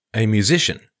a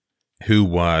musician who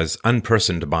was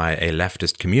unpersoned by a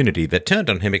leftist community that turned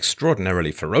on him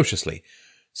extraordinarily ferociously,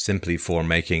 simply for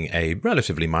making a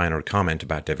relatively minor comment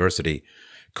about diversity,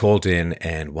 called in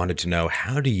and wanted to know,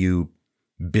 how do you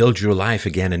build your life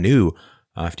again anew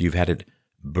after you've had it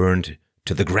burned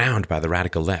to the ground by the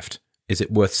radical left? Is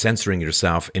it worth censoring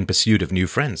yourself in pursuit of new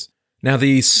friends? Now,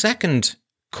 the second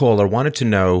caller wanted to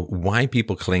know why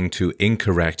people cling to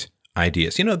incorrect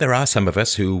ideas. You know, there are some of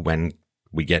us who, when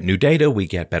we get new data, we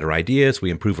get better ideas,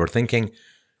 we improve our thinking,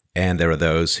 and there are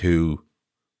those who,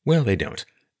 well, they don't.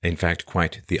 In fact,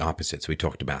 quite the opposites. We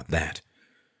talked about that.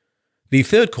 The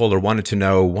third caller wanted to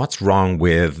know what's wrong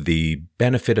with the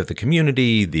benefit of the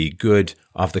community, the good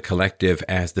of the collective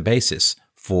as the basis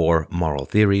for moral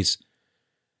theories.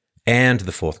 And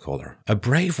the fourth caller, a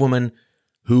brave woman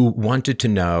who wanted to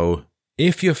know,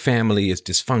 if your family is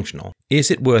dysfunctional, is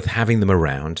it worth having them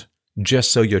around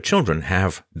just so your children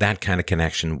have that kind of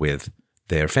connection with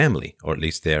their family, or at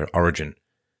least their origin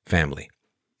family?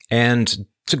 And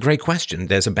it's a great question.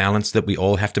 There's a balance that we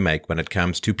all have to make when it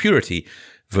comes to purity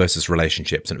versus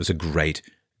relationships. And it was a great,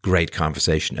 great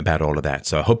conversation about all of that.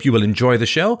 So I hope you will enjoy the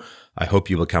show. I hope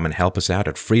you will come and help us out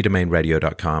at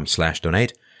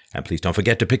freedomainradio.com/donate. And please don't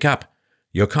forget to pick up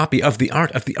your copy of The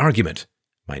Art of the Argument,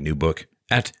 my new book,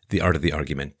 at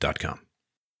theartoftheargument.com.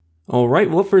 All right,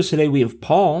 well, first today we have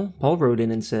Paul. Paul wrote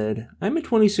in and said, I'm a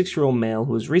 26-year-old male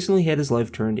who has recently had his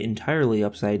life turned entirely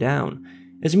upside down.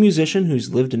 As a musician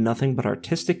who's lived in nothing but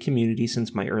artistic community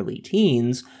since my early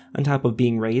teens, on top of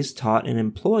being raised, taught, and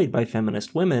employed by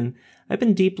feminist women, I've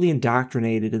been deeply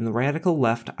indoctrinated in the radical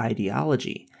left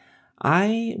ideology.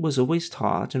 I was always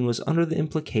taught and was under the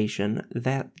implication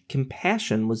that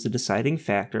compassion was the deciding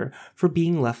factor for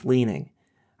being left-leaning.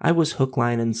 I was hook,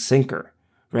 line, and sinker.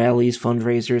 Rallies,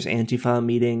 fundraisers, Antifa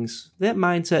meetings. That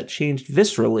mindset changed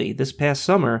viscerally this past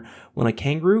summer when a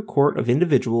kangaroo court of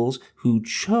individuals who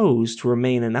chose to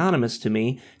remain anonymous to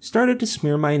me started to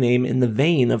smear my name in the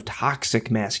vein of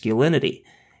toxic masculinity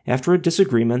after a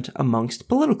disagreement amongst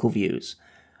political views.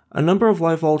 A number of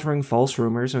life-altering false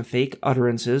rumors and fake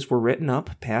utterances were written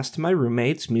up, passed to my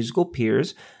roommates, musical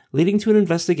peers, leading to an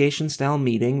investigation-style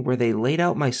meeting where they laid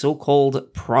out my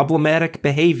so-called problematic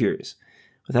behaviors.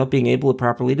 Without being able to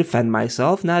properly defend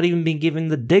myself, not even being given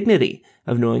the dignity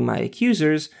of knowing my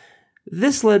accusers,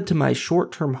 this led to my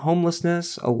short-term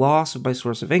homelessness, a loss of my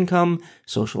source of income,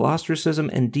 social ostracism,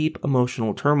 and deep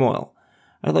emotional turmoil.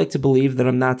 I'd like to believe that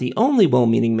I'm not the only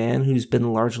well-meaning man who's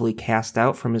been largely cast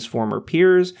out from his former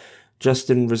peers, just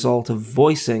in result of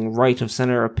voicing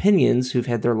right-of-center opinions who've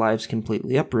had their lives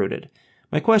completely uprooted.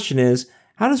 My question is,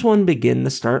 how does one begin to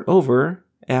start over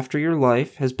after your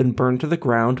life has been burned to the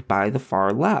ground by the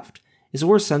far left? Is it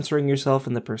worth censoring yourself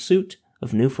in the pursuit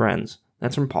of new friends?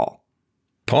 That's from Paul.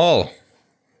 Paul,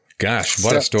 gosh,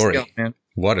 what a story.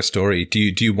 What a story. Do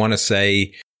you want to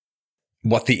say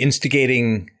what the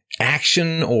instigating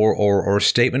action or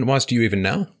statement was? Do you even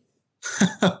know?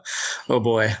 Oh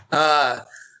boy.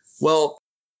 Well,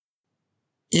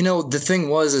 the thing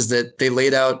is that they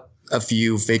laid out a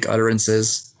few fake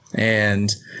utterances,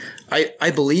 and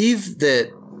I believe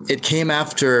that it came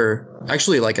after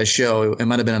actually like a show. It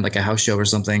might have been like a house show or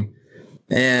something.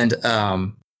 And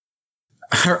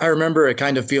I remember it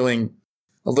kind of feeling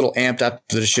a little amped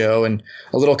after the show and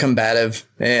a little combative.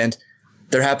 And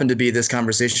there happened to be this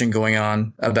conversation going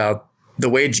on about the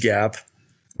wage gap,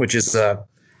 which is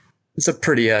it's a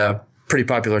pretty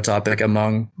popular topic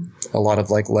among a lot of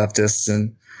like leftists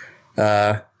and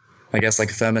I guess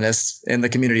like feminists in the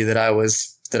community that I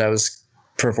was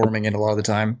performing in a lot of the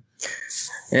time.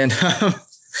 And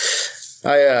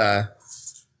I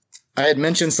had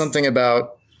mentioned something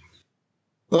about,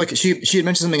 like, she had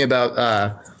mentioned something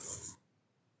about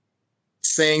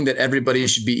saying that everybody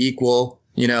should be equal,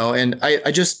 and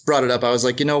I just brought it up. I was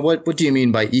like, what do you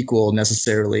mean by equal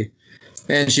necessarily?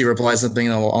 And she replied something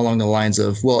along the lines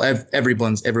of, well,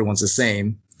 everyone's the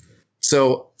same.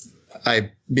 So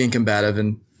I, being combative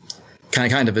and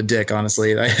kind of a dick,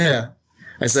 honestly,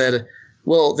 I said,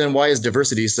 well, then why is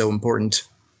diversity so important?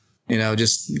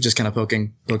 Just kind of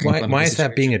poking. Why is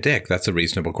that being a dick? That's a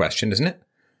reasonable question, isn't it?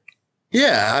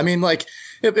 Yeah, I mean, like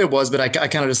it was, but I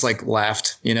kind of just like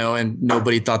laughed, and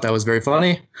nobody thought that was very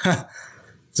funny.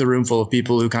 It's a room full of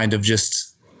people who kind of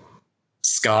just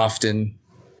scoffed and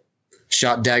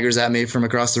shot daggers at me from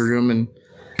across the room,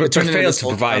 but failed to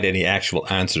provide any actual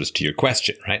answers to your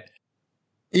question, right?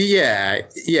 Yeah.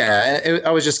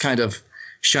 I was just kind of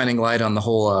shining light on the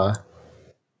whole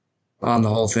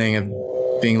thing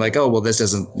of being like, oh, well, this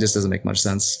doesn't make much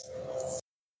sense.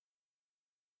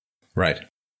 Right.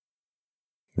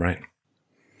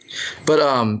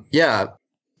 But yeah,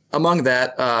 among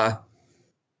that,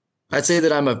 I'd say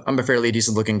that I'm a fairly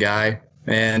decent looking guy,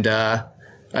 and I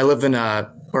live in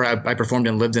I performed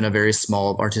and lived in a very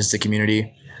small artistic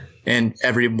community, and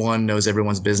everyone knows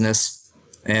everyone's business,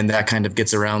 and that kind of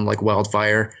gets around like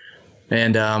wildfire.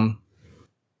 And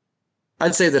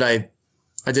I'd say that I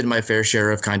did my fair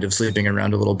share of kind of sleeping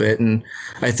around a little bit, and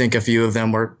I think a few of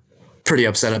them were pretty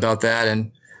upset about that,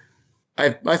 and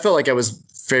I felt like I was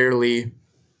fairly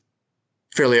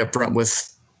upfront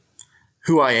with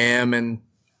who I am and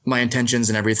my intentions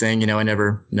and everything. I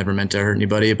never meant to hurt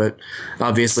anybody, but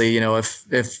obviously,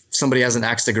 if somebody has an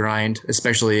axe to grind,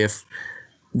 especially if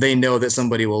they know that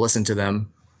somebody will listen to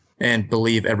them and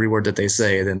believe every word that they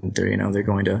say, then they're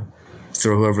going to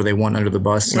throw whoever they want under the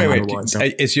bus. Wait.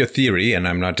 It's your theory, and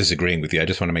I'm not disagreeing with you. I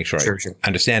just want to make sure I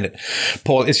understand it.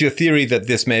 Paul, is your theory that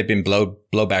this may have been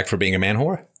blowback for being a man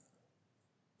whore?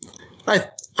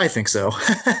 I think so.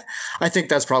 I think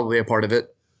that's probably a part of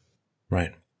it.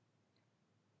 Right.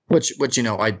 Which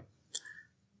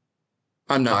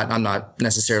I'm not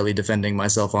necessarily defending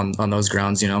myself on those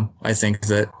grounds. I think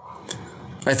that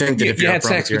if you had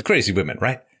sex with crazy women,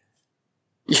 right?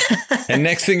 Yeah. And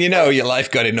next thing you know, your life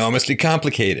got enormously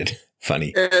complicated.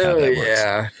 Funny how that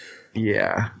works.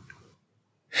 Yeah.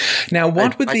 Now,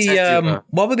 what were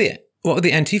the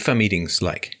Antifa meetings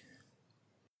like?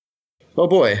 Oh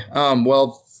boy.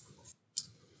 Well,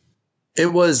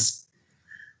 it was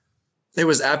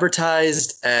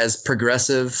advertised as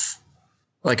progressive,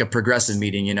 like a progressive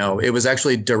meeting. It was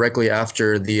actually directly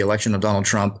after the election of Donald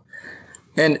Trump,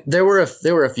 and there were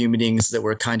a few meetings that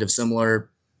were kind of similar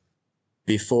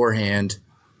beforehand,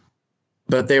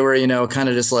 but they were kind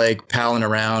of just like palling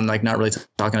around, like not really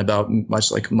talking about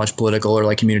much political or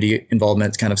like community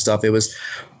involvement kind of stuff. It was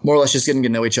more or less just getting to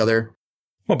know each other.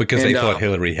 Well, because they thought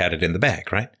Hillary had it in the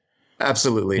bag, right?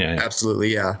 Absolutely.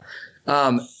 Absolutely. Yeah.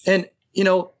 And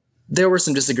there were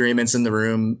some disagreements in the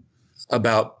room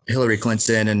about Hillary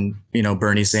Clinton and,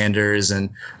 Bernie Sanders.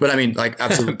 But I mean, like,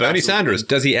 absolutely. Bernie Sanders,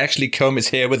 does he actually comb his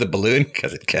hair with a balloon?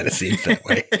 Because it kind of seems that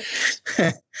way.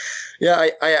 Yeah,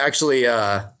 I actually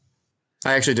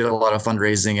did a lot of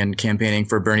fundraising and campaigning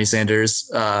for Bernie Sanders.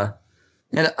 And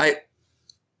I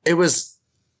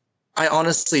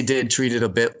honestly did treat it a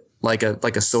bit like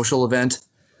a social event.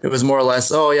 It was more or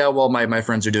less, oh yeah, well, my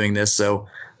friends are doing this, so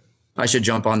I should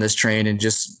jump on this train and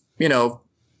just,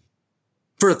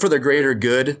 for the greater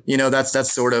good.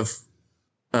 That's sort of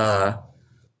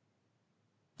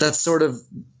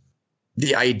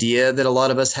the idea that a lot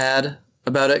of us had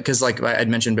about it. Cause like I'd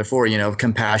mentioned before,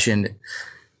 compassion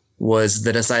was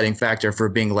the deciding factor for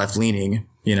being left leaning,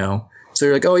 so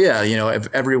you're like, oh yeah, if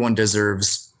everyone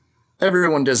deserves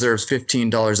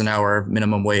 $15 an hour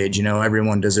minimum wage,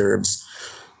 everyone deserves,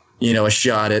 a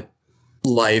shot at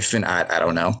life. And I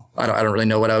don't know. I don't really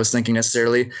know what I was thinking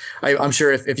necessarily. I'm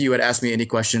sure if you had asked me any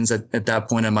questions at that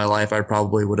point in my life, I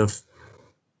probably would have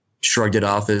shrugged it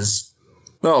off as,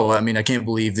 oh, I mean, I can't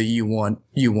believe that you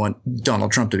want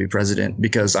Donald Trump to be president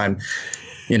because I'm,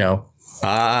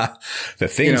 the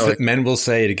things that men will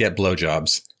say to get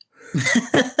blowjobs.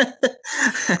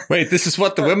 Wait, this is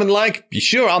what the women like? You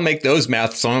sure? I'll make those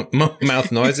mouth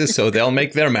noises so they'll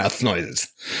make their mouth noises.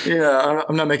 Yeah,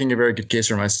 I'm not making a very good case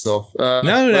for myself.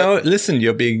 No. Listen,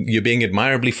 you're being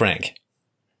admirably frank.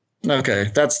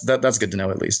 Okay, that's good to know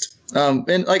at least.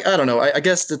 And like I don't know, I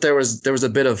guess that there was a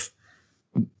bit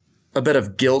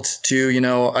of guilt too.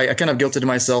 I kind of guilted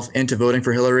myself into voting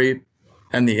for Hillary.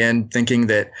 In the end, thinking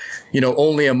that,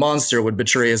 only a monster would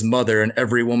betray his mother and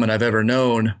every woman I've ever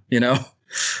known,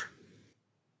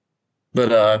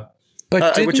 But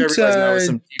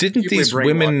didn't these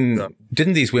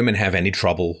women have any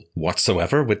trouble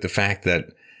whatsoever with the fact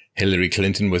that Hillary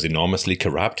Clinton was enormously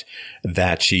corrupt,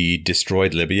 that she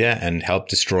destroyed Libya and helped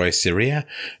destroy Syria,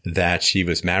 that she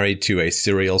was married to a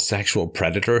serial sexual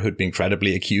predator who'd been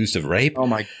credibly accused of rape? Oh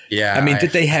my, yeah. I mean,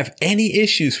 did they have any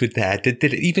issues with that? Did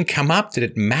it even come up? Did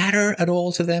it matter at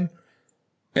all to them?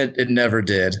 It never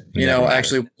did.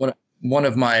 Actually, one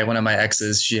of my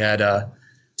exes, she had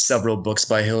several books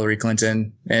by Hillary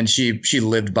Clinton, and she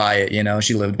lived by it.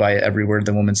 She lived by every word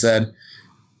the woman said,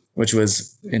 which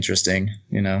was interesting.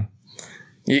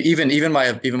 Even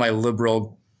my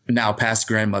liberal now past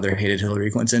grandmother hated Hillary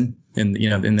Clinton in the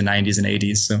 90s and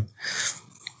 80s. So,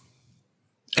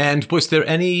 and was there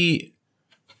any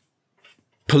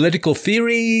political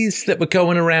theories that were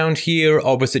going around here,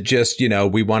 or was it just,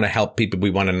 we want to help people, we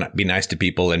want to be nice to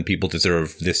people, and people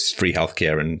deserve this free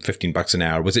healthcare and $15 an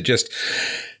hour? Was it just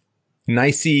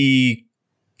nicey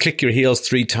click your heels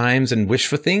 3 times and wish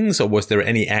for things? Or was there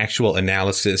any actual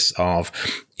analysis of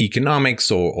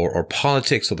economics or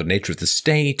politics or the nature of the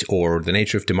state or the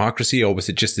nature of democracy? Or was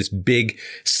it just this big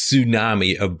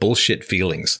tsunami of bullshit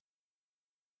feelings?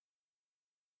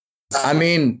 I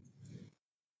mean,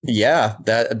 yeah,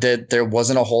 that there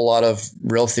wasn't a whole lot of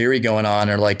real theory going on,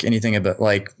 or like anything about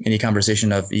like any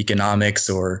conversation of economics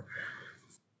or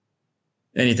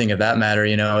anything of that matter.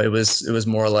 It was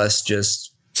more or less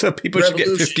just. So people should get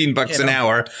 $15 an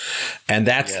hour, and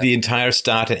that's the entire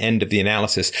start and end of the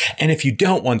analysis. And if you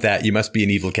don't want that, you must be an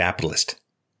evil capitalist.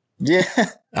 Yeah.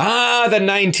 The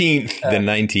 19th,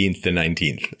 the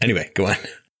 19th. Anyway, go on.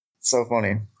 So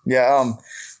funny. Yeah.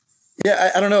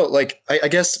 Yeah, I don't know. Like, I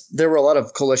guess there were a lot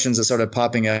of coalitions that started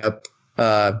popping up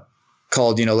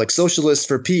called, like Socialists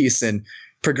for Peace and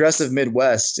Progressive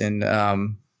Midwest. And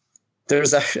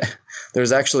there's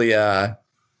actually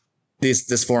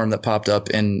this forum that popped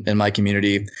up in my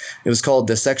community. It was called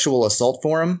the Sexual Assault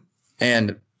Forum,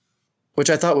 and which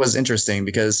I thought was interesting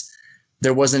because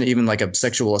there wasn't even like a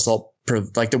sexual assault,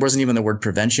 there wasn't even the word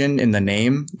prevention in the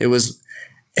name. It was.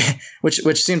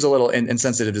 Which seems a little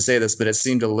insensitive to say this, but it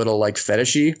seemed a little like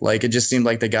fetishy. Like it just seemed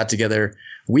like they got together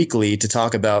weekly to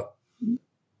talk about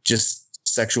just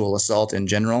sexual assault in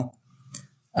general.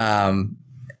 And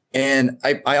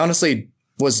I honestly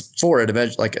was for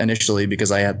it like initially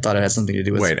because I thought it had something to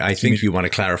do with. Wait, I think you want to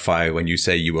clarify when you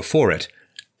say you were for it,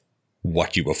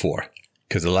 what you were for.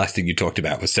 Because the last thing you talked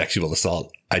about was sexual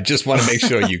assault. I just want to make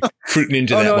sure you fruit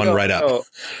ninja right up. No.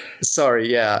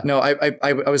 Sorry. Yeah. No,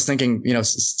 I was thinking,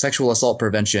 sexual assault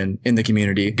prevention in the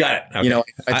community. Got it. Okay.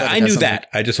 I knew that.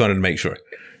 I just wanted to make sure.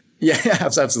 Yeah,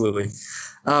 absolutely.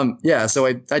 Yeah. So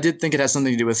I did think it has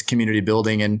something to do with community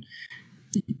building, and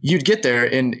you'd get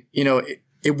there and,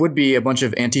 it would be a bunch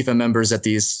of Antifa members at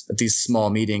these small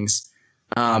meetings,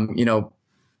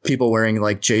 people wearing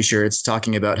like J shirts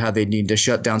talking about how they need to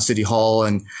shut down City Hall.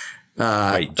 And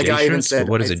a guy even said,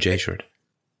 what is a J shirt?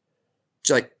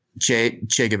 Like Che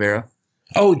Guevara.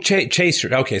 Oh, Che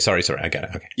shirt. Okay. Sorry. I got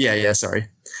it. Okay. Yeah. Sorry.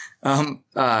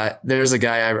 There's a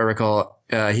guy I recall,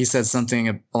 he said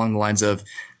something along the lines of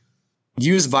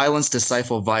use violence to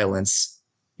stifle violence,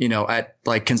 at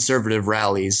like conservative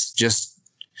rallies.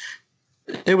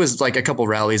 It was like a couple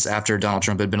rallies after Donald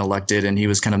Trump had been elected and he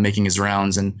was kind of making his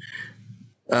rounds, and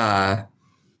I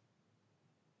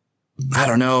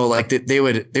don't know, like they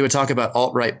would talk about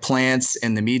alt-right plants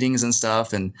in the meetings and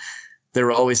stuff, and they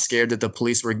were always scared that the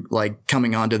police were like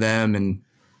coming onto them. And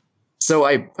so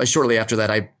I shortly after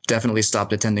that, I definitely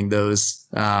stopped attending those.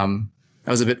 I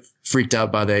was a bit freaked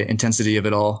out by the intensity of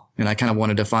it all, and I kind of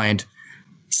wanted to find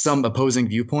some opposing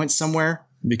viewpoints somewhere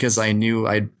because I knew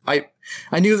I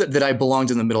knew that I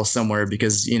belonged in the middle somewhere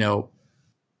because,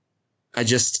 I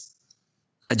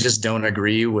just don't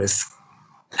agree with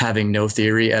having no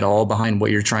theory at all behind what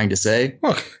you're trying to say.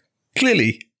 Well,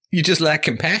 clearly you just lack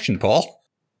compassion, Paul.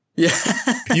 Yeah.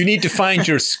 You need to find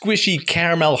your squishy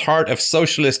caramel heart of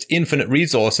socialist infinite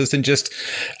resources and just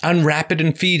unwrap it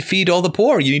and feed all the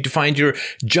poor. You need to find your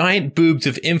giant boobs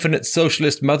of infinite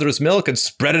socialist mother's milk and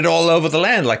spread it all over the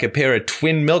land like a pair of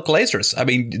twin milk lasers. I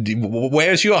mean,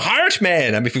 where's your heart,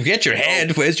 man? I mean, forget your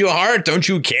head. Where's your heart? Don't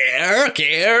you care?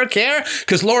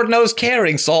 Because Lord knows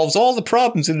caring solves all the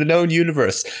problems in the known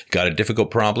universe. Got a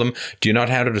difficult problem? Do you not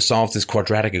know how to solve this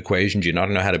quadratic equation? Do you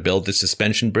not know how to build this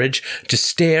suspension bridge? Just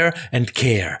stare and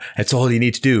care. That's all you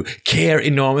need to do. Care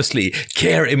enormously,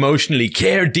 care emotionally,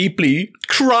 care deeply,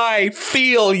 cry,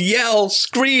 feel, yell,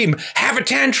 scream, have a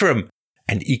tantrum,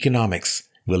 and economics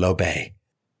will obey.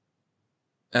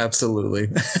 Absolutely.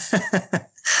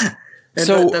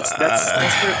 So that's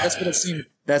what it seemed.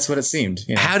 That's what it seemed.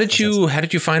 How did you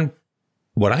find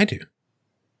what I do?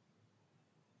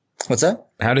 What's that?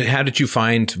 How did you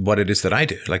find what it is that I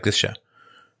do, like this show?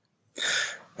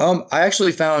 I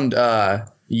actually found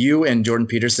you and Jordan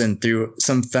Peterson through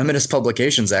some feminist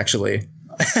publications, actually.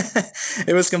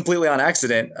 It was completely on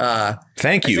accident.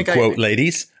 Thank you, quote,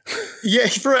 ladies. Yeah,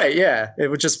 right. Yeah, it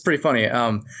was just pretty funny.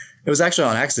 It was actually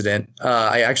on accident.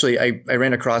 I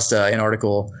ran across an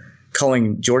article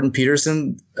calling Jordan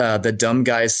Peterson the dumb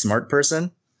guy's smart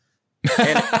person.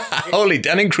 And Holy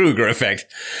Dunning-Kruger effect.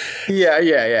 Yeah.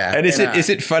 And is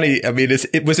it funny? I mean,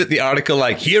 was it the article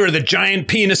like, here are the giant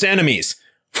penis enemies?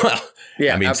 Well,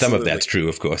 yeah, I mean, absolutely. Some of that's true,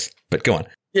 of course, but go on.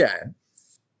 Yeah.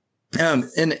 And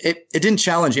it didn't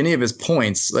challenge any of his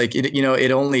points. Like,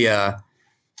 it only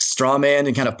strawmanned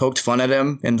and kind of poked fun at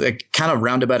him and kind of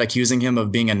roundabout accusing him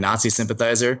of being a Nazi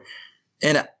sympathizer.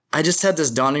 And I just had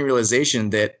this dawning realization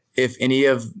that if any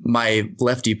of my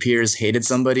lefty peers hated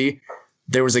somebody,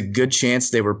 there was a good chance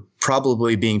they were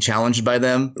probably being challenged by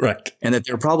them. Right. And that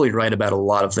they're probably right about a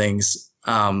lot of things,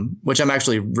 which I'm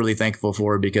actually really thankful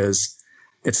for, because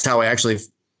it's how I actually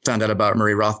found out about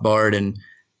Murray Rothbard and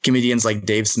comedians like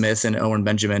Dave Smith and Owen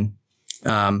Benjamin,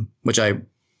 which I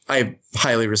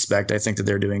highly respect. I think that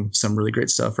they're doing some really great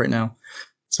stuff right now,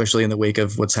 especially in the wake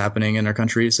of what's happening in our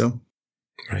country. So,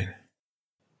 right.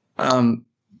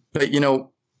 But, you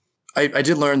know, I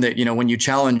did learn that, you know, when you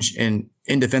challenge an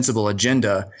indefensible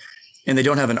agenda and they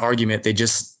don't have an argument, they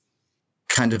just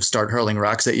kind of start hurling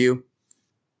rocks at you.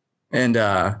 And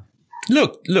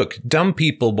look, dumb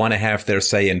people want to have their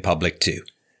say in public too.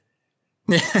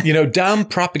 You know, dumb,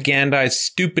 propagandized,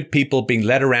 stupid people being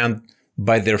led around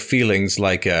by their feelings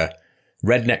like a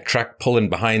redneck truck pulling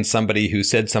behind somebody who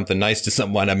said something nice to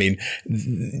someone. I mean,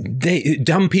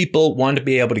 dumb people want to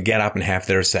be able to get up and have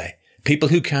their say. People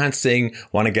who can't sing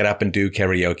want to get up and do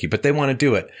karaoke, but they want to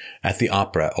do it at the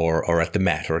opera or at the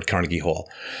Met or at Carnegie Hall.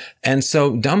 And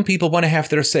so dumb people want to have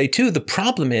their say too. The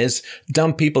problem is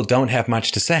dumb people don't have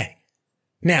much to say.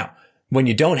 Now, when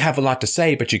you don't have a lot to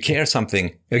say, but you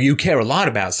care a lot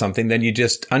about something, then you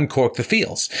just uncork the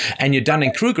feels. And your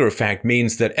Dunning-Kruger effect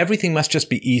means that everything must just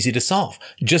be easy to solve.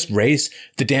 Just raise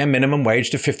the damn minimum wage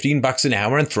to $15 an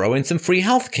hour and throw in some free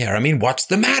healthcare. I mean, what's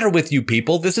the matter with you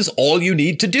people? This is all you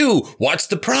need to do. What's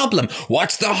the problem?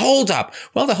 What's the holdup?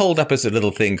 Well, the holdup is a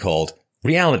little thing called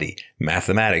reality,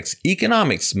 mathematics,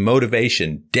 economics,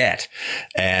 motivation, debt,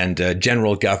 and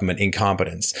general government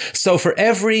incompetence. So for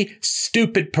every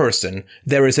stupid person,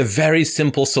 there is a very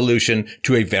simple solution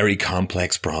to a very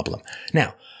complex problem.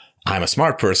 Now, I'm a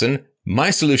smart person.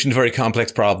 My solution to very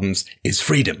complex problems is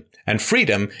freedom. And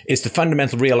freedom is the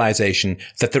fundamental realization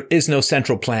that there is no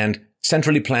centrally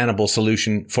plannable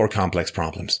solution for complex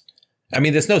problems. I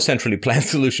mean, there's no centrally planned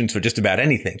solutions for just about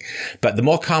anything. But the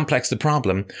more complex the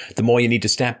problem, the more you need to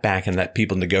step back and let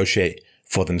people negotiate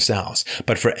for themselves.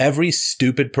 But for every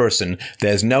stupid person,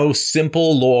 there's no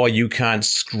simple law you can't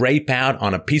scrape out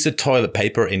on a piece of toilet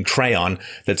paper in crayon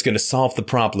that's going to solve the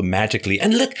problem magically.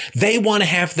 And look, they want to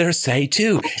have their say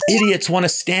too. Idiots want to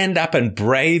stand up and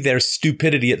bray their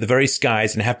stupidity at the very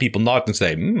skies and have people nod and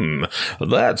say,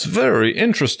 that's very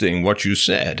interesting what you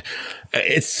said.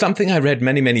 It's something I read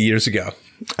many, many years ago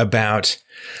about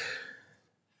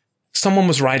someone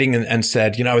was writing and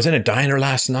said, you know, I was in a diner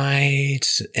last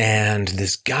night and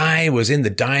this guy was in the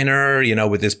diner, you know,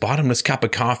 with this bottomless cup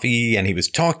of coffee, and he was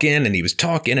talking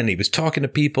to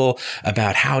people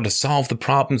about how to solve the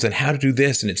problems and how to do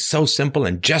this. And it's so simple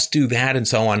and just do that and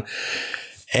so on.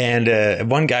 And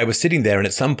one guy was sitting there, and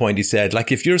at some point he said,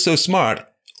 like, if you're so smart,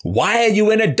 why are you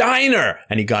in a diner?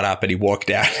 And he got up and he walked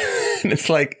out. And it's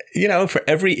like, you know, for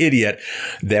every idiot,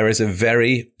 there is a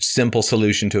very simple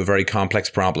solution to a very complex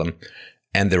problem,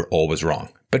 and they're always wrong.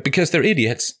 But because they're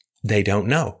idiots, they don't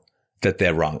know that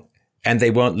they're wrong. And they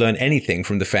won't learn anything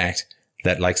from the fact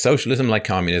that, like socialism, like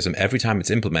communism, every time it's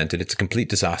implemented, it's a complete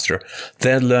disaster.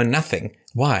 They'll learn nothing.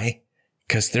 Why?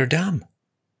 Because they're dumb.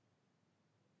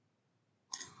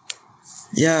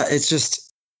 Yeah, it's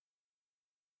just...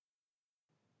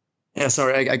 Yeah,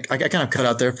 sorry, I kind of cut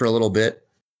out there for a little bit.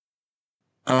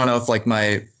 I don't know if like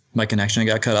my connection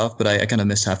got cut off, but I kind of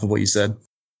missed half of what you said.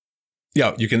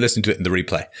 Yeah, you can listen to it in the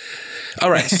replay. All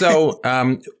right. So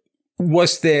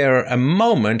was there a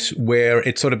moment where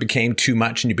it sort of became too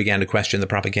much and you began to question the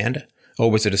propaganda?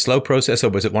 Or was it a slow process? Or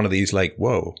was it one of these like,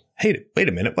 whoa, hey, wait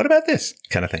a minute, what about this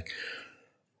kind of thing?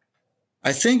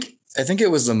 I think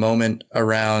it was the moment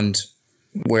around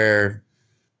where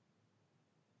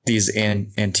these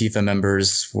Antifa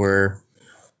members were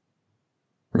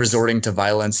resorting to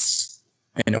violence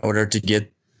in order to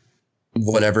get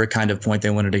whatever kind of point they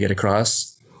wanted to get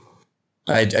across.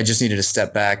 I just needed to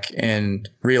step back and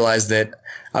realize that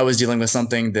I was dealing with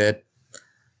something that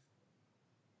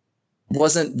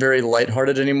wasn't very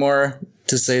lighthearted anymore,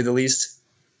 to say the least.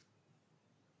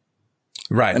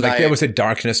 Right. And like there was a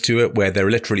darkness to it where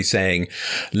they're literally saying,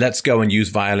 let's go and use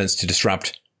violence to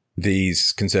disrupt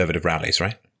these conservative rallies,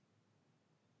 right?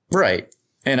 Right.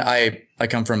 And I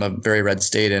come from a very red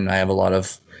state, and I have a lot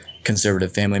of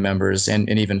conservative family members and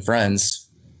even friends.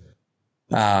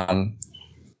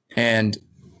 And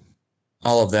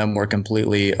all of them were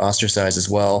completely ostracized as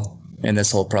well in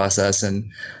this whole process. And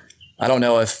I don't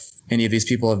know if any of these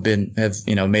people have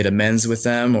made amends with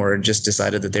them or just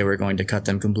decided that they were going to cut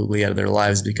them completely out of their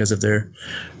lives because of their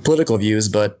political views.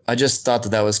 But I just thought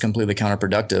that was completely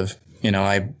counterproductive.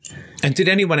 And did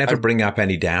anyone ever bring up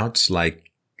any doubts? Like,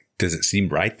 does it seem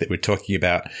right that we're talking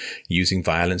about using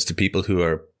violence to people who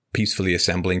are peacefully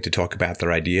assembling to talk about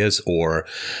their ideas? Or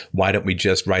why don't we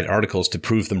just write articles to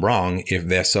prove them wrong if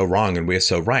they're so wrong and we're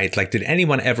so right? Like, did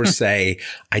anyone ever say,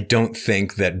 I don't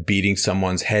think that beating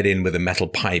someone's head in with a metal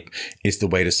pipe is the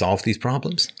way to solve these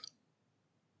problems?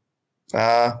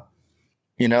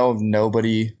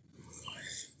 Nobody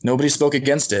spoke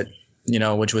against it,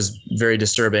 which was very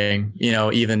disturbing.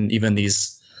 Even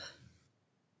these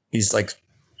like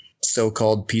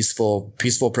so-called peaceful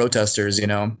protesters,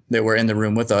 that were in the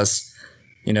room with us,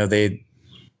 they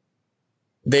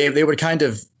would kind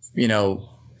of,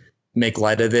 make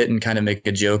light of it and kind of make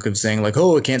a joke of saying like,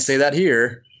 oh, I can't say that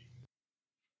here.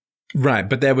 Right.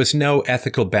 But there was no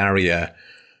ethical barrier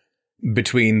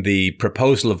between the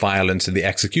proposal of violence and the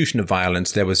execution of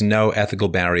violence. There was no ethical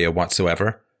barrier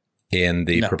whatsoever in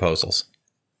the proposals.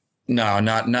 No,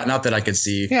 not that I could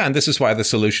see. Yeah, and this is why the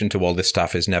solution to all this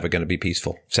stuff is never going to be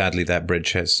peaceful. Sadly, that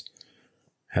bridge has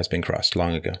been crossed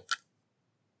long ago.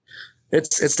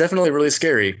 It's definitely really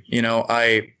scary.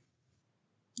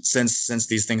 Since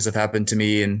these things have happened to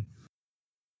me, and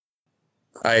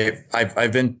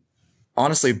I've been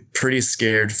honestly pretty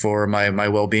scared for my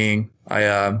well-being.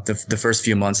 The first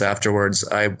few months afterwards,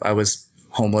 I was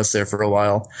homeless there for a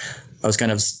while. I was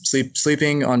kind of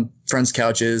sleeping on friends'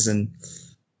 couches and.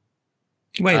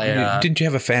 Wait, didn't you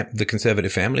have the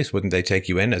conservative families? Wouldn't they take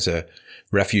you in as a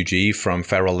refugee from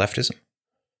feral leftism?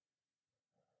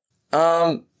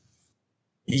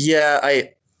 Yeah,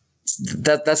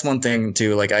 that's one thing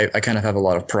too. Like I kind of have a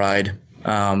lot of pride.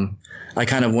 I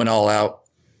kind of went all out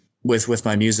with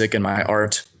my music and my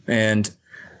art, and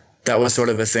that was sort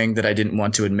of a thing that I didn't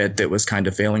want to admit that was kind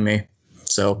of failing me.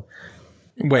 So,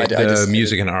 wait, the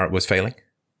music and art was failing?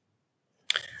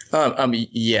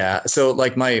 Yeah. So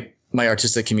like my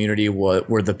artistic community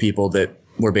were the people that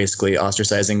were basically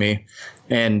ostracizing me,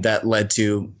 and that led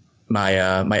to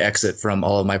my my exit from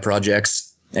all of my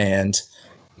projects and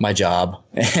my job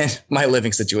and my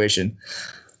living situation.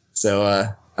 So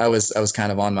I was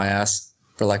kind of on my ass,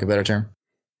 for lack of a better term.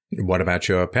 What about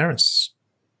your parents?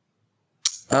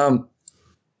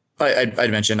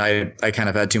 I'd mentioned I kind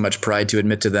of had too much pride to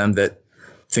admit to them that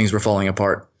things were falling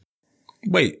apart.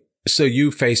 Wait. So you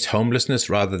faced homelessness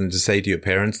rather than to say to your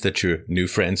parents that your new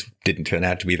friends didn't turn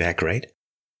out to be that great?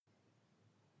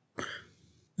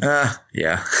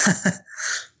 Yeah.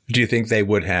 Do you think they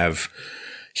would have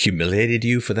humiliated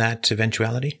you for that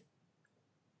eventuality?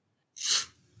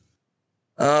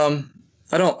 I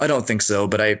don't think so,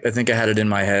 but I think I had it in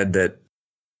my head that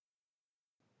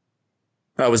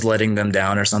I was letting them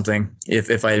down or something.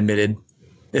 If I had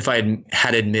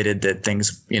admitted that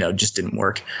things, just didn't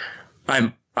work.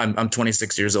 I'm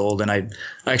 26 years old, and I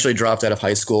actually dropped out of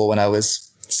high school when I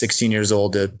was 16 years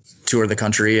old to tour the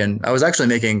country, and I was actually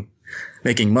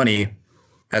making money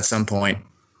at some point.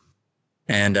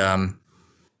 And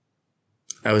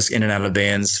I was in and out of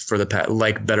bands for the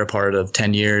better part of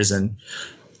 10 years, and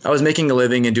I was making a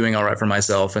living and doing all right for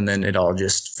myself, and then it all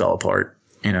just fell apart,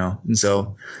 And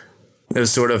so it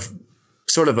was sort of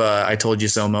a I told you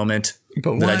so moment.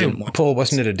 But why, Paul?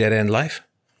 Wasn't it a dead end life?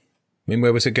 I mean,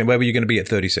 where were you going to be at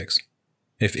 36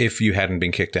 if you hadn't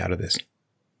been kicked out of this?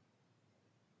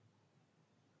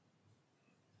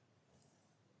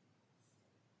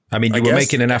 I mean, you were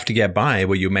making enough to get by.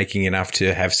 Were you making enough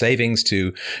to have savings,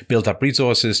 to build up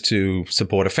resources, to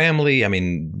support a family? I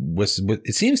mean,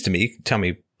 it seems to me, tell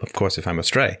me, of course, if I'm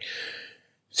astray,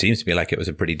 it seems to me like it was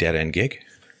a pretty dead end gig.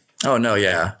 Oh, no.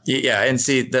 Yeah. Yeah. And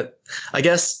see that, I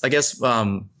guess,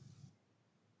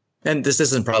 and this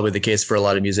isn't probably the case for a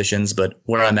lot of musicians, but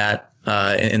where I'm at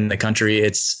in the country,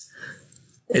 it's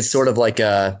sort of like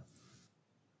a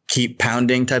keep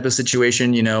pounding type of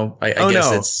situation, I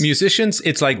guess it's musicians.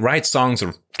 It's like write songs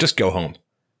or just go home.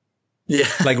 Yeah.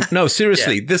 Like, no,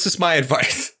 seriously, This is my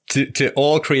advice to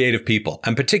all creative people,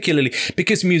 and particularly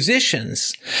because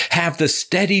musicians have the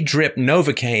steady drip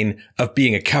Novocaine of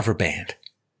being a cover band.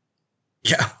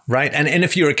 Yeah. Right. And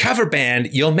if you're a cover band,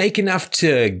 you'll make enough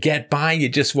to get by. You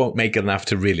just won't make enough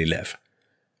to really live.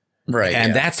 Right.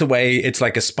 And that's the way it's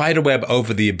like a spider web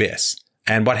over the abyss.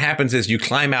 And what happens is you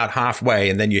climb out halfway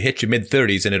and then you hit your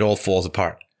mid-30s and it all falls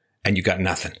apart and you got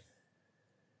nothing.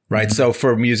 Right. Mm-hmm. So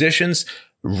for musicians,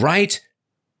 write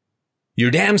your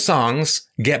damn songs,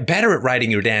 get better at writing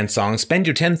your damn songs, spend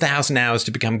your 10,000 hours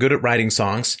to become good at writing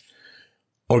songs,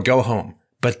 or go home.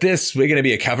 But we're going to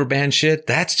be a cover band shit.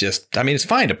 That's just, I mean, it's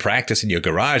fine to practice in your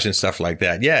garage and stuff like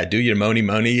that. Yeah. Do your money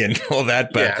and all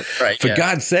that. But for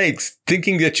God's sakes,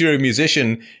 thinking that you're a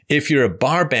musician, if you're a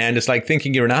bar band, it's like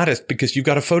thinking you're an artist because you've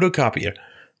got a photocopier.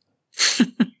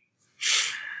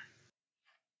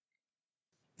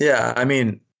 Yeah. I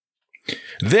mean,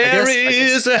 There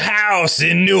is a house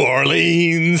in New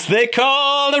Orleans they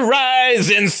call the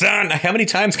Rising Sun. How many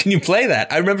times can you play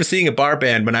that? I remember seeing a bar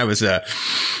band when I was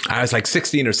like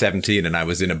 16 or 17, and I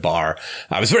was in a bar.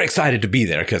 I was very excited to be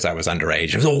there because I was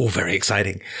underage. It was very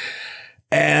exciting.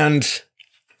 And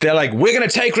they're like, we're going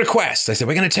to take requests. I said,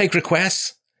 we're going to take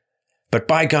requests, but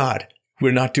by God,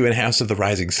 we're not doing House of the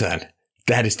Rising Sun.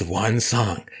 That is the one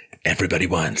song everybody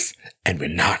wants, and we're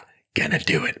not gonna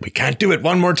do it. We can't do it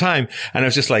one more time. And I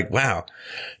was just like, wow,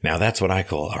 now that's what I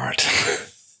call art.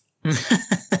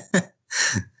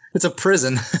 It's a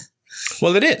prison.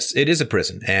 Well, it is. It is a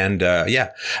prison. And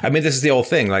yeah, I mean, this is the old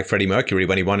thing. Like Freddie Mercury,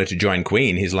 when he wanted to join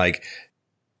Queen, he's like,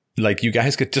 you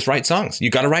guys could just write songs. You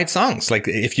got to write songs. Like,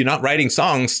 if you're not writing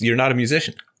songs, you're not a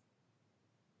musician.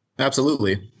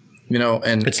 Absolutely. You know,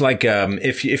 and it's like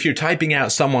if you're typing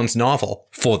out someone's novel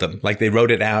for them, like they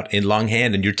wrote it out in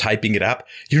longhand and you're typing it up,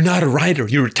 you're not a writer,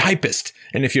 you're a typist.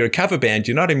 And if you're a cover band,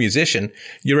 you're not a musician,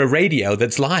 you're a radio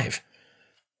that's live.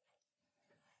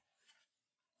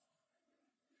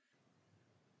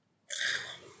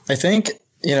 I think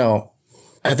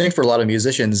for a lot of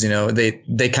musicians, you know,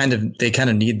 they kind of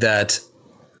need that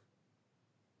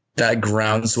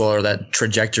groundswell or that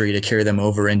trajectory to carry them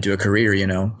over into a career.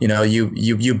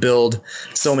 You build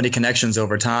so many connections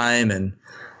over time, and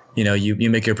you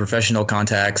make your professional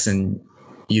contacts, and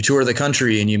you tour the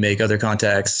country and you make other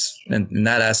contacts in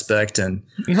that aspect. And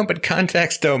no, but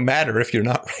contacts don't matter if you're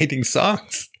not writing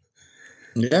songs.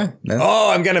 Yeah.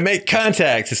 Oh, I'm gonna make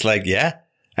contacts. It's like, yeah,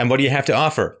 and what do you have to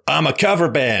offer? I'm a cover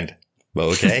band.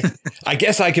 Well, okay. I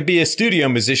guess I could be a studio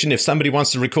musician if somebody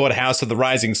wants to record House of the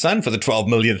Rising Sun for the 12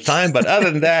 millionth time. But other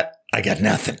than that, I got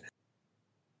nothing.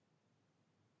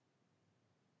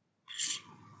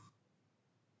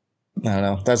 I don't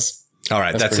know. That's all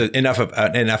right. That's enough of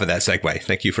that segue.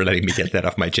 Thank you for letting me get that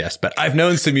off my chest. But I've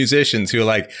known some musicians who are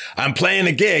like, I'm playing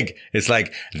a gig. It's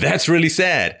like, that's really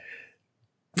sad.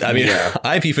 I mean, yeah.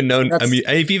 I've even known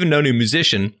a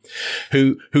musician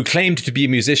who claimed to be a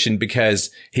musician because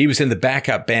he was in the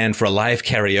backup band for a live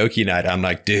karaoke night. I'm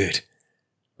like, dude.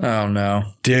 Oh no,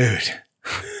 dude.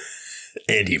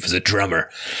 And he was a drummer.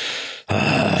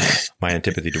 My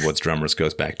antipathy towards drummers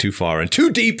goes back too far and too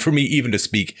deep for me even to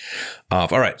speak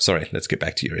of. All right, sorry. Let's get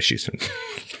back to your issues.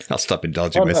 I'll stop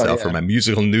indulging myself for my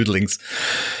musical noodlings.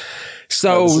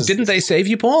 So, didn't they save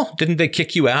you, Paul? Didn't they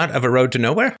kick you out of A Road to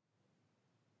Nowhere?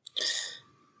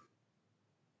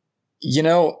 You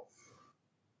know,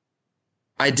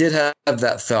 I did have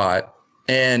that thought,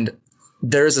 and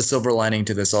there is a silver lining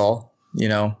to this all,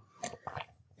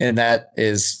 and that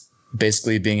is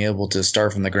basically being able to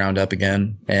start from the ground up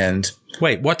again. And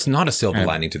wait, what's not a silver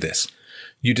lining to this?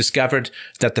 You discovered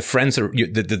that the friends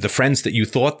that you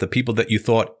thought, the people that you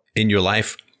thought in your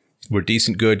life were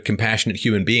decent, good, compassionate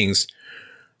human beings,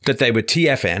 that they were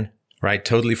TFN, right?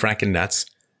 Totally fracking nuts.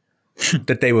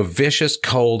 That they were vicious,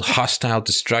 cold, hostile,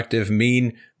 destructive,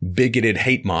 mean, bigoted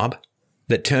hate mob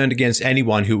that turned against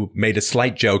anyone who made a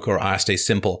slight joke or asked a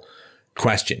simple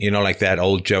question. Like that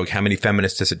old joke, how many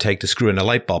feminists does it take to screw in a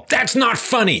light bulb? That's not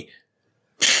funny!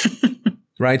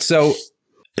 Right? So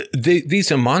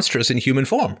these are monsters in human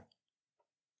form.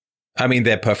 I mean,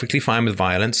 they're perfectly fine with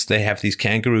violence. They have these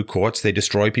kangaroo courts. They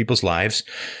destroy people's lives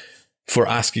for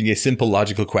asking a simple,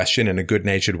 logical question in a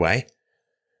good-natured way.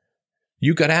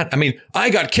 You got out. I mean,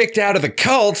 I got kicked out of the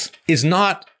cult is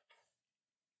not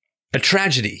a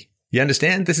tragedy. You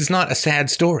understand? This is not a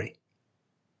sad story.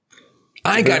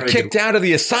 I got kicked out of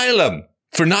the asylum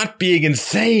for not being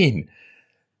insane.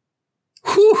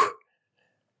 Whew.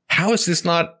 How is this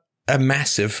not a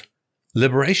massive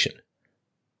liberation?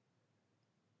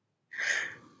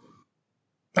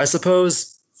 I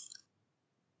suppose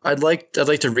I'd like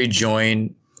to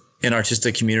rejoin an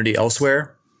artistic community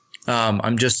elsewhere.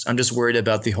 I'm just worried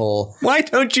about the whole. Why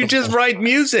don't you just write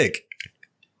music?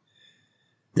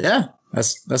 Yeah, I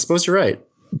suppose you're right.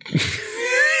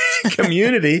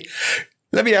 Community.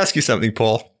 Let me ask you something,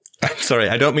 Paul. I'm sorry,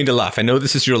 I don't mean to laugh. I know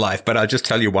this is your life, but I'll just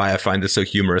tell you why I find this so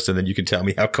humorous, and then you can tell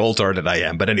me how cold-hearted I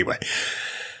am. But anyway,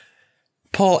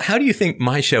 Paul, how do you think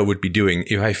my show would be doing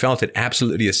if I felt it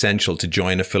absolutely essential to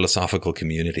join a philosophical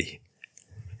community?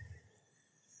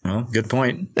 Well, good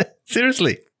point.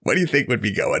 Seriously. What do you think would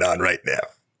be going on right now?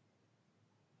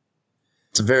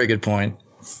 It's a very good point.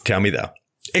 Tell me, though.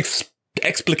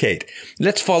 Explicate.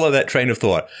 Let's follow that train of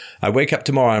thought. I wake up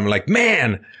tomorrow and I'm like,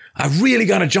 man, I'm really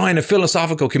going to join a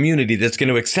philosophical community that's going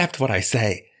to accept what I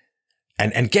say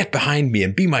and get behind me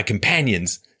and be my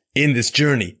companions in this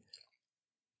journey.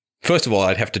 First of all,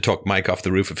 I'd have to talk Mike off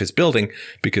the roof of his building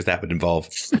because that would involve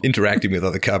interacting with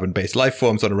other carbon-based life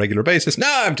forms on a regular basis. No,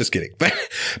 I'm just kidding.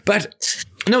 But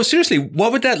No, seriously,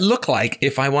 what would that look like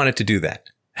if I wanted to do that?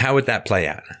 How would that play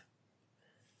out?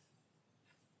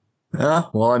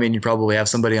 Well, I mean, you probably have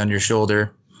somebody on your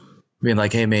shoulder being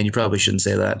like, hey, man, you probably shouldn't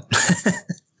say that.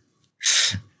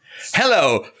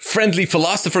 Hello, friendly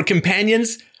philosopher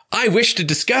companions. I wish to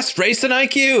discuss race and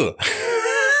IQ.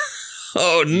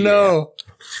 Oh, no.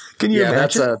 Can you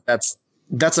imagine?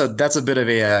 That's a bit of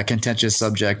a contentious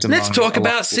subject. Let's talk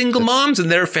about single moms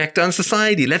and their effect on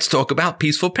society. Let's talk about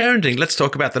peaceful parenting. Let's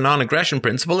talk about the non-aggression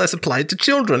principle as applied to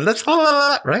children.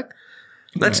 Right?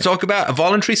 Let's talk about a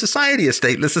voluntary society, a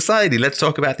stateless society. Let's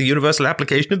talk about the universal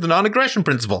application of the non-aggression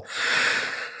principle.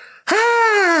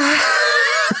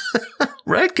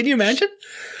 Right? Can you imagine?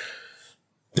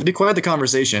 It'd be quite the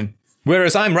conversation.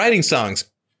 Whereas I'm writing songs,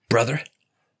 brother.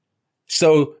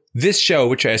 So this show,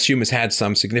 which I assume has had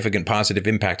some significant positive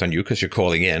impact on you because you're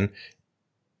calling in,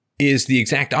 is the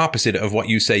exact opposite of what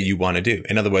you say you want to do.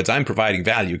 In other words, I'm providing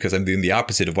value because I'm doing the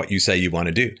opposite of what you say you want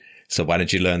to do. So why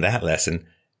don't you learn that lesson?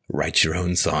 Write your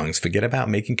own songs. Forget about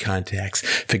making contacts.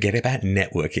 Forget about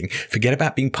networking. Forget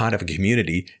about being part of a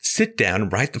community. Sit down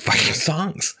and write the fucking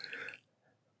songs.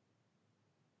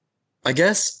 I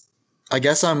guess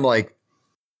I'm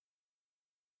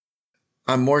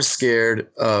more scared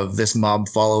of this mob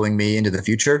following me into the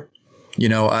future. You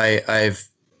know, I've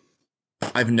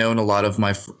known a lot of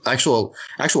my actual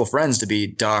friends to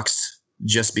be doxxed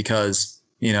just because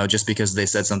they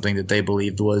said something that they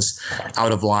believed was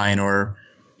out of line or,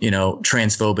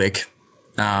 transphobic.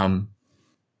 I'm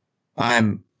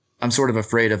sort of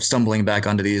afraid of stumbling back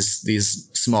onto these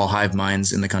small hive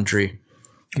minds in the country.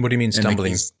 What do you mean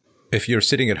stumbling? If you're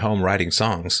sitting at home writing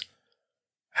songs,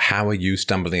 how are you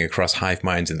stumbling across hive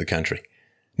minds in the country?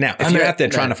 Now, if you're out there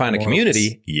trying to find a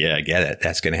community, yeah, I get it.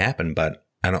 That's going to happen. But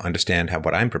I don't understand how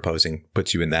what I'm proposing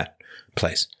puts you in that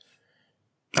place.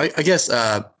 I guess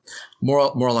more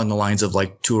along the lines of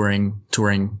like touring,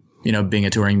 being a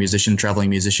touring musician, traveling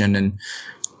musician, and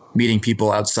meeting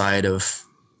people outside of,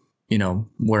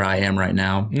 where I am right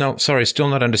now. No, sorry, still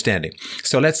not understanding.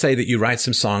 So let's say that you write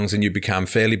some songs and you become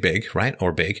fairly big, right?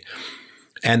 Or big.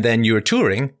 And then you're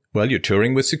touring. Well, you're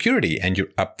touring with security and you're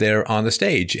up there on the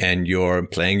stage and you're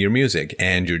playing your music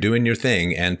and you're doing your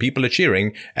thing and people are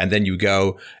cheering. And then you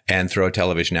go and throw a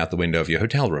television out the window of your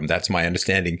hotel room. That's my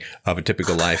understanding of a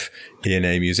typical life in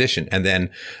a musician. And then,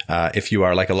 if you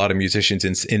are like a lot of musicians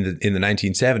in the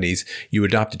 1970s, you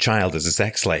adopt a child as a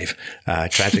sex slave.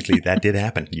 Tragically, that did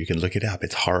happen. You can look it up.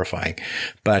 It's horrifying.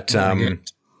 But,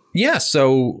 yeah,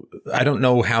 so I don't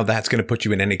know how that's going to put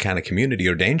you in any kind of community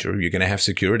or danger. You're going to have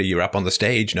security. You're up on the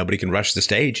stage. Nobody can rush the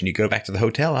stage, and you go back to the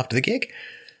hotel after the gig.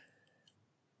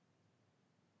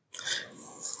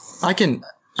 I can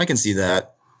see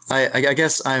that. I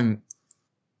guess I'm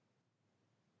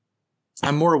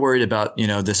more worried about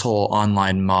this whole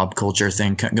online mob culture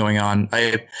thing going on.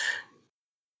 But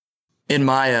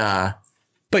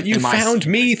you found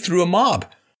me through a mob.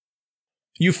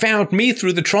 You found me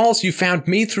through the trolls. You found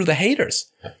me through the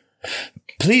haters.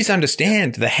 Please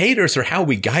understand, the haters are how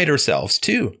we guide ourselves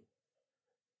too.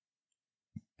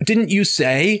 Didn't you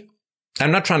say, I'm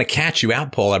not trying to catch you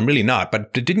out, Paul, I'm really not,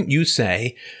 but didn't you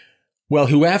say, well,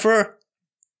 whoever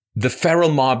the feral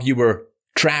mob you were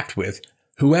trapped with,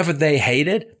 whoever they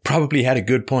hated, probably had a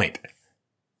good point.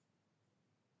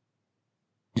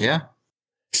 Yeah.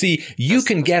 See, you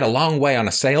can get a long way on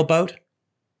a sailboat.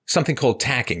 Something called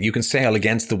tacking. You can sail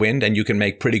against the wind and you can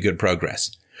make pretty good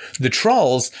progress. The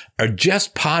trolls are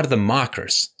just part of the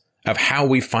markers of how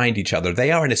we find each other.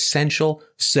 They are an essential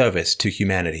service to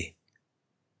humanity.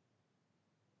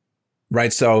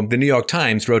 Right. So the New York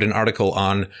Times wrote an article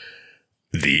on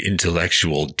the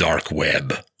intellectual dark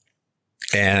web.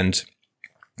 And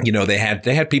they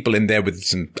had people in there with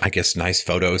some, I guess, nice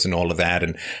photos and all of that.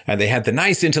 And they had the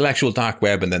nice intellectual dark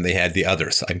web. And then they had the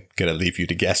others. I'm going to leave you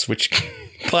to guess which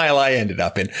pile I ended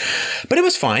up in. But it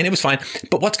was fine. It was fine.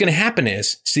 But what's going to happen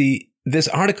is, see, this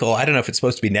article, I don't know if it's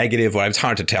supposed to be negative or it's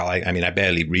hard to tell. I mean, I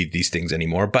barely read these things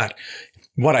anymore. But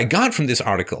what I got from this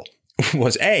article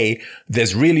was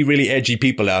there's really, really edgy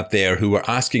people out there who are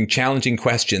asking challenging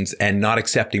questions and not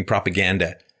accepting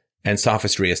propaganda and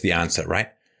sophistry as the answer, right?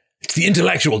 It's the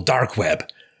intellectual dark web,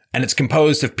 and it's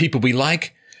composed of people we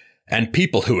like and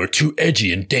people who are too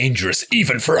edgy and dangerous,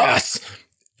 even for us.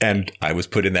 And I was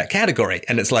put in that category.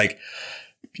 And it's like,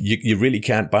 you really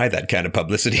can't buy that kind of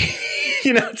publicity.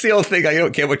 It's the old thing. I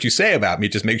don't care what you say about me.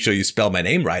 Just make sure you spell my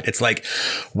name right. It's like,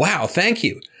 wow, thank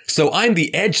you. So I'm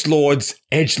the edgelord's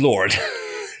edgelord.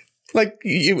 Like,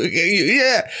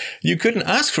 you couldn't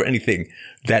ask for anything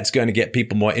that's going to get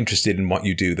people more interested in what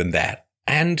you do than that.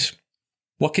 And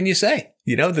What can you say?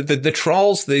 You know, the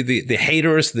trolls, the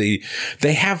haters,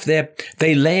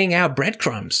 they laying out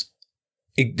breadcrumbs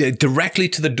directly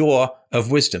to the door of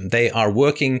wisdom. They are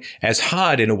working as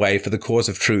hard in a way for the cause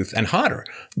of truth and harder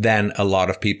than a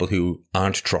lot of people who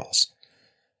aren't trolls.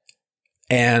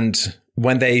 And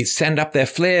when they send up their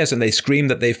flares and they scream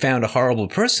that they found a horrible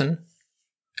person,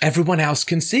 everyone else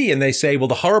can see. And they say, well,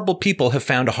 the horrible people have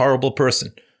found a horrible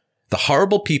person. The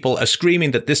horrible people are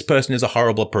screaming that this person is a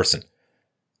horrible person.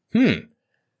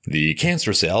 The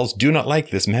cancer cells do not like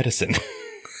this medicine.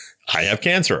 I have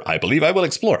cancer. I believe I will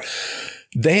explore.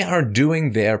 They are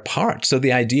doing their part. So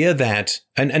the idea that,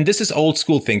 and this is old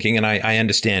school thinking, and I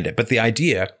understand it, but the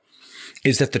idea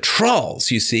is that the trolls,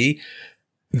 you see,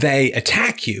 they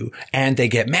attack you and they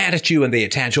get mad at you and they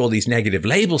attach all these negative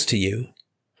labels to you.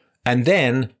 And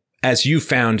then, as you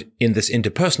found in this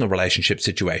interpersonal relationship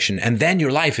situation, and then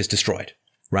your life is destroyed,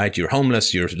 right? You're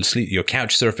homeless, you're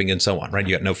couch surfing and so on, right?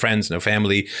 You got no friends, no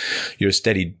family. Your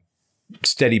steady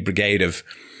brigade of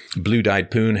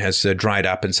blue-dyed poon has dried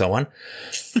up and so on.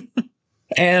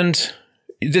 And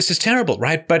this is terrible,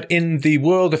 right? But in the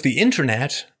world of the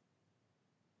internet,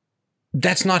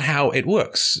 that's not how it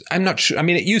works. I'm not sure. I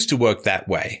mean, it used to work that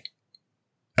way,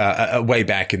 way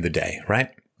back in the day, right?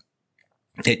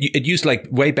 It used like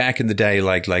way back in the day,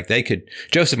 like they could,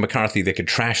 Joseph McCarthy, they could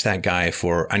trash that guy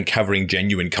for uncovering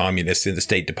genuine communists in the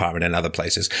State Department and other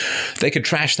places. They could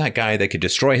trash that guy. They could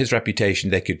destroy his reputation.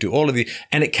 They could do all of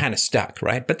and it kind of stuck,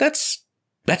 right? But that's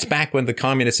back when the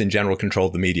communists in general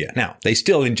controlled the media. Now, they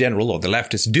still in general, or the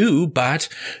leftists do, but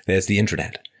there's the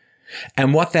internet.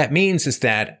 And what that means is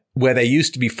that where they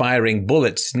used to be firing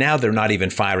bullets, now they're not even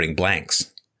firing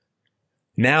blanks.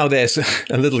 Now there's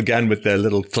a little gun with the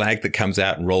little flag that comes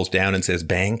out and rolls down and says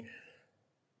bang.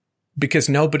 Because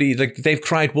they've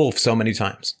cried wolf so many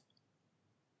times.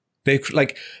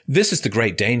 This is the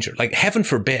great danger. Like, heaven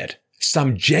forbid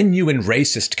some genuine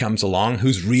racist comes along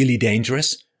who's really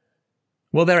dangerous.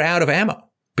 Well, they're out of ammo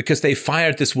because they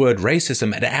fired this word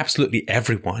racism at absolutely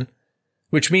everyone.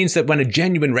 Which means that when a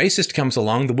genuine racist comes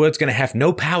along, the word's going to have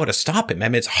no power to stop him. I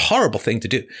mean, it's a horrible thing to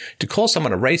do. To call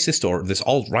someone a racist or this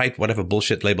alt-right, whatever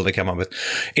bullshit label they come up with,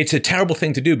 it's a terrible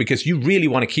thing to do because you really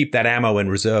want to keep that ammo in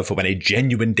reserve for when a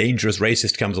genuine, dangerous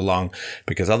racist comes along,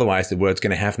 because otherwise the word's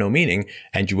going to have no meaning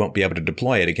and you won't be able to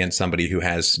deploy it against somebody who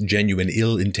has genuine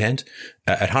ill intent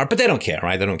at heart. But they don't care,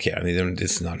 right? They don't care. I mean,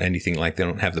 it's not anything like they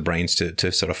don't have the brains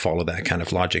to sort of follow that kind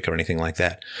of logic or anything like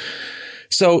that.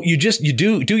 So you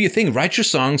do your thing, write your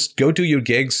songs, go do your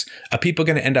gigs. Are people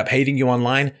going to end up hating you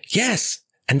online? Yes.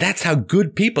 And that's how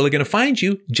good people are going to find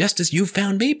you, just as you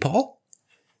found me, Paul.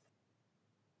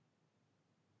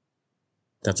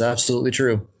 That's absolutely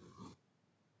true.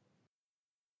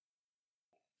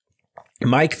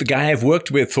 Mike, the guy I've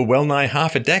worked with for well nigh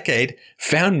half a decade,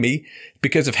 found me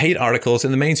because of hate articles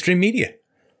in the mainstream media.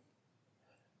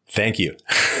 Thank you.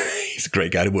 He's a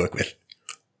great guy to work with.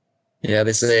 Yeah,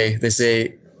 they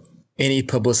say any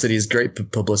publicity is great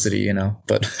publicity, you know,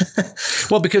 but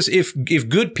well, because if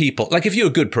good people, like if you're a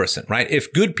good person, right?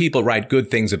 If good people write good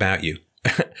things about you,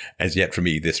 as yet for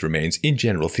me, this remains in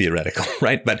general theoretical,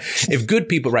 right? But if good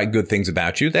people write good things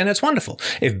about you, then it's wonderful.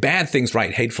 If bad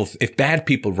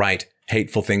people write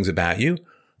hateful things about you,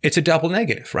 it's a double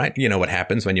negative, right? You know what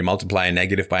happens when you multiply a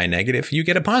negative by a negative, you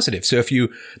get a positive. So if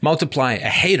you multiply a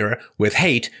hater with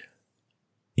hate,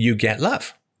 you get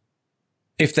love.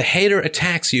 If the hater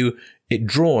attacks you, it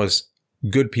draws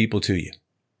good people to you.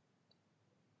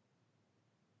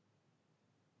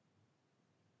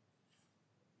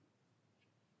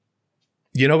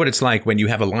 You know what it's like when you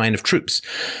have a line of troops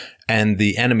and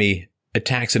the enemy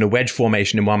attacks in a wedge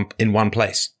formation in one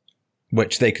place,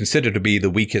 which they consider to be the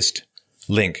weakest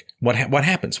link. What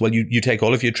happens? Well, you take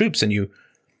all of your troops and you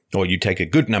take a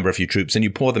good number of your troops and you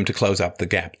pour them to close up the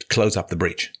gap, to close up the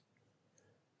breach.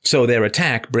 So their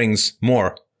attack brings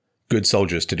more good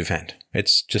soldiers to defend.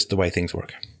 It's just the way things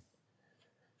work.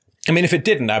 I mean, if it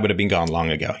didn't, I would have been gone long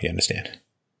ago. You understand?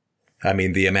 I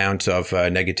mean, the amount of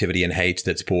negativity and hate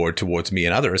that's poured towards me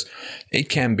and others, it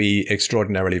can be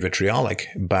extraordinarily vitriolic.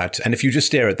 And if you just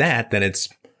stare at that, then it's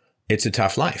a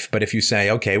tough life. But if you say,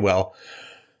 okay, well,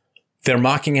 they're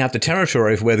marking out the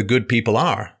territory of where the good people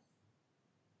are.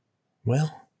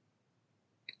 Well,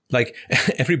 like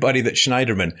everybody that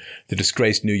Schneiderman, the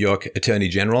disgraced New York Attorney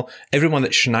General, everyone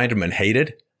that Schneiderman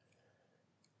hated,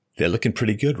 they're looking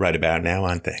pretty good right about now,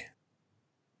 aren't they?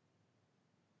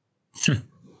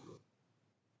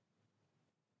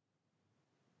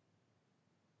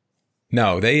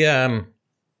 No, they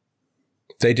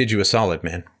did you a solid,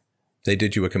 man. They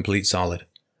did you a complete solid.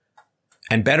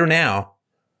 And better now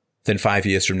than 5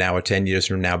 years from now or 10 years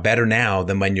from now. Better now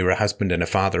than when you're a husband and a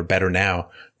father. Better now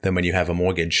than when you have a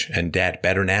mortgage and debt.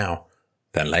 Better now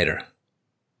than later.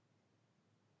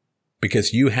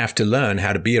 Because you have to learn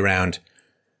how to be around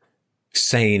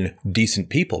sane, decent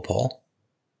people, Paul.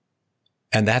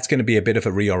 And that's going to be a bit of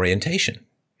a reorientation.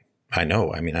 I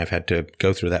know. I mean, I've had to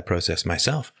go through that process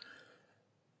myself.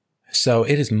 So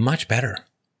it is much better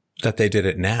that they did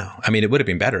it now. I mean, it would have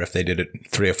been better if they did it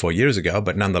 3 or 4 years ago,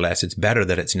 but nonetheless, it's better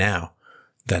that it's now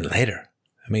than later.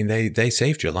 I mean, they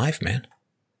saved your life, man.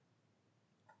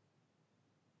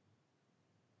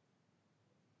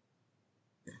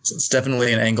 So it's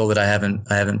definitely an angle that I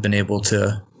haven't been able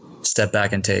to step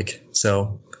back and take.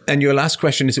 So, and your last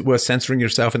question, is it worth censoring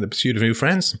yourself in the pursuit of new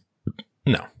friends?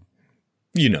 No.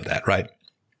 You know that, right?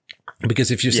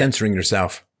 Because if you're censoring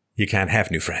yourself, you can't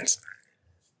have new friends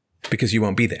because you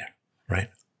won't be there, right?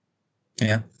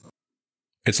 Yeah.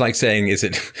 It's like saying,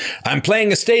 I'm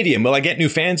playing a stadium. Will I get new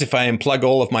fans if I unplug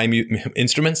all of my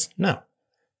instruments? No.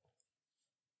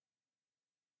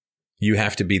 You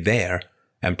have to be there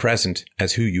and present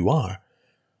as who you are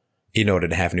in order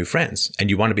to have new friends. And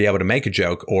you want to be able to make a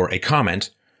joke or a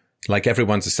comment like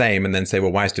everyone's the same and then say,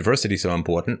 well, why is diversity so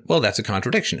important? Well, that's a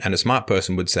contradiction. And a smart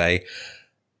person would say,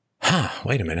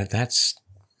 wait a minute, that's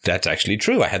actually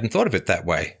true. I hadn't thought of it that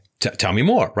way. Tell me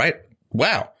more, right?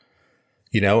 Wow.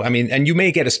 You know, I mean, and you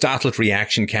may get a startled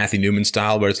reaction, Kathy Newman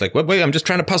style, where it's like, wait, I'm just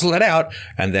trying to puzzle that out.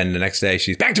 And then the next day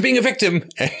she's back to being a victim.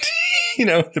 And, you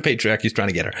know, the patriarchy's trying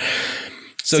to get her.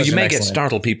 So you may get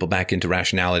startled people back into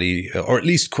rationality or at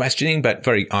least questioning, but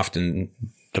very often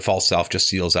the false self just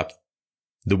seals up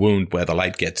the wound where the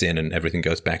light gets in and everything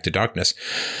goes back to darkness.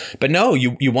 But no,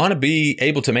 you want to be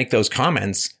able to make those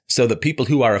comments so that people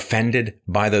who are offended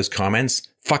by those comments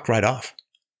fuck right off.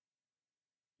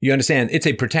 You understand? It's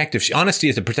a protective, honesty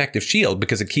is a protective shield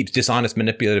because it keeps dishonest,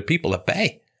 manipulative people at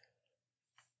bay.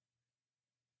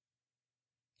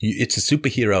 It's a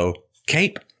superhero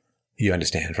cape. You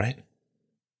understand, right?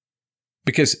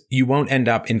 Because you won't end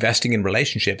up investing in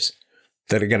relationships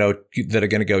that are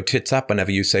going to go tits up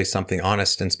whenever you say something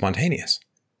honest and spontaneous.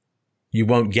 You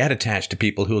won't get attached to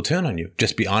people who will turn on you.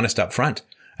 Just be honest up front.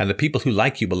 And the people who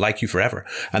like you will like you forever.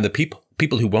 And the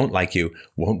people who won't like you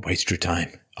won't waste your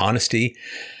time. Honesty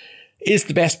is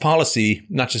the best policy,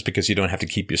 not just because you don't have to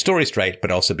keep your story straight,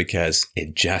 but also because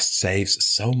it just saves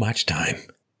so much time.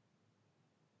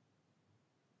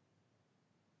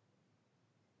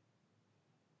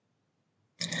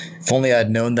 If only I'd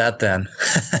known that then.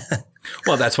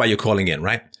 Well, that's why you're calling in,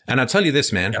 right? And I'll tell you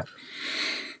this, man. Yeah.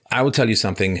 I will tell you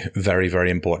something very,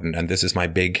 very important. And this is my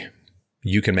big,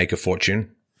 you can make a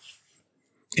fortune,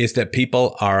 is that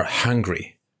people are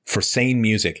hungry for sane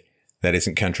music that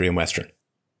isn't country and Western.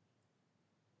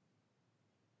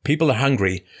 People are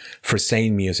hungry for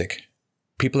sane music.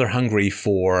 People are hungry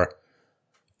for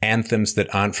anthems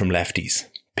that aren't from lefties.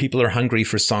 People are hungry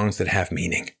for songs that have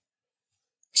meaning.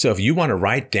 So if you want to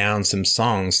write down some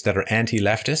songs that are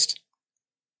anti-leftist,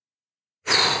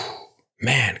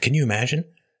 man, can you imagine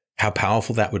how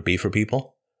powerful that would be for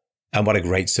people? And what a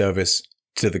great service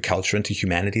to the culture and to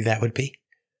humanity that would be?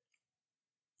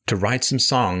 To write some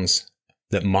songs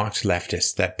that mocked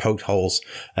leftists, that poked holes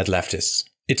at leftists.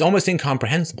 It's almost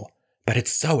incomprehensible, but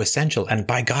it's so essential. And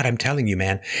by God, I'm telling you,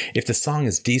 man, if the song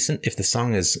is decent, if the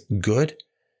song is good,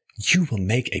 you will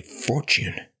make a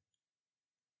fortune.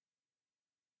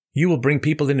 You will bring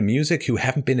people into music who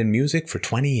haven't been in music for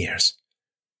 20 years.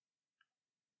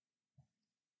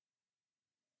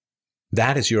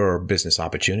 That is your business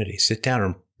opportunity. Sit down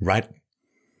and write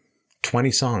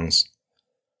 20 songs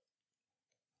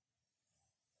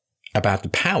about the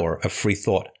power of free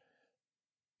thought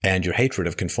and your hatred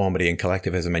of conformity and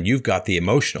collectivism. And you've got the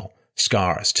emotional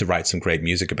scars to write some great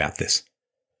music about this.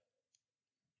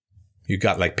 You've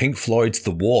got like Pink Floyd's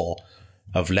The Wall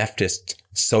of leftist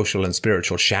social and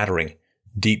spiritual shattering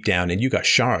deep down. And you got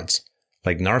shards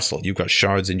like Narsil. You've got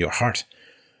shards in your heart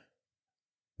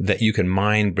that you can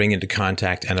mine, bring into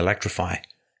contact, and electrify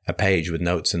a page with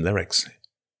notes and lyrics.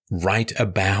 Write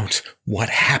about what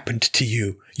happened to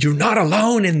you. You're not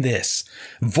alone in this.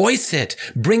 Voice it.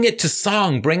 Bring it to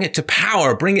song. Bring it to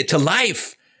power. Bring it to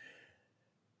life.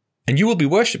 And you will be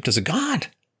worshipped as a god.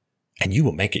 And you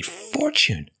will make a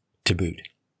fortune to boot.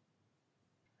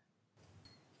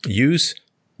 Use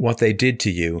what they did to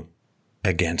you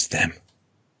against them.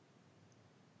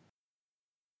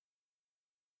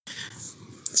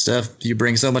 Steph, you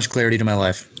bring so much clarity to my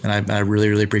life, and I really,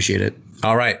 really appreciate it.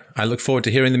 All right. I look forward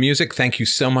to hearing the music. Thank you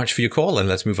so much for your call, and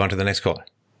let's move on to the next caller.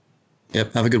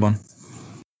 Yep. Have a good one.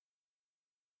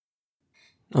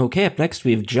 Okay, up next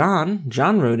we have John.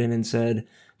 John wrote in and said,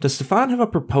 Does Stefan have a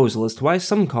proposal as to why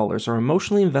some callers are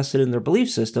emotionally invested in their belief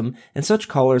system, and such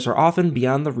callers are often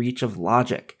beyond the reach of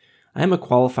logic? I am a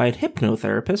qualified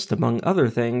hypnotherapist, among other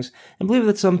things, and believe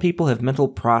that some people have mental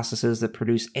processes that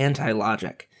produce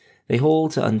anti-logic. They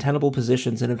hold to untenable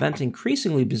positions and invent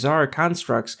increasingly bizarre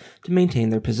constructs to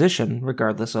maintain their position,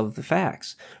 regardless of the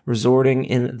facts, resorting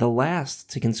in the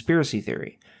last to conspiracy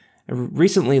theory. I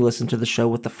recently listened to the show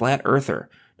with the Flat Earther.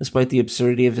 Despite the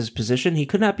absurdity of his position, he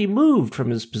could not be moved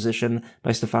from his position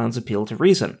by Stefan's appeal to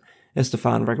reason. As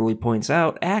Stefan regularly points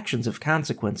out, actions have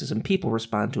consequences and people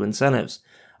respond to incentives.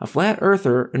 A flat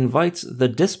earther invites the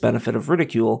disbenefit of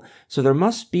ridicule, so there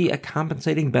must be a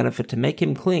compensating benefit to make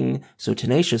him cling so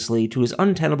tenaciously to his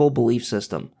untenable belief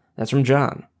system. That's from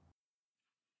John.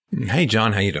 Hey,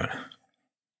 John, how you doing?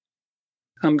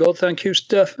 I'm good, thank you,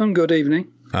 Stefan. Good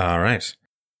evening. All right.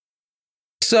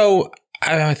 So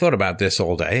I thought about this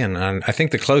all day, and I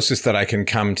think the closest that I can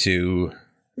come to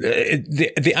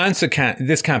the answer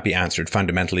can't be answered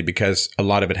fundamentally because a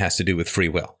lot of it has to do with free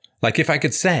will. Like if I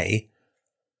could say,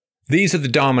 these are the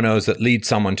dominoes that lead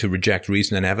someone to reject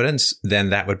reason and evidence,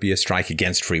 then that would be a strike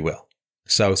against free will.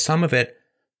 So some of it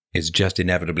is just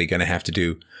inevitably going to have to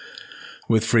do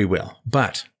with free will.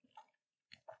 But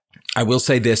I will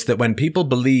say this, that when people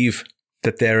believe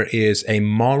that there is a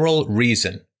moral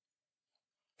reason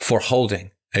for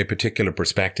holding a particular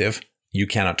perspective, you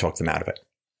cannot talk them out of it.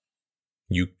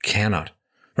 You cannot.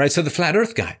 Right? So the flat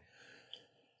earth guy,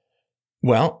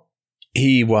 well,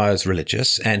 he was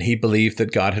religious and he believed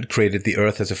that God had created the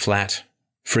earth as a flat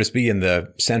frisbee in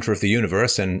the center of the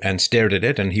universe and stared at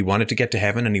it, and he wanted to get to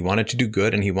heaven and he wanted to do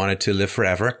good and he wanted to live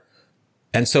forever.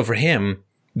 And so for him,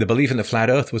 the belief in the flat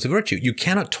earth was a virtue. You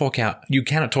cannot talk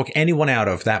anyone out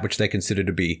of that which they consider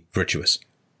to be virtuous.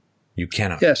 You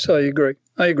cannot. Yes, I agree.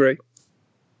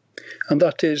 And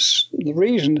that is the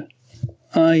reason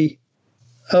I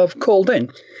have called in.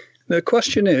 The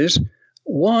question is,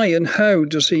 why and how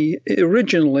does he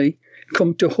originally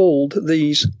come to hold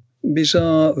these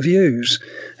bizarre views?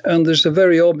 And there's a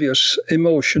very obvious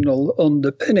emotional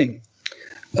underpinning.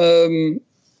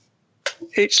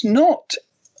 It's not,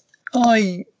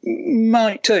 I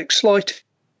might take slight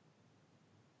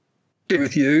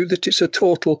with you that it's a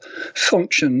total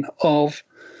function of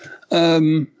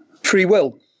free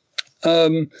will.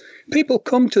 People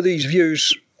come to these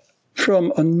views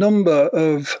from a number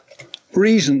of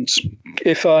reasons,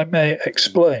 if I may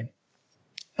explain.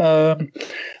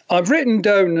 I've written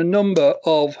down a number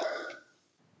of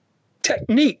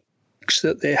techniques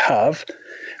that they have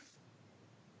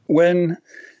when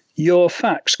your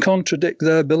facts contradict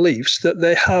their beliefs that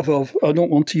they have of, I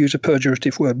don't want to use a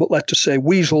pejorative word, but let's just say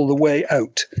weasel the way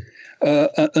out.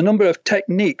 A number of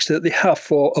techniques that they have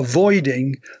for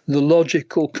avoiding the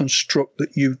logical construct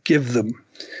that you give them.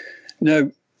 Now,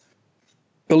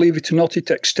 believe it or not, it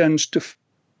extends to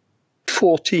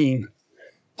 14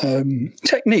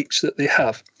 techniques that they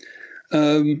have.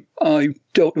 I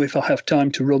don't know if I have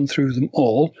time to run through them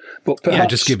all, but perhaps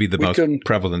just give me the most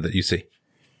prevalent that you see.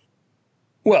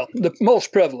 Well, the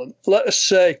most prevalent, let us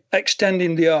say,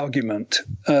 extending the argument.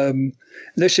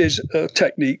 This is a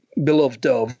technique beloved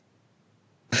of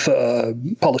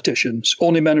politicians.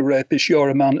 Only men are rapists, you're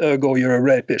a man, ergo you're a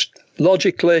rapist.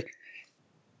 Logically,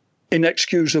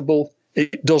 inexcusable,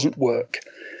 it doesn't work.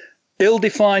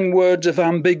 Ill-defined words of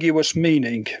ambiguous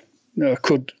meaning.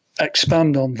 Could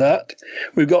expand on that.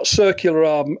 We've got circular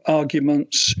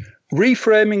arguments,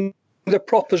 reframing the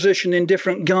proposition in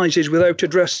different guises without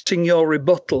addressing your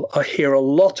rebuttal. I hear a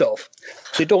lot of.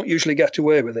 They don't usually get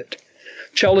away with it.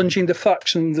 Challenging the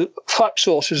facts and the fact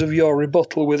sources of your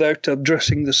rebuttal without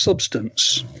addressing the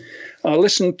substance. I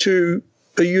listened to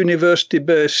a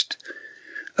university-based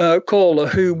caller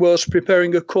who was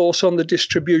preparing a course on the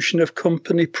distribution of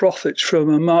company profits from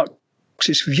a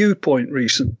Marxist viewpoint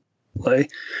recently,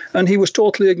 and he was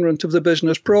totally ignorant of the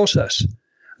business process.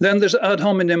 Then there's ad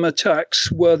hominem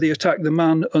attacks where they attack the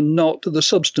man and not the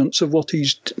substance of what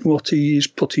he's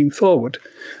putting forward.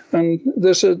 And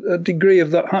there's a degree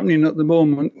of that happening at the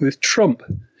moment with Trump,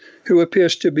 who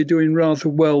appears to be doing rather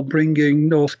well bringing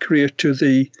North Korea to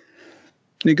the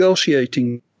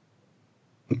negotiating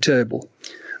table.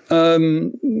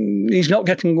 He's not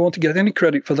going to get any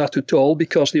credit for that at all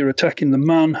because they're attacking the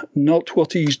man, not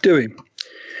what he's doing.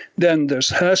 Then there's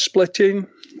hair splitting,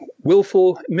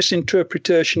 willful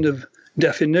misinterpretation of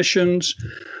definitions,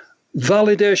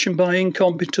 validation by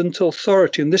incompetent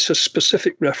authority, and this is a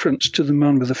specific reference to the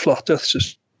man with the Flat Earth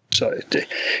Society.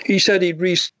 He said he'd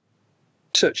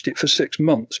researched it for 6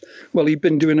 months. Well, he'd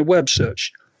been doing a web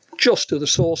search. just to the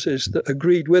sources that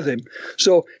agreed with him.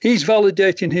 So he's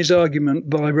validating his argument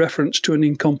by reference to an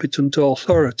incompetent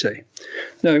authority.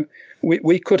 Now,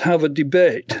 we could have a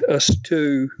debate as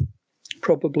to,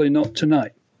 probably not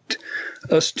tonight,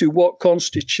 as to what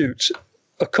constitutes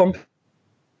a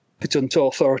competent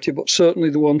authority, but certainly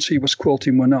the ones he was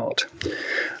quoting were not.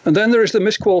 And then there is the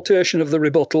misquotation of the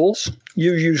rebuttals.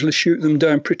 You usually shoot them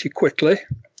down pretty quickly.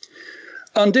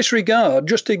 And disregard,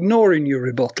 just ignoring your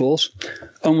rebuttals.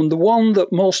 And the one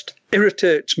that most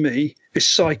irritates me is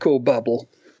psychobabble.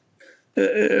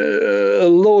 A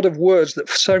load of words that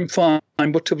sound fine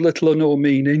but have little or no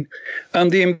meaning. And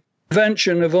the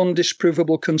invention of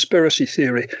undisprovable conspiracy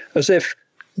theory, as if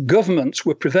governments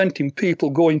were preventing people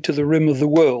going to the rim of the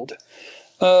world.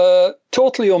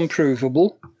 Totally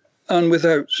unprovable and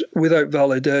without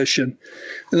validation.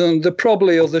 And there are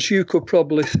probably others, you could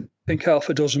probably think half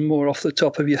a dozen more off the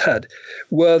top of your head,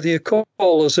 where the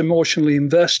caller's emotionally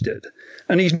invested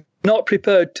and he's not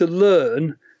prepared to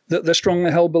learn that their strongly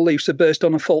held beliefs are based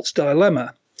on a false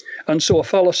dilemma. And so a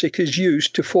fallacy is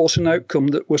used to force an outcome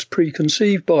that was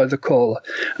preconceived by the caller.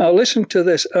 I listened to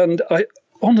this and I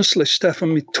honestly,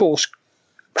 Stefan, my toes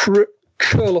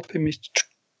curl up in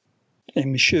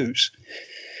my shoes.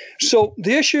 So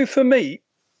the issue for me,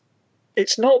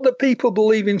 it's not that people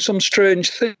believe in some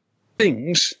strange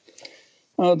things.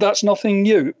 That's nothing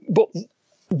new. But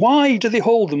why do they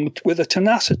hold them with a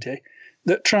tenacity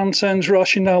that transcends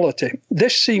rationality?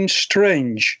 This seems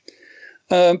strange,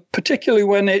 particularly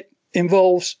when it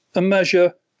involves a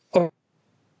measure of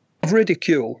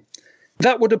ridicule.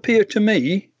 That would appear to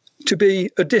me to be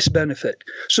a disbenefit.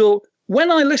 So when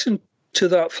I listen to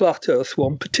that flat earth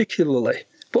one particularly,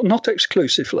 but not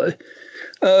exclusively,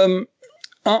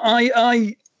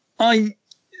 I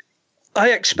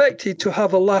expected to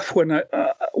have a laugh when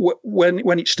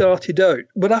it started out,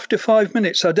 but after 5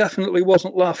 minutes I definitely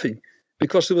wasn't laughing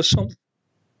because there was something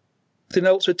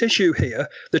else at issue here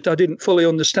that I didn't fully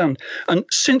understand. And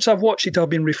since I've watched it, I've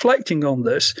been reflecting on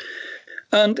this,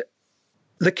 and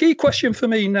the key question for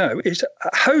me now is,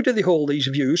 how do they hold these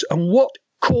views and what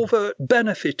covert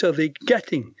benefit are they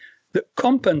getting that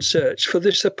compensates for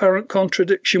this apparent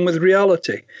contradiction with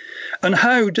reality? And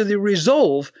how do they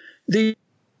resolve these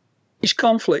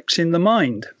conflicts in the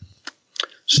mind?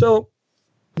 So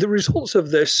the results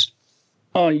of this,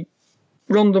 I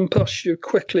run them past you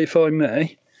quickly if I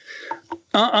may.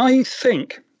 I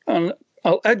think, and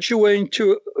I'll edge away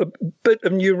into a bit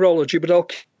of neurology, but I'll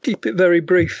keep it very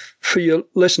brief for your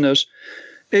listeners,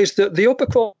 is that the upper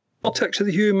cortex of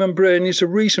the human brain is a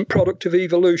recent product of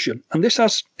evolution. And this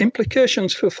has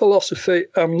implications for philosophy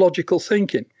and logical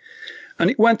thinking. And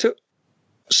it went to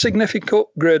significant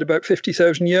upgrade about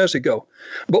 50,000 years ago.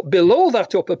 But below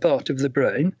that upper part of the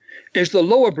brain is the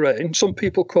lower brain. Some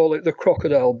people call it the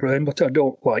crocodile brain, but I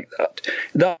don't like that.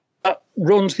 That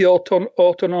runs the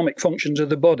autonomic functions of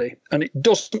the body, and it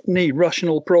doesn't need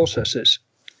rational processes.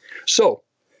 So,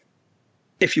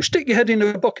 if you stick your head in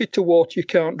a bucket of water, you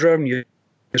can't drown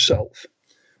yourself.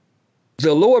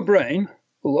 The lower brain,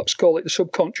 let's call it the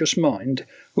subconscious mind,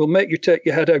 will make you take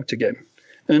your head out again.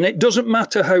 And it doesn't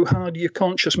matter how hard your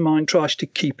conscious mind tries to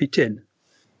keep it in.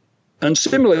 And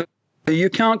similarly,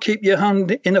 you can't keep your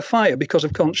hand in a fire because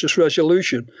of conscious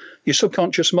resolution. Your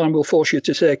subconscious mind will force you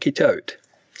to take it out.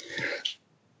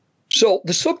 So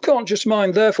the subconscious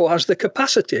mind, therefore, has the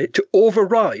capacity to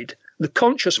override the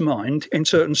conscious mind in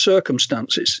certain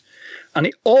circumstances. And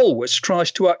it always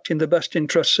tries to act in the best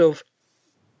interests of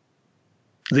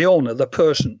the owner, the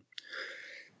person.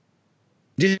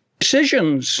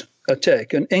 Decisions are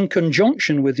taken in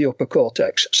conjunction with the upper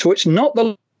cortex. So it's not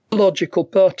the logical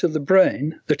part of the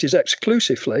brain that is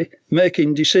exclusively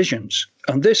making decisions.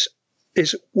 And this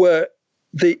is where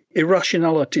the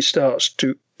irrationality starts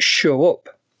to show up.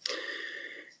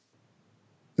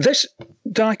 This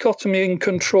dichotomy in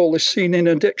control is seen in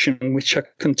addiction, which I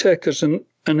can take as an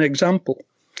example.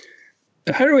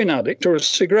 A heroin addict or a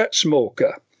cigarette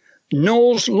smoker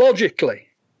knows logically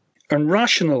and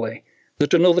rationally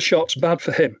that another shot's bad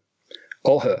for him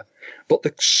or her, but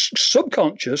the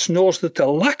subconscious knows that the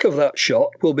lack of that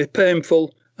shot will be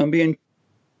painful and be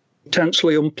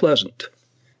intensely unpleasant.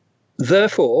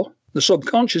 Therefore, the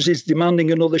subconscious is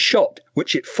demanding another shot,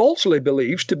 which it falsely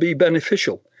believes to be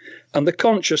beneficial, and the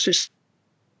conscious is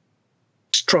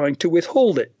trying to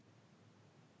withhold it.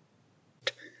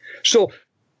 So,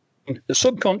 the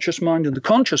subconscious mind and the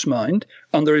conscious mind,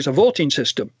 and there is a voting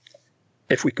system,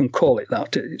 if we can call it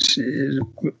that.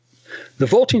 The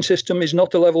voting system is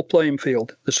not a level playing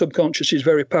field. The subconscious is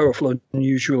very powerful and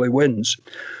usually wins.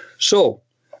 So,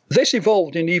 this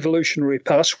evolved in evolutionary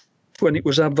paths when it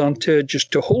was advantageous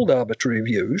to hold arbitrary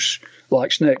views,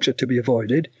 like snakes are to be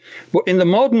avoided. But in the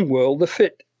modern world, the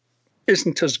fit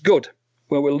isn't as good,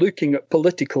 where we're looking at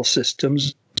political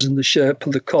systems in the shape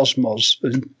of the cosmos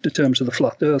in the terms of the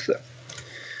flat earther.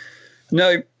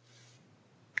 Now,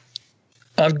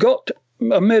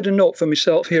 I made a note for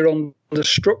myself here on the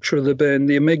structure of the brain,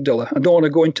 the amygdala. I don't want to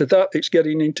go into that. It's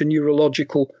getting into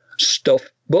neurological stuff,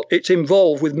 but it's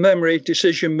involved with memory,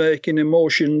 decision-making,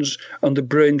 emotions, and the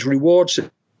brain's reward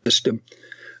system.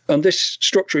 And this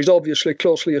structure is obviously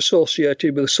closely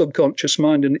associated with the subconscious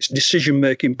mind and its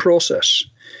decision-making process.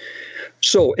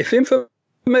 So if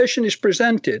information is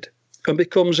presented and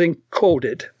becomes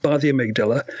encoded by the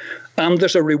amygdala, and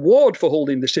there's a reward for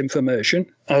holding this information,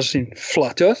 as in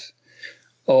flat earth,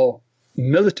 or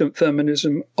militant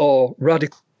feminism, or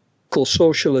radical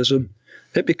socialism,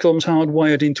 it becomes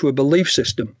hardwired into a belief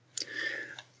system.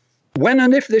 When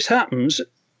and if this happens,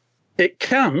 it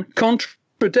can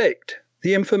contradict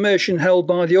the information held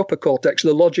by the upper cortex,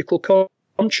 the logical,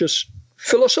 conscious,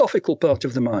 philosophical part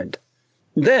of the mind.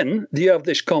 Then you have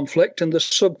this conflict, and the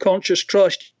subconscious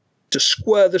tries to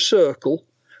square the circle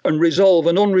and resolve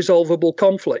an unresolvable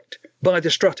conflict by the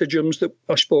stratagems that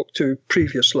I spoke to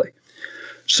previously.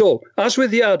 So, as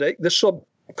with the addict, the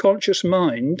subconscious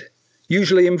mind,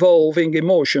 usually involving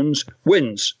emotions,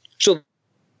 wins. So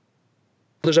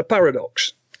there's a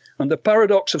paradox. And the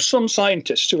paradox of some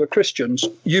scientists who are Christians,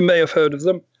 you may have heard of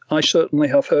them. I certainly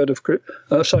have heard of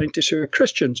scientists who are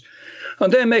Christians.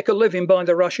 And they make a living by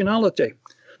their rationality.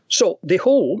 So they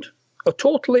hold a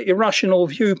totally irrational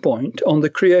viewpoint on the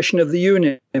creation of the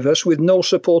universe with no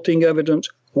supporting evidence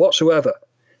whatsoever.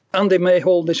 And they may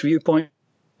hold this viewpoint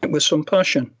with some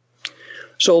passion.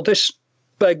 So this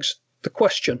begs the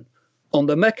question on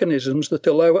the mechanisms that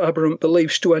allow aberrant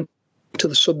beliefs to enter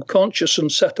the subconscious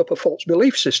and set up a false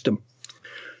belief system.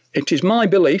 It is my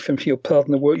belief, and if you'll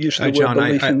pardon the word, use of the John,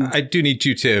 word belief. I do need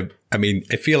you to, I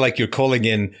feel like you're calling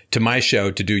in to my show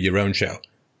to do your own show,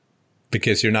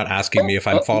 because you're not asking me if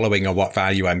I'm following or what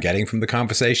value I'm getting from the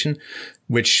conversation,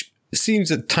 which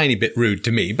seems a tiny bit rude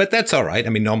to me, but that's all right.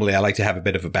 Normally I like to have a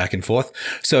bit of a back and forth.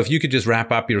 So if you could just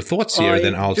wrap up your thoughts here,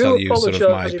 then I'll tell you sort of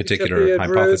my particular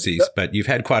hypotheses. Rude, but you've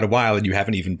had quite a while and you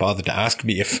haven't even bothered to ask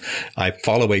me if I'm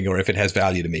following or if it has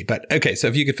value to me. But okay, so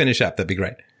if you could finish up, that'd be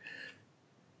great.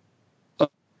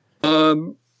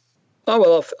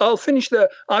 I'll finish there.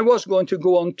 I was going to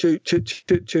go on to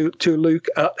look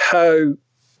at how.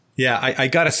 Yeah, I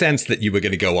got a sense that you were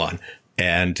going to go on.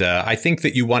 And I think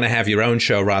that you want to have your own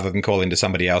show rather than call into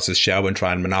somebody else's show and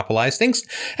try and monopolize things.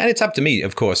 And it's up to me,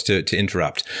 of course, to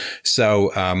interrupt.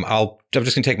 So I'm just going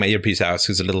to take my earpiece out because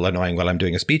it's a little annoying while I'm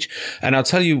doing a speech. And I'll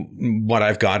tell you what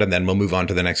I've got, and then we'll move on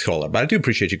to the next caller. But I do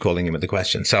appreciate you calling in with the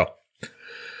question. So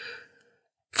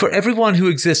for everyone who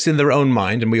exists in their own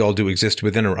mind, and we all do exist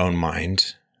within our own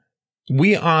mind,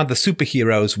 we are the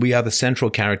superheroes. We are the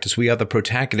central characters. We are the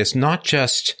protagonists, not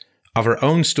just of our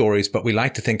own stories, but we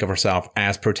like to think of ourselves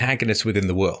as protagonists within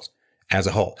the world as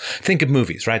a whole. Think of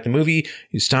movies, right? The movie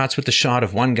starts with the shot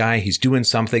of one guy, he's doing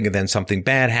something, and then something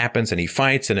bad happens, and he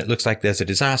fights, and it looks like there's a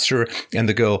disaster, and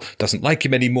the girl doesn't like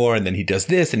him anymore, and then he does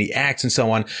this, and he acts, and so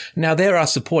on. Now, there are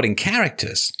supporting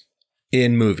characters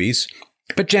in movies,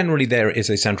 but generally there is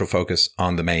a central focus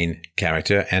on the main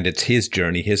character, and it's his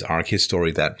journey, his arc, his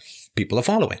story that people are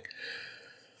following.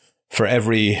 For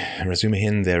every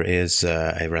Razumihin, there is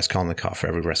a Raskolnikov. For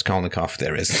every Raskolnikov,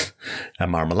 there is a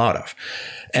Marmeladov.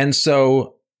 And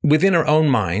so within our own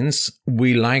minds,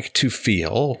 we like to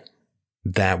feel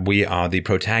that we are the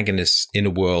protagonists in a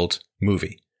world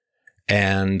movie.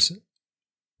 And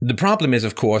the problem is,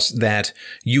 of course, that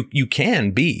you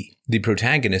can be the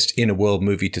protagonist in a world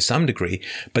movie to some degree,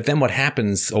 but then what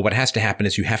happens, or what has to happen,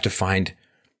 is you have to find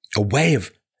a way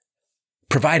of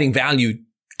providing value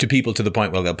to people to the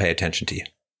point where they'll pay attention to you,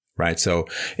 right? So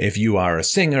if you are a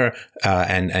singer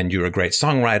and you're a great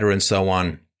songwriter and so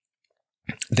on,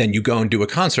 then you go and do a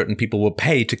concert and people will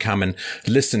pay to come and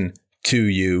listen to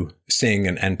you sing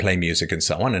and play music and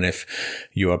so on. And if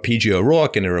you're P.G.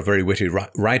 O'Rourke and you're a very witty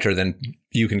writer, then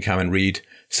you can come and read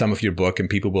some of your book and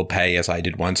people will pay, as I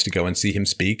did once, to go and see him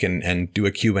speak and do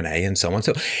a Q&A and so on.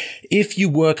 So if you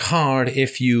work hard,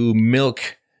 if you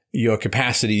milk your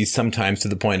capacities sometimes to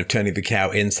the point of turning the cow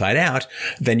inside out,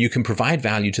 then you can provide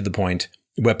value to the point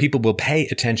where people will pay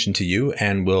attention to you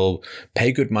and will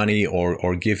pay good money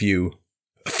or give you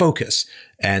focus.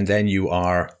 And then you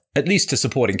are at least a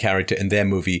supporting character in their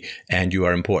movie and you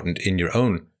are important in your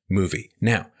own movie.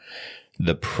 Now,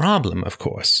 the problem, of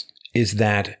course, is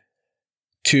that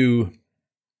to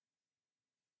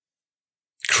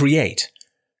create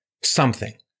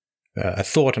something a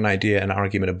thought, an idea, an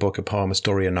argument, a book, a poem, a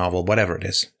story, a novel, whatever it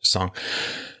is, a song,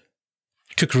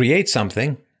 to create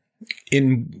something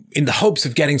in the hopes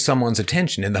of getting someone's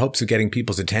attention, in the hopes of getting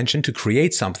people's attention, to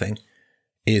create something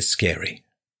is scary.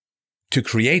 To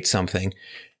create something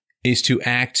is to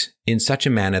act in such a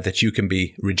manner that you can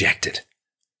be rejected.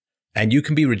 And you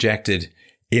can be rejected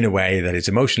in a way that is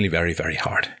emotionally very, very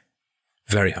hard.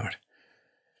 Very hard.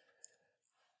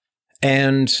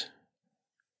 And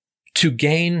to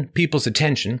gain people's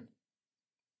attention,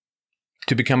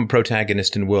 to become a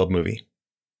protagonist in a world movie,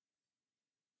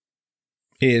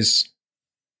 is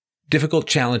difficult,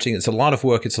 challenging. It's a lot of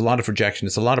work. It's a lot of rejection.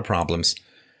 It's a lot of problems.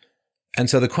 And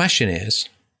so the question is,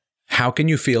 how can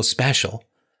you feel special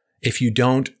if you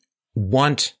don't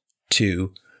want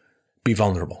to be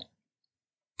vulnerable?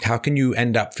 How can you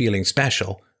end up feeling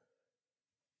special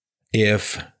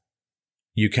if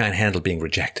you can't handle being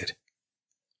rejected?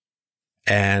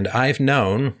 And I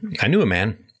knew a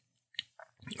man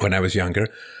when I was younger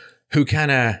who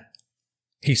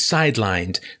he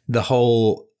sidelined the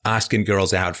whole asking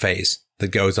girls out phase that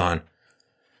goes on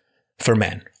for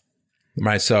men,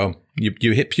 right? So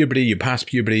you hit puberty, you pass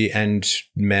puberty, and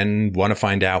men want to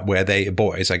find out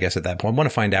boys, I guess at that point, want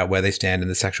to find out where they stand in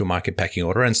the sexual market pecking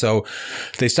order. And so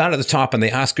they start at the top and they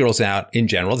ask girls out in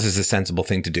general. This is a sensible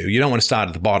thing to do. You don't want to start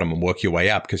at the bottom and work your way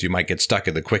up because you might get stuck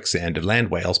in the quicksand of land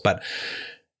whales. But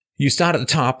you start at the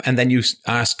top and then you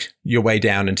ask your way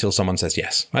down until someone says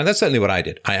yes. Right? That's certainly what I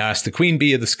did. I asked the queen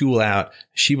bee of the school out.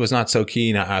 She was not so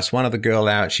keen. I asked one other girl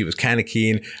out. She was kind of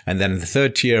keen. And then in the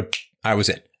third tier, I was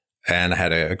in. And I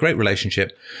had a great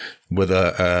relationship with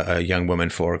a young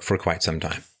woman for quite some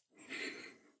time.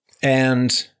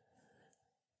 And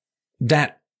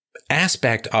that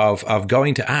aspect of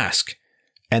going to ask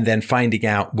and then finding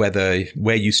out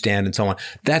where you stand and so on,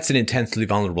 that's an intensely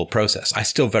vulnerable process. I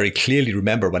still very clearly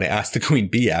remember when I asked the queen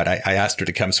bee out, I asked her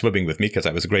to come swimming with me because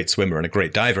I was a great swimmer and a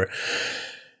great diver.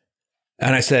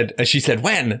 And she said,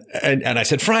 when? And I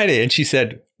said, Friday. And she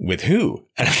said, with who?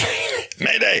 And I was like,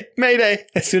 Mayday.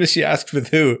 As soon as she asked with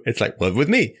who, it's like, well, with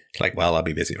me. It's like, well, I'll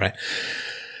be busy, right?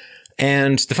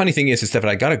 And the funny thing is that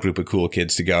I got a group of cool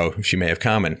kids to go. She may have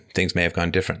come and things may have gone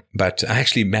different. But I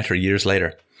actually met her years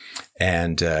later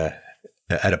and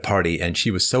at a party, and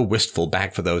she was so wistful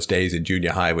back for those days in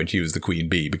junior high when she was the queen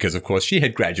bee, because of course she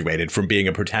had graduated from being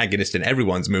a protagonist in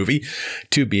everyone's movie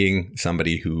to being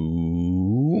somebody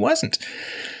who wasn't.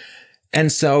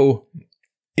 And so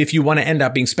if you want to end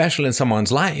up being special in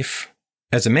someone's life,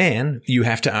 as a man, you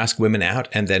have to ask women out,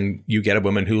 and then you get a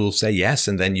woman who will say yes,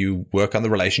 and then you work on the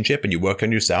relationship and you work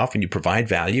on yourself and you provide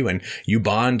value and you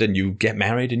bond and you get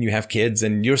married and you have kids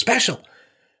and you're special.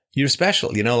 You're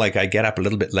special. You know, like I get up a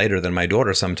little bit later than my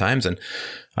daughter sometimes, and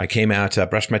I came out,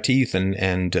 brushed my teeth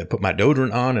and put my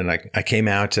deodorant on, and I came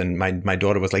out and my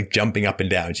daughter was like jumping up and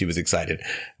down. She was excited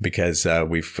because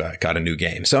we've got a new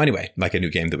game. So anyway, like a new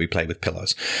game that we play with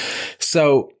pillows.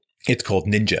 So it's called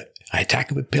Ninja. I attack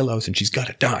her with pillows and she's got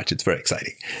to dodge. It's very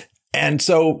exciting. And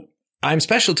so I'm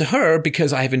special to her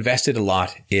because I've invested a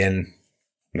lot in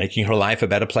making her life a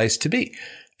better place to be.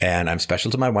 And I'm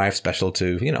special to my wife, special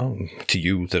to, to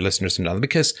you, the listeners, and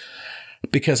others,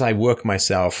 because I work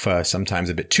myself sometimes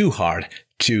a bit too hard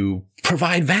to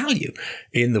provide value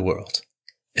in the world.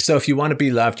 So if you want to be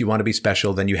loved, you want to be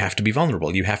special, then you have to be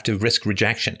vulnerable. You have to risk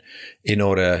rejection in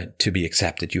order to be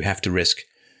accepted. You have to risk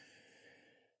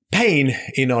pain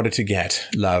in order to get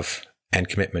love and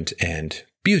commitment and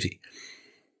beauty.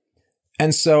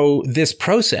 And so this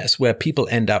process where people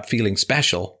end up feeling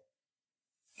special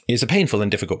is a painful and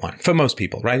difficult one for most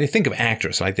people, right? They think of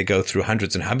actors, like they go through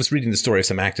hundreds, and I was reading the story of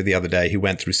some actor the other day who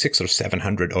went through 600 or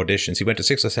 700 auditions. He went to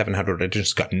 600 or 700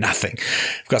 auditions, got nothing.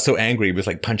 Got so angry, he was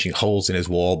like punching holes in his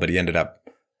wall, but he ended up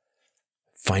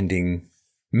finding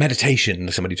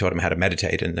meditation. Somebody taught him how to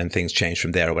meditate, and then things changed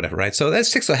from there or whatever, right? So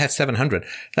that's 600 or 700.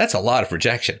 That's a lot of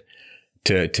rejection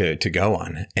to go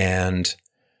on. And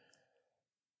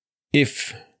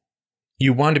if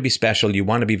you want to be special, you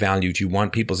want to be valued, you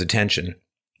want people's attention,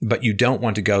 but you don't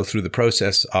want to go through the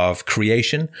process of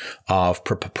creation, of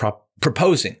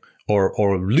proposing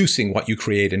or loosing what you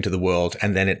create into the world,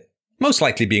 and then it most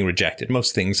likely being rejected.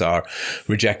 Most things are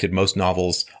rejected. Most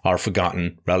novels are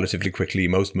forgotten relatively quickly.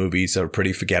 Most movies are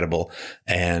pretty forgettable.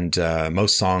 And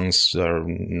most songs are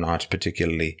not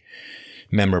particularly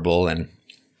memorable,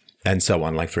 and so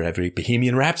on. Like for every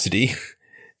Bohemian Rhapsody,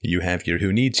 you have your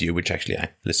Who Needs You, which actually I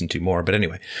listen to more. But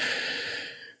anyway.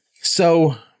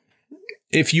 So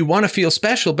if you want to feel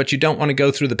special, but you don't want to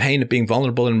go through the pain of being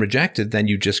vulnerable and rejected, then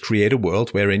you just create a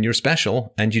world wherein you're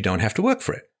special and you don't have to work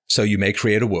for it. So you may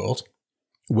create a world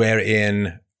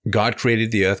wherein God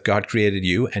created the earth, God created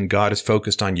you, and God is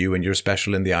focused on you, and you're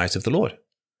special in the eyes of the Lord.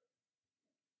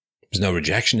 There's no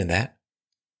rejection in that.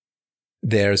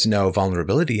 There's no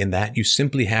vulnerability in that. You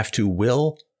simply have to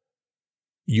will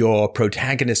your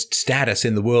protagonist status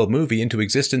in the world movie into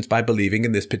existence by believing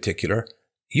in this particular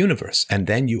universe. And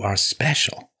then you are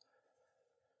special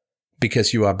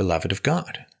because you are beloved of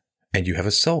God, and you have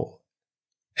a soul,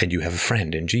 and you have a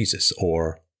friend in Jesus,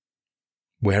 or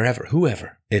wherever,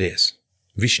 whoever it is,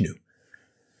 Vishnu.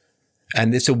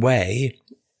 And it's a way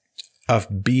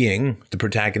of being the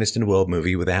protagonist in a world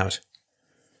movie without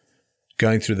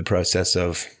going through the process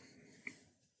of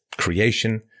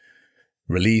creation,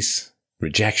 release,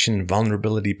 rejection,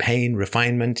 vulnerability, pain,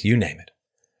 refinement, you name it.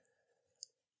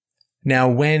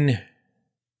 Now,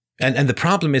 and the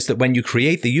problem is that when you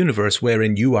create the universe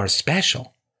wherein you are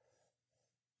special,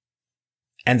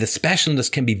 and the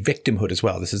specialness can be victimhood as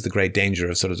well. This is the great danger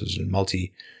of sort of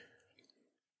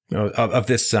of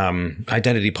this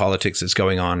identity politics that's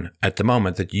going on at the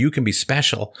moment, that you can be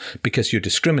special because you're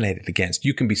discriminated against.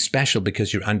 You can be special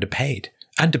because you're underpaid.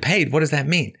 Underpaid, what does that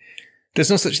mean?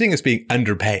 There's no such thing as being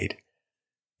underpaid.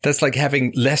 That's like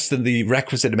having less than the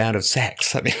requisite amount of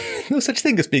sex. I mean, no such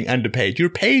thing as being underpaid. You're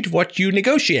paid what you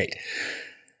negotiate.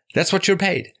 That's what you're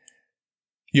paid.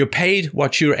 You're paid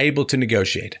what you're able to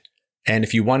negotiate. And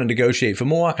if you want to negotiate for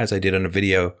more, as I did on a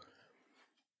video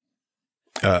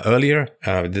earlier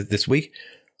this week,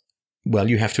 well,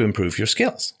 you have to improve your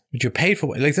skills. But you're paid for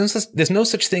what? Like, there's no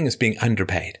such thing as being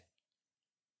underpaid.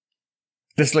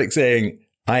 That's like saying,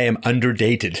 I am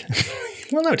underdated.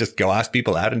 Well, no, just go ask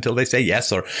people out until they say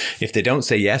yes. Or if they don't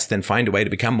say yes, then find a way to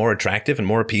become more attractive and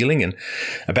more appealing and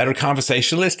a better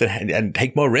conversationalist and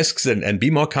take more risks and be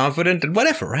more confident and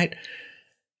whatever, right?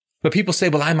 But people say,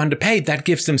 well, I'm underpaid. That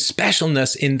gives them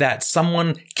specialness in that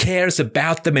someone cares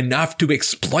about them enough to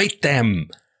exploit them.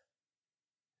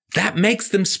 That makes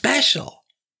them special.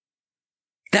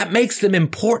 That makes them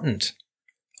important.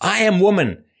 I am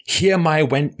woman. Hear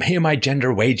my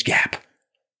gender wage gap.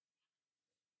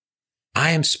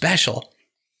 I am special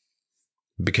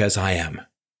because I am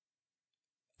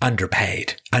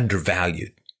underpaid,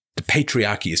 undervalued. The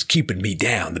patriarchy is keeping me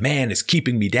down. The man is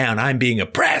keeping me down. I'm being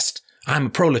oppressed. I'm a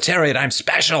proletariat. I'm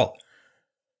special.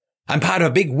 I'm part of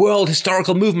a big world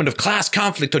historical movement of class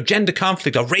conflict or gender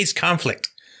conflict or race conflict.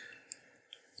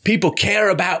 People care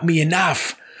about me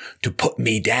enough to put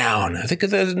me down. I think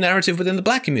there's a narrative within the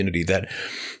black community that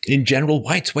in general,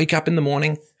 whites wake up in the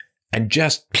morning and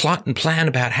just plot and plan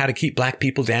about how to keep black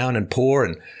people down and poor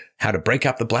and how to break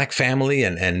up the black family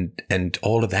and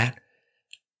all of that.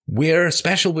 We're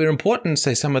special. We're important,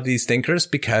 say some of these thinkers,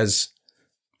 because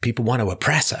people want to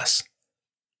oppress us.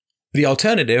 The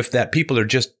alternative, that people are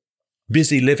just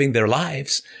busy living their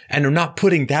lives and are not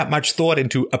putting that much thought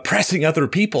into oppressing other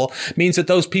people, means that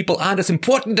those people aren't as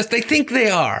important as they think they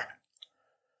are.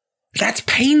 That's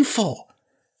painful.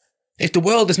 If the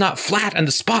world is not flat and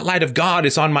the spotlight of God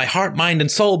is on my heart, mind,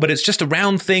 and soul, but it's just a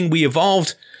round thing we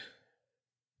evolved,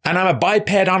 and I'm a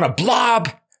biped on a blob,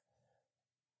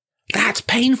 that's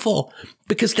painful,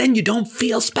 because then you don't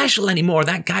feel special anymore.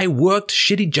 That guy worked a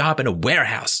shitty job in a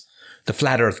warehouse, the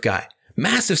flat earth guy.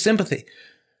 Massive sympathy.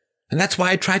 And that's why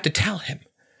I tried to tell him.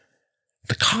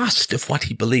 The cost of what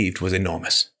he believed was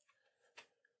enormous.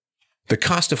 The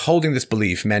cost of holding this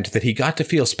belief meant that he got to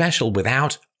feel special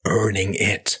without earning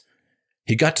it.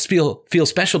 He got to feel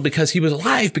special because he was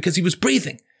alive, because he was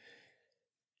breathing.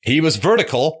 He was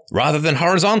vertical rather than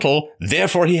horizontal,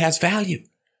 therefore he has value.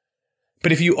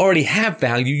 But if you already have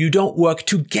value, you don't work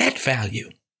to get value.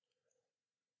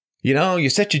 You know, you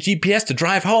set your GPS to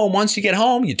drive home. Once you get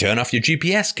home, you turn off your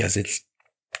GPS because it's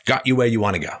got you where you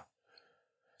want to go.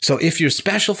 So if you're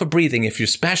special for breathing, if you're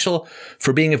special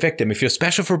for being a victim, if you're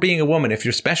special for being a woman, if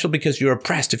you're special because you're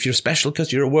oppressed, if you're special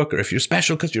because you're a worker, if you're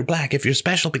special because you're black, if you're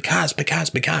special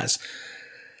because,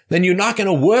 then you're not going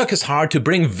to work as hard to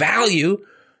bring value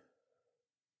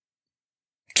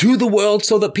to the world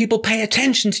so that people pay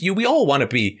attention to you. We all want to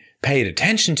be paid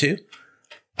attention to.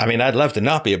 I mean, I'd love to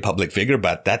not be a public figure,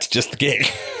 but that's just the gig.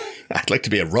 I'd like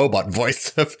to be a robot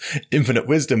voice of infinite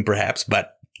wisdom, perhaps,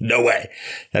 but no way.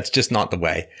 That's just not the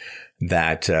way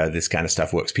that this kind of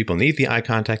stuff works. People need the eye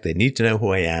contact. They need to know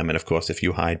who I am. And of course, if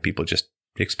you hide, people just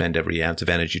expend every ounce of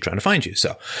energy trying to find you.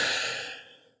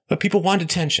 But people want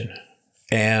attention.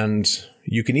 And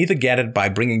you can either get it by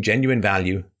bringing genuine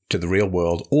value to the real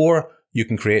world, or you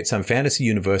can create some fantasy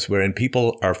universe wherein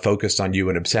people are focused on you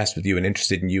and obsessed with you and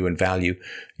interested in you and value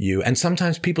you. And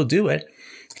sometimes people do it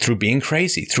through being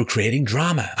crazy, through creating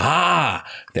drama. Ah,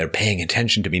 they're paying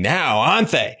attention to me now,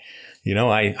 aren't they? You know,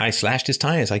 I slashed his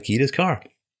tires. I keyed his car.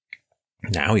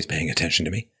 Now he's paying attention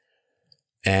to me.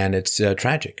 And it's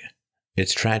tragic.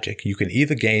 It's tragic. You can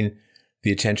either gain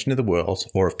the attention of the world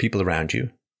or of people around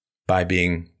you by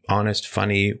being honest,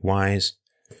 funny, wise,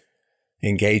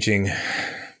 engaging,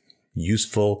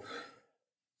 useful,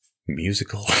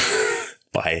 musical,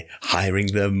 by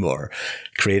hiring them or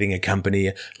creating a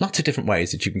company. Lots of different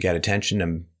ways that you can get attention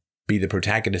and be the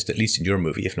protagonist, at least in your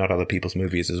movie, if not other people's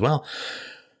movies as well.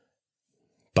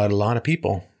 But a lot of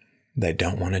people, they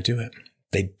don't want to do it.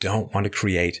 They don't want to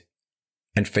create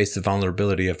and face the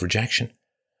vulnerability of rejection.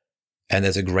 And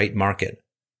there's a great market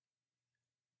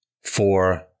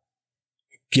for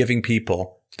giving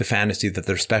people the fantasy that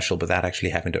they're special without actually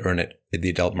having to earn it in the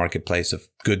adult marketplace of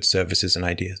goods, services, and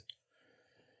ideas.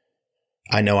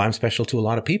 I know I'm special to a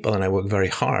lot of people, and I work very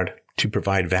hard to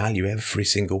provide value every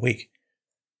single week.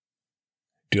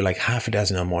 Do like half a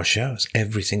dozen or more shows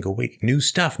every single week. New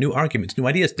stuff, new arguments, new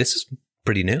ideas. This is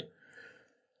pretty new.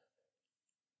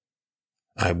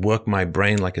 I work my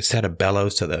brain like a set of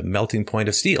bellows to the melting point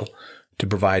of steel to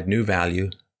provide new value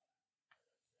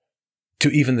to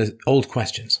even the old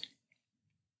questions.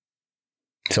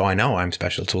 So I know I'm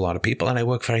special to a lot of people, and I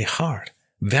work very hard.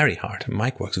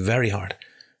 Mike works very hard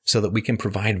so that we can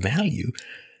provide value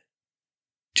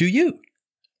to you,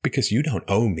 because you don't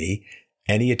owe me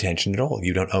any attention at all.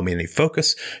 You don't owe me any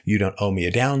focus. You don't owe me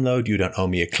a download. You don't owe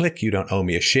me a click. You don't owe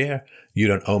me a share. You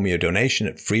don't owe me a donation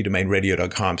at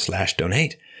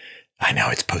freedomainradio.com/donate. I know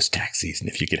it's post-tax season.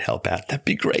 If you could help out, that'd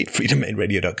be great.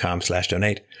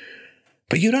 freedomainradio.com/donate.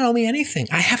 But you don't owe me anything.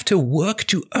 I have to work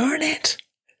to earn it.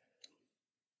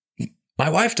 My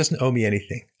wife doesn't owe me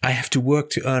anything. I have to work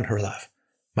to earn her love.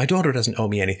 My daughter doesn't owe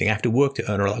me anything. I have to work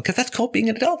to earn her love, because that's called being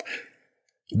an adult.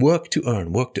 Work to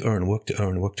earn, work to earn, work to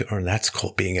earn, work to earn. That's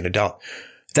called being an adult.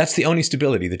 That's the only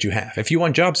stability that you have. If you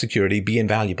want job security, be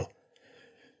invaluable.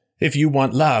 If you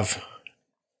want love,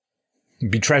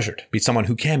 be treasured. Be someone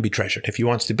who can be treasured. If you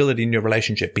want stability in your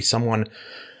relationship, be someone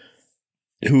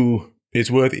who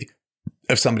is worthy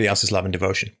of somebody else's love and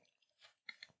devotion.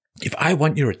 If I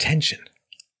want your attention,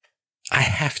 I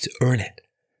have to earn it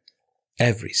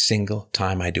every single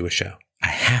time I do a show. I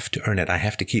have to earn it. I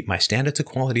have to keep my standards of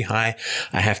quality high.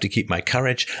 I have to keep my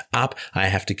courage up. I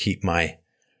have to keep my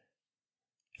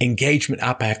engagement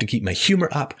up. I have to keep my humor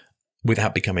up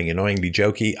without becoming annoyingly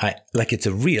jokey. It's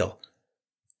a real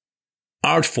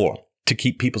art form to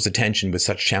keep people's attention with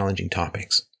such challenging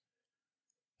topics.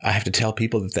 I have to tell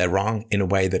people that they're wrong in a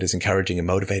way that is encouraging and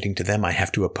motivating to them. I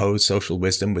have to oppose social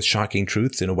wisdom with shocking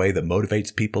truths in a way that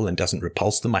motivates people and doesn't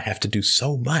repulse them. I have to do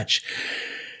so much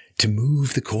to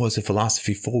move the cause of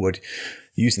philosophy forward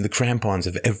using the crampons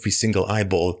of every single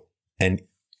eyeball and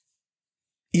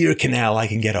ear canal I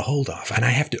can get a hold of. And I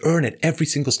have to earn it every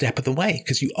single step of the way,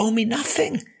 because you owe me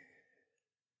nothing.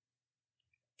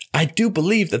 I do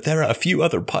believe that there are a few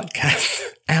other podcasts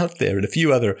out there and a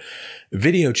few other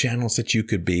video channels that you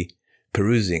could be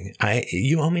perusing.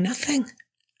 You owe me nothing.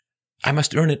 I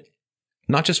must earn it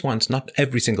not just once, not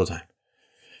every single time.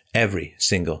 Every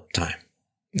single time.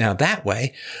 Now that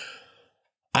way,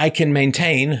 I can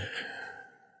maintain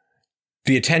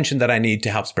the attention that I need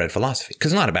to help spread philosophy.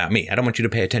 Because it's not about me. I don't want you to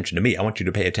pay attention to me. I want you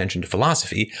to pay attention to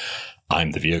philosophy.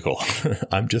 I'm the vehicle.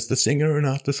 I'm just the singer,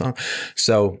 not the song.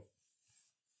 So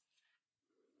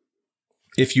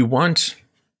if you want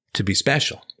to be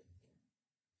special,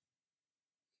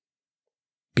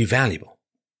 be valuable,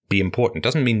 be important.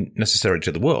 Doesn't mean necessarily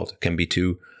to the world. It can be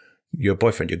to your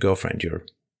boyfriend, your girlfriend,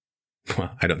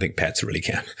 well, I don't think pets really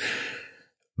can.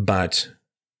 But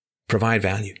provide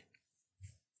value.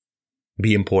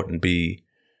 Be important. Be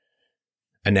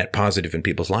a net positive in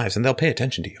people's lives, and they'll pay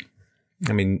attention to you.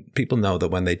 I mean, people know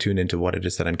that when they tune into what it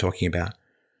is that I'm talking about,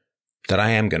 that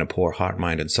I am going to pour heart,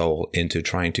 mind, and soul into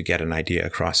trying to get an idea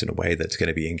across in a way that's going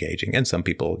to be engaging. And some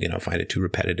people, find it too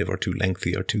repetitive or too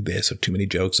lengthy or too this or too many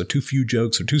jokes or too few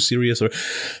jokes or too serious or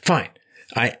fine.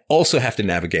 I also have to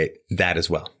navigate that as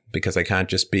well, because I can't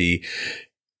just be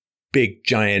big,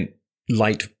 giant,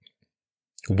 light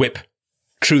whip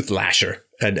truth lasher.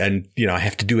 And I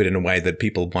have to do it in a way that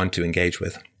people want to engage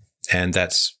with. And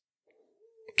that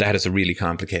is a really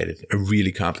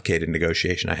complicated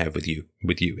negotiation I have with you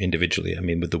individually. I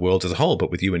mean, with the world as a whole, but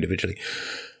with you individually.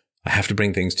 I have to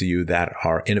bring things to you that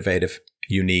are innovative,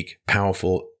 unique,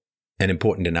 powerful, and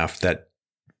important enough that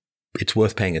it's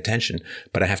worth paying attention,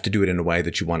 but I have to do it in a way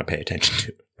that you want to pay attention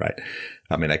to, right?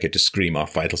 I mean, I could just scream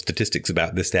off vital statistics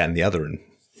about this, that, and the other, and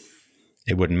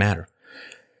it wouldn't matter.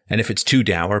 And if it's too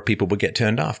dour, people will get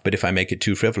turned off. But if I make it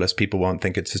too frivolous, people won't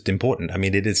think it's just important. I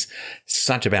mean, it is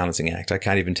such a balancing act. I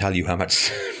can't even tell you how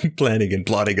much planning and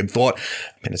plotting and thought.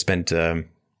 I mean, I spent the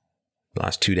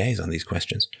last 2 days on these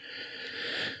questions.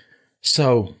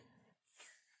 So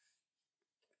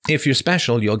if you're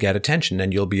special, you'll get attention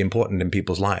and you'll be important in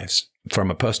people's lives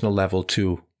from a personal level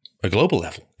to a global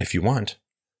level if you want.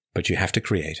 But you have to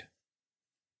create.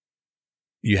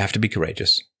 You have to be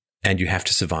courageous and you have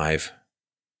to survive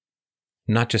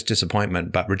not just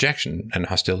disappointment, but rejection and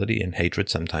hostility and hatred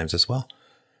sometimes as well.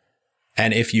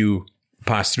 And if you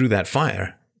pass through that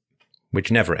fire,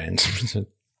 which never ends, it's an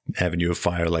avenue of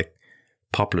fire like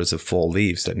poplars of fall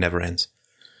leaves that never ends,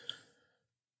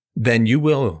 then you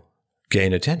will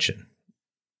gain attention.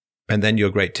 And then your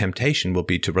great temptation will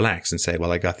be to relax and say,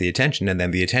 well, I got the attention, and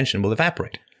then the attention will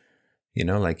evaporate. You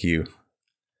know, like you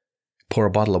pour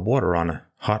a bottle of water on a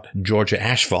hot Georgia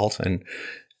asphalt and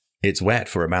it's wet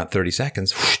for about 30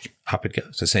 seconds, whoosh, up it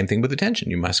goes. The same thing with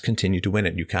attention. You must continue to win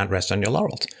it. You can't rest on your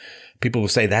laurels. People will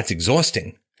say, that's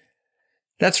exhausting.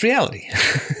 That's reality.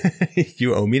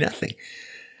 You owe me nothing.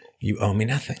 You owe me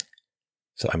nothing.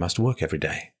 So I must work every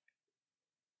day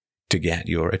to get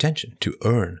your attention, to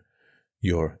earn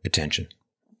your attention.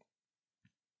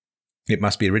 It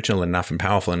must be original enough and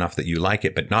powerful enough that you like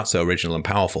it, but not so original and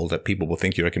powerful that people will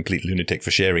think you're a complete lunatic for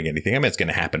sharing anything. I mean, it's going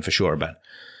to happen for sure, but...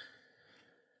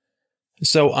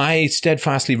 So I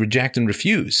steadfastly reject and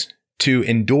refuse to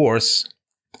endorse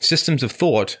systems of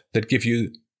thought that give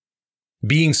you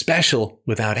being special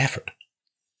without effort,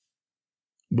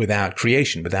 without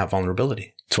creation, without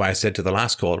vulnerability. That's why I said to the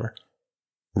last caller,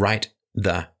 write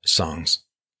the songs.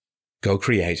 Go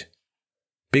create.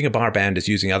 Being a bar band is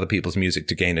using other people's music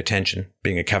to gain attention,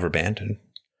 being a cover band. And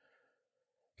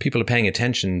people are paying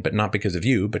attention, but not because of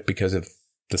you, but because of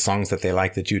the songs that they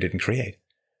like that you didn't create.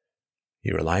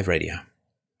 You're a live radio.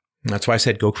 And that's why I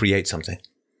said go create something.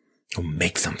 Go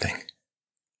make something.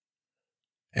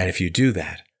 And if you do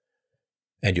that,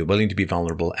 and you're willing to be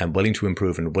vulnerable and willing to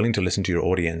improve and willing to listen to your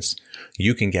audience,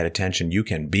 you can get attention. You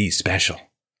can be special.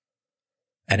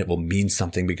 And it will mean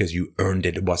something because you earned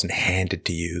it. It wasn't handed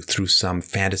to you through some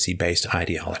fantasy-based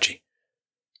ideology.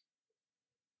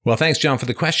 Well, thanks, John, for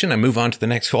the question. I move on to the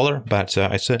next caller, but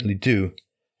I certainly do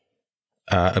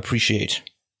appreciate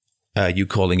you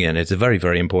calling in. It's a very,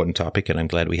 very important topic, and I'm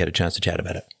glad we had a chance to chat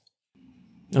about it.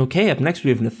 Okay, up next we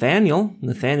have Nathaniel.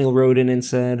 Nathaniel wrote in and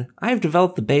said, I have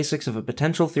developed the basics of a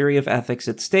potential theory of ethics.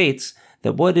 It states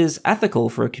that what is ethical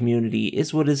for a community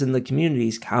is what is in the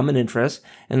community's common interests,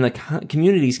 and the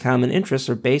community's common interests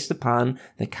are based upon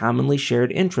the commonly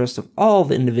shared interests of all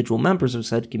the individual members of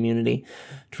said community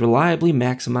to reliably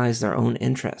maximize their own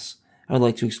interests. I would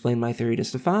like to explain my theory to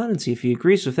Stefan and see if he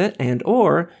agrees with it, and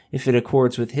or if it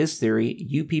accords with his theory,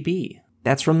 UPB.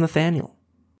 That's from Nathaniel.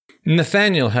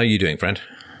 Nathaniel, how are you doing, friend?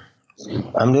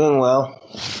 I'm doing well.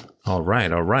 All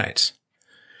right, all right.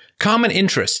 Common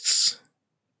interests.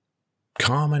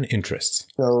 Common interests.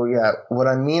 So, yeah, what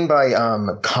I mean by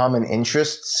common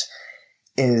interests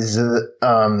is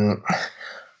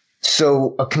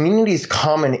so a community's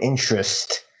common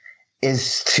interest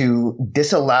is to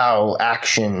disallow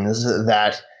actions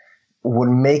that would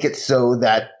make it so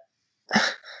that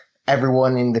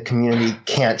everyone in the community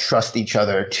can't trust each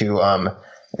other to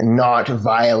not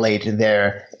violate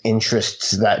their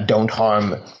interests that don't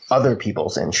harm other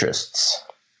people's interests.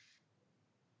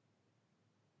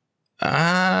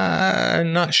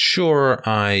 I'm not sure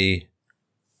I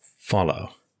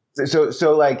follow.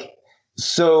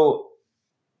 So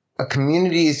a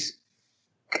community's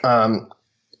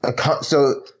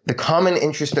so the common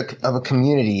interest of a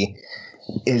community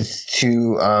is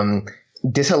to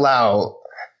disallow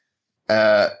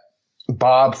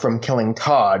Bob from killing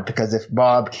Todd, because if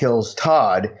Bob kills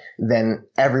Todd, then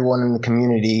everyone in the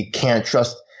community can't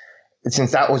trust.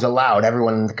 Since that was allowed,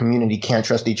 everyone in the community can't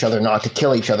trust each other not to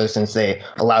kill each other, since they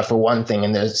allowed for one thing.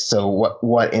 And there's so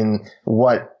what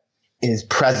is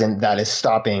present that is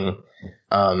stopping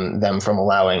them from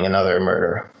allowing another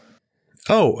murder.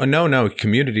 Oh, no.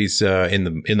 Communities in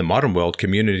the modern world,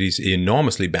 communities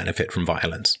enormously benefit from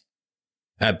violence.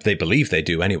 They believe they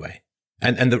do anyway.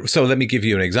 So let me give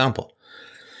you an example.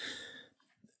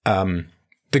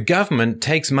 The government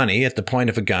takes money at the point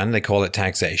of a gun. They call it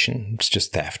taxation. It's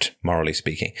just theft, morally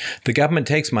speaking. The government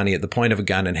takes money at the point of a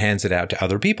gun and hands it out to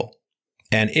other people.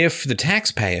 And if the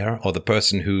taxpayer, or the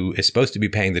person who is supposed to be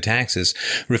paying the taxes,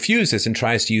 refuses and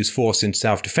tries to use force in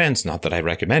self-defense, not that I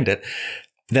recommend it,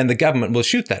 then the government will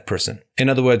shoot that person. In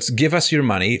other words, give us your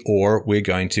money or we're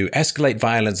going to escalate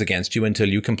violence against you until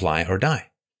you comply or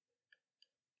die.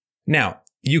 Now,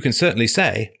 you can certainly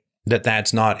say that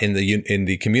that's not in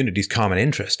the community's common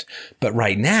interest. But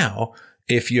right now,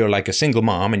 if you're like a single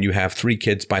mom and you have 3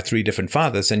 kids by 3 different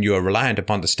fathers and you are reliant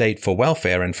upon the state for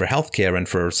welfare and for healthcare and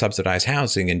for subsidized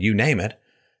housing and you name it,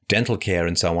 dental care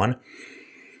and so on,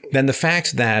 then the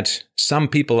fact that some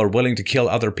people are willing to kill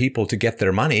other people to get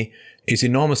their money is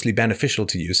enormously beneficial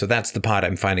to you. So that's the part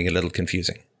I'm finding a little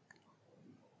confusing.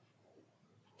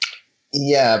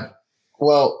 Yeah.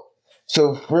 Well,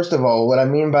 so first of all, what I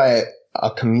mean by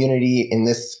a community in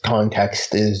this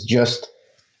context is just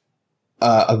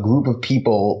a group of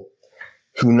people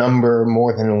who number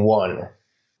more than one.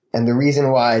 And the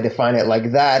reason why I define it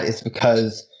like that is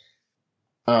because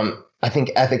I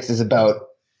think ethics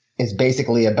is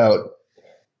basically about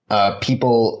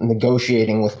people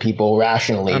negotiating with people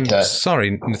rationally.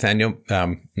 Sorry, Nathaniel.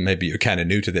 Maybe you're kind of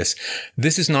new to this.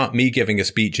 This is not me giving a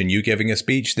speech and you giving a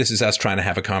speech. This is us trying to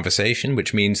have a conversation,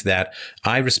 which means that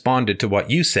I responded to what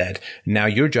you said. Now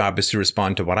your job is to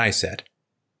respond to what I said.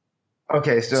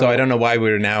 Okay, so I don't know why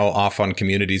we're now off on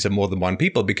communities of more than one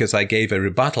people, because I gave a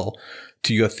rebuttal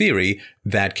to your theory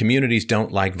that communities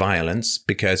don't like violence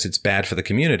because it's bad for the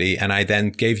community. And I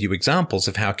then gave you examples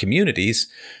of how communities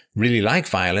really like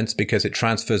violence because it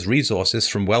transfers resources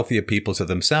from wealthier people to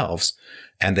themselves,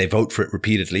 and they vote for it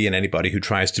repeatedly. And anybody who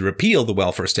tries to repeal the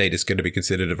welfare state is going to be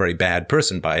considered a very bad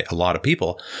person by a lot of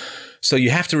people. So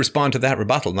you have to respond to that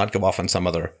rebuttal, not go off on some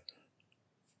other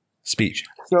speech.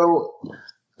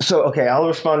 So, okay, I'll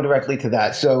respond directly to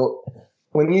that. So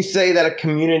when you say that a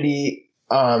community,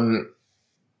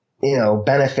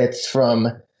 benefits from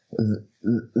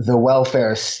the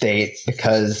welfare state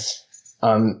because,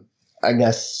 I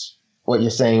guess what you're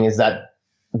saying is that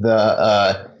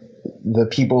the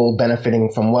people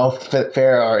benefiting from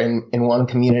welfare are in one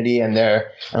community and a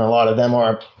lot of them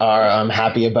are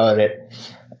happy about it.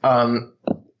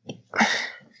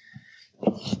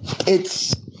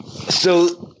 It's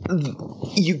so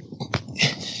you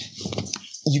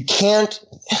can't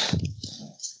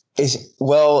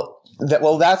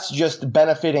that's just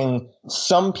benefiting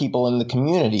some people in the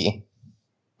community,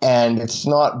 and it's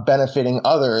not benefiting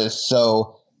others.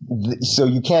 So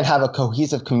you can't have a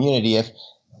cohesive community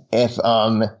if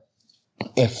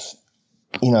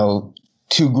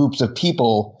two groups of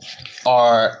people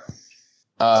are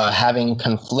having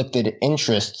conflicted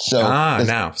interests. So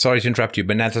now, sorry to interrupt you,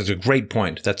 but that's a great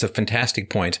point. That's a fantastic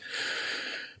point.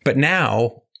 But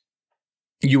now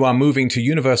you are moving to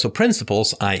universal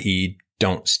principles, i.e.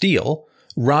 don't steal,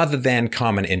 rather than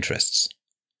common interests.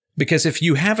 Because if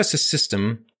you have a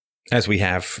system, as we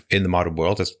have in the modern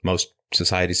world, as most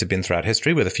societies have been throughout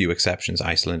history, with a few exceptions,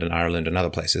 Iceland and Ireland and other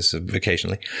places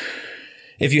occasionally,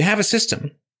 if you have a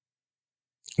system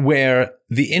where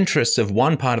the interests of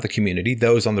one part of the community,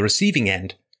 those on the receiving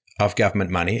end of government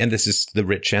money, and this is the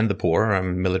rich and the poor,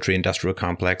 military industrial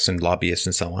complex and lobbyists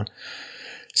and so on.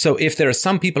 So if there are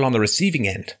some people on the receiving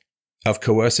end of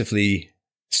coercively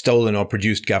stolen or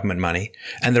produced government money,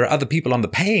 and there are other people on the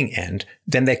paying end,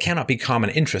 then there cannot be common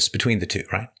interests between the two,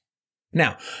 right?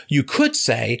 Now, you could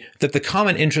say that the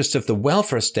common interest of the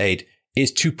welfare state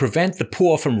is to prevent the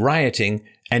poor from rioting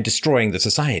and destroying the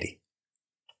society.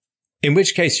 In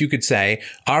which case you could say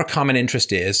our common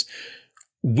interest is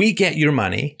we get your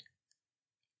money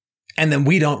and then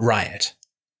we don't riot.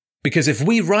 Because if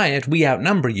we riot, we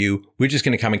outnumber you. We're just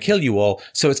going to come and kill you all.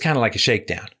 So it's kind of like a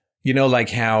shakedown. You know, like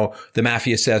how the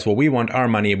mafia says, well, we want our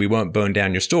money and we won't burn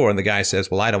down your store. And the guy says,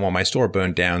 well, I don't want my store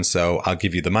burned down, so I'll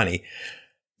give you the money.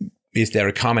 Is there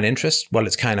a common interest? Well,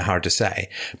 it's kind of hard to say.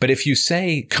 But if you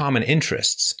say common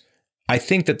interests, I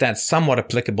think that that's somewhat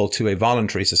applicable to a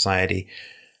voluntary society,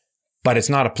 but it's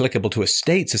not applicable to a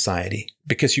state society,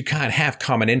 because you can't have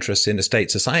common interests in a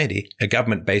state society, a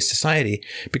government-based society,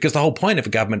 because the whole point of a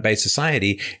government-based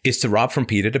society is to rob from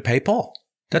Peter to pay Paul.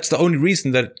 That's the only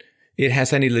reason that it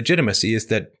has any legitimacy, is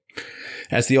that,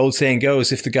 as the old saying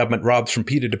goes, if the government robs from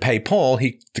Peter to pay Paul,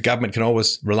 the government can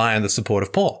always rely on the support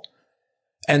of Paul.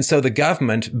 And so the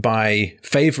government, by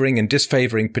favoring and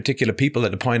disfavoring particular people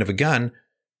at the point of a gun,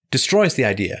 destroys the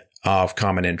idea of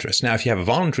common interest. Now, if you have a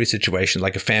voluntary situation,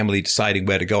 like a family deciding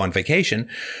where to go on vacation,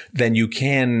 then you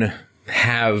can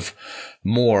have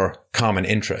more common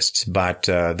interests, but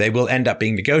they will end up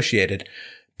being negotiated.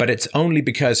 But it's only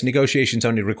because negotiations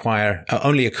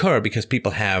only occur because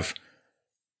people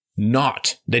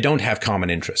they don't have common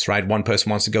interests, right? One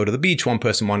person wants to go to the beach, one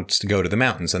person wants to go to the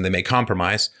mountains, and they may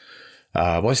compromise.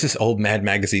 What's this old Mad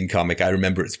Magazine comic? I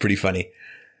remember it's pretty funny.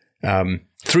 3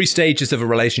 stages of a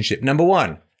relationship. Number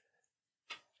 1,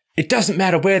 it doesn't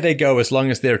matter where they go as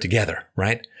long as they're together,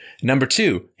 right? Number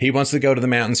 2, he wants to go to the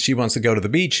mountains, she wants to go to the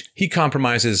beach. He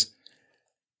compromises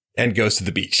and goes to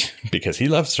the beach because he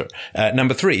loves her.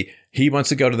 Number 3, he wants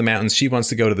to go to the mountains, she wants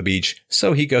to go to the beach,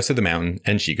 so he goes to the mountain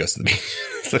and she goes to the beach.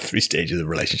 It's the 3 stages of a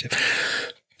relationship.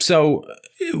 So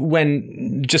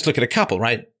just look at a couple,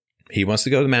 right? He wants to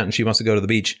go to the mountain, she wants to go to the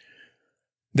beach.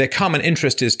 their common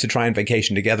interest is to try and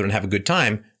vacation together and have a good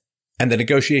time. And the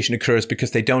negotiation occurs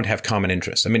because they don't have common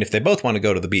interests. I mean, if they both want to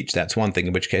go to the beach, that's one thing,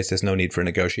 in which case there's no need for a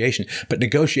negotiation. But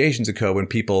negotiations occur when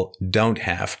people don't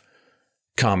have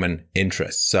common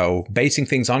interests. So basing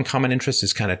things on common interests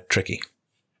is kind of tricky.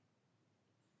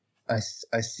 I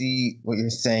see what you're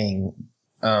saying.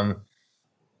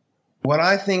 What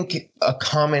I think a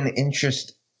common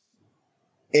interest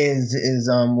is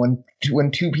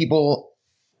when two people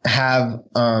have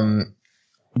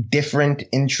different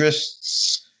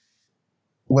interests.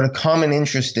 What a common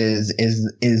interest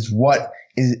is what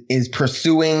is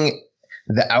pursuing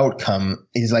the outcome,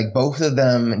 is like both of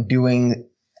them doing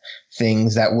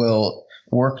things that will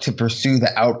work to pursue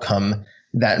the outcome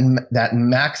that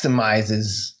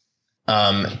maximizes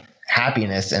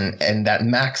happiness and that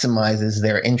maximizes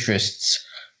their interests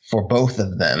for both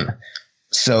of them.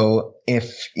 So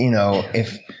if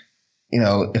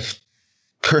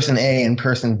person A and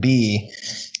person B,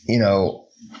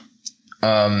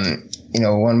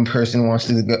 one person wants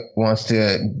to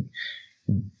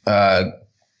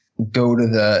go to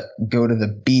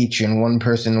the beach and one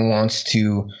person wants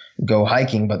to go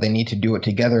hiking, but they need to do it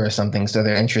together or something, so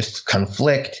their interests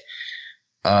conflict.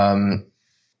 Then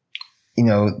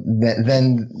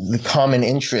the common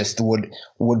interest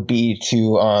would be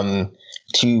to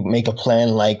make a plan,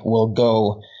 like we'll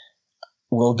go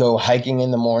hiking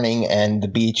in the morning and the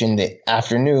beach in the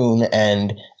afternoon,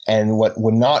 and what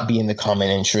would not be in the common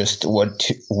interest was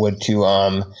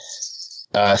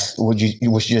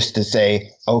just to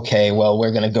say, okay, well,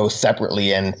 we're going to go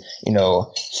separately, and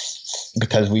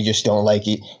because we just don't like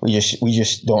it, we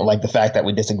just don't like the fact that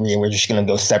we disagree, and we're just going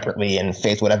to go separately and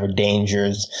face whatever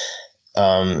dangers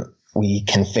we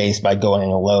can face by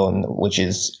going alone, which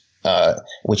is I'm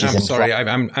sorry,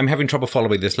 I'm having trouble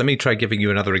following this. Let me try giving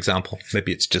you another example.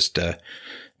 Maybe it's just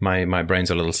my brain's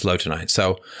a little slow tonight.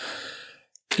 So,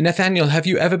 Nathaniel, have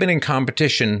you ever been in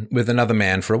competition with another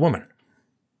man for a woman?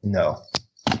 No.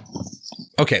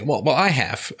 Okay, well, I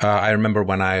have. I remember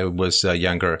when I was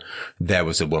younger, there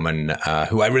was a woman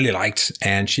who I really liked,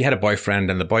 and she had a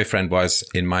boyfriend, and the boyfriend was,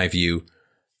 in my view,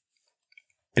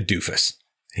 a doofus.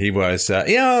 He was,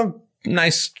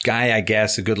 nice guy, I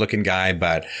guess, a good looking guy,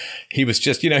 but he was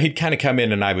just, he'd kind of come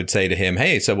in and I would say to him,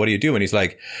 hey, so what do you do? And he's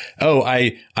like, oh,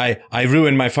 I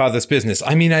ruin my father's business.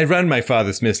 I mean, I run my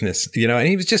father's business, and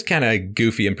he was just kind of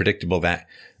goofy and predictable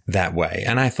that way.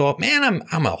 And I thought, man,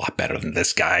 I'm a lot better than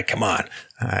this guy. Come on.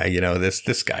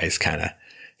 This guy is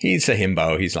he's a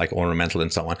himbo. He's like ornamental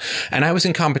and so on. And I was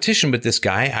in competition with this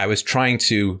guy. I was trying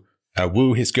to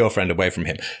woo his girlfriend away from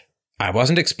him. I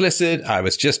wasn't explicit. I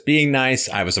was just being nice.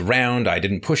 I was around. I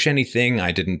didn't push anything.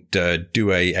 I didn't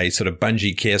do a sort of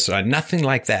bungee kiss or nothing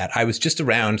like that. I was just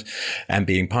around and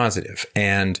being positive.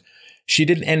 And she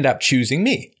didn't end up choosing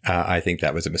me. I think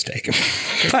that was a mistake.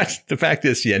 But the fact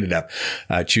is she ended up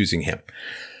choosing him.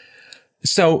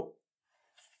 So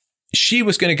she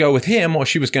was going to go with him or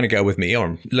she was going to go with me,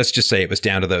 or let's just say it was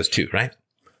down to those two, right?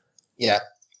 Yeah.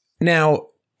 Now,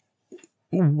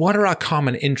 what are our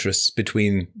common interests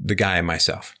between the guy and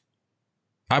myself?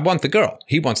 I want the girl.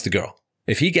 He wants the girl.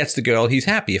 If he gets the girl, he's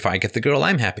happy. If I get the girl,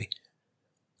 I'm happy.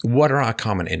 What are our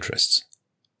common interests?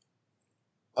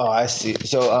 Oh, I see.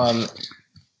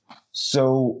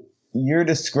 So you're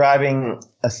describing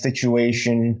a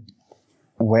situation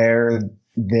where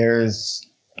there's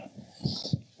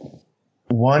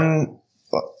one,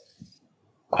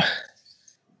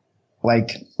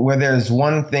 where there's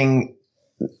one thing.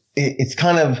 It's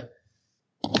kind of,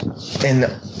 and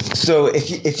so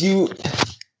if you,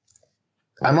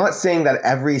 I'm not saying that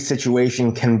every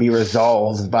situation can be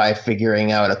resolved by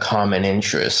figuring out a common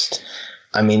interest.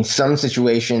 I mean, some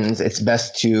situations it's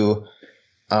best to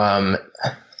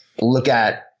look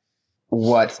at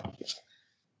what,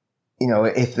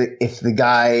 if the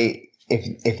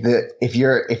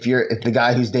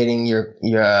guy who's dating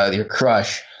your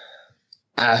crush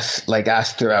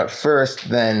asked her out first,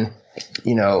 then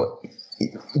you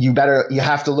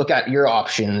have to look at your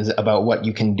options about what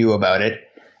you can do about it,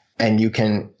 and you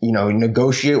can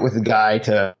negotiate with the guy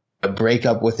to break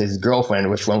up with his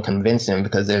girlfriend, which won't convince him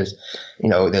because there's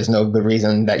no good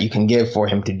reason that you can give for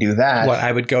him to do that. Well,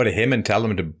 I would go to him and tell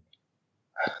him to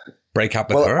break up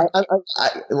with her.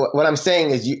 What I'm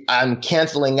saying is I'm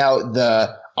canceling out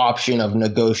the option of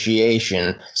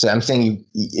negotiation. So I'm saying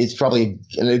it's probably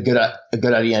a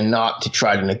good idea not to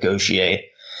try to negotiate.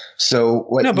 So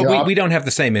we don't have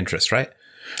the same interest, right?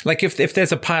 Like if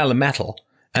there's a pile of metal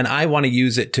and I want to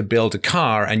use it to build a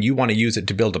car and you want to use it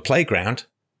to build a playground,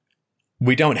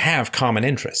 we don't have common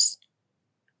interests.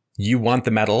 You want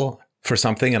the metal for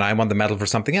something and I want the metal for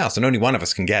something else, and only one of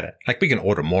us can get it. Like, we can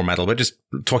order more metal. We're just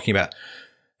talking about,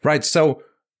 right? So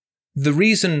the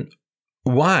reason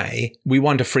why we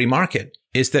want a free market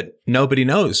is that nobody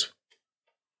knows.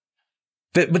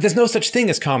 But there's no such thing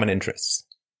as common interests.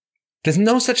 There's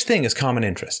no such thing as common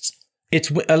interests.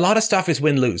 It's a lot of stuff is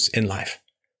win-lose in life.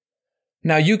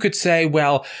 Now, you could say,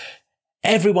 well,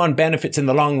 everyone benefits in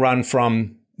the long run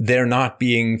from there not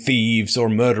being thieves or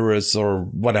murderers or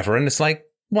whatever. And it's like,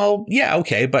 well, yeah,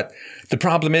 okay. But the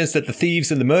problem is that the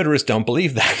thieves and the murderers don't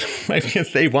believe that, right?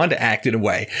 Because they want to act in a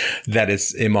way that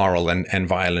is immoral and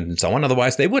violent and so on.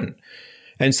 Otherwise, they wouldn't.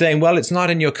 And saying, well, it's not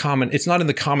in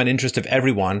the common interest of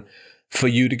everyone for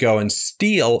you to go and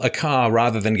steal a car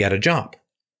rather than get a job.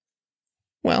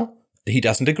 Well, he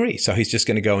doesn't agree. So he's just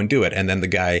going to go and do it. And then the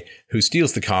guy who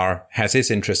steals the car has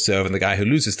his interest served, and the guy who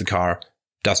loses the car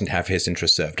doesn't have his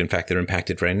interest served. In fact, they're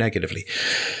impacted very negatively.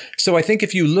 So I think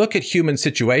if you look at human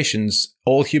situations,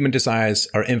 all human desires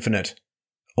are infinite.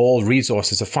 All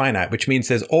resources are finite, which means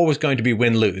there's always going to be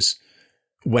win-lose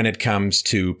when it comes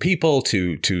to people,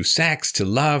 to sex, to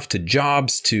love, to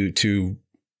jobs, to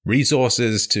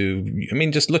resources,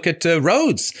 just look at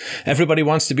roads. Everybody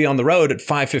wants to be on the road at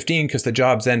 5:15 because the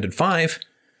jobs end at 5.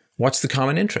 What's the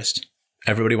common interest?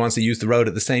 Everybody wants to use the road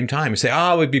at the same time. You say,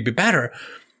 it would be better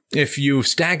if you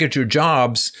staggered your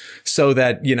jobs so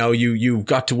that, you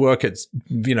got to work at,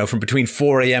 from between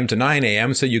 4 a.m. to 9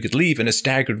 a.m. so you could leave in a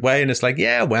staggered way. And it's like,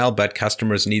 yeah, well, but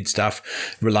customers need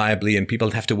stuff reliably and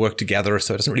people have to work together.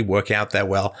 So it doesn't really work out that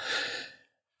well.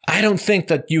 I don't think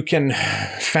that you can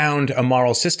found a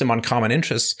moral system on common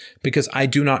interests because I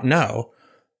do not know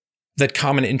that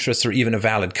common interests are even a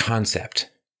valid concept.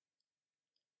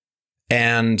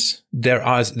 And there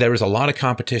is a lot of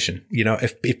competition.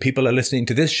 If people are listening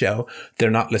to this show,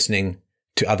 they're not listening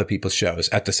to other people's shows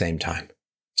at the same time.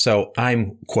 So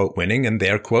I'm, quote, winning and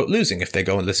they're, quote, losing. If they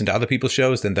go and listen to other people's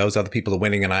shows, then those other people are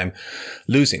winning and I'm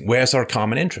losing. Where's our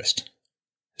common interest?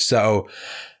 So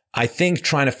I think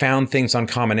trying to found things on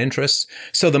common interests.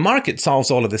 So the market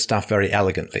solves all of this stuff very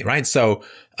elegantly, right? So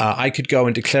I could go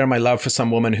and declare my love for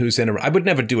some woman who's I would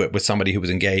never do it with somebody who was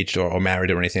engaged or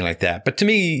married or anything like that. But to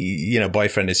me,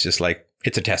 boyfriend is just like,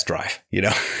 it's a test drive,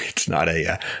 it's not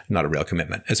a real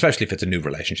commitment, especially if it's a new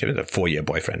relationship. It's a 4-year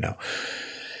boyfriend now.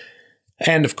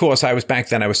 And of course, I was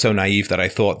so naive that I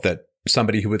thought that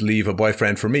somebody who would leave a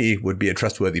boyfriend for me would be a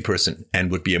trustworthy person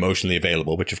and would be emotionally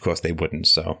available, which of course they wouldn't.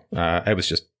 So I was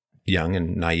just young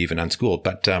and naive and unschooled.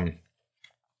 But the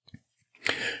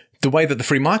way that the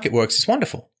free market works is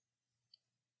wonderful.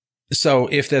 So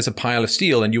if there's a pile of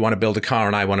steel and you want to build a car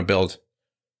and I want to build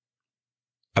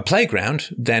a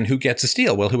playground, then who gets the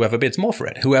steel? Well, whoever bids more for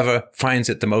it, whoever finds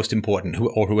it the most important,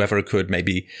 or whoever could.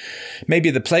 Maybe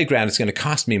the playground is going to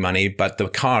cost me money, but the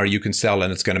car you can sell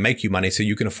and it's going to make you money, so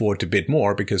you can afford to bid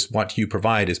more because what you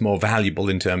provide is more valuable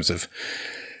in terms of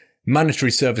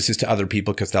monetary services to other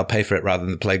people because they'll pay for it rather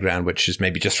than the playground, which is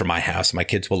maybe just for my house. My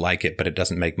kids will like it, but it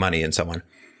doesn't make money and so on.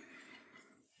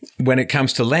 When it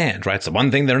comes to land, right? It's the one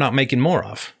thing they're not making more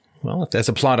of. Well, if there's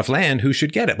a plot of land, who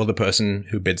should get it? Well, the person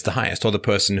who bids the highest, or the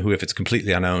person who, if it's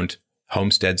completely unowned,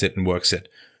 homesteads it and works it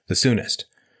the soonest.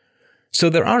 So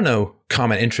there are no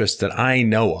common interests that I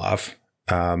know of.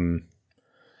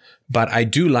 But I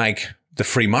do like the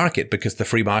free market because the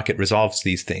free market resolves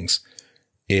these things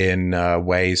in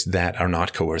ways that are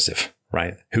not coercive,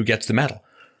 right? Who gets the metal?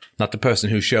 Not the person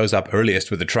who shows up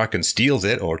earliest with a truck and steals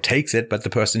it or takes it, but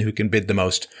the person who can bid the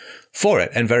most for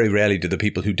it. And very rarely do the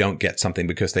people who don't get something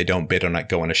because they don't bid or not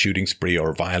go on a shooting spree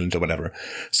or violent or whatever.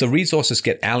 So resources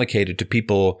get allocated to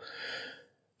people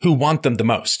who want them the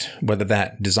most, whether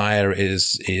that desire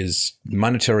is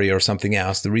monetary or something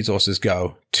else. The resources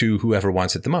go to whoever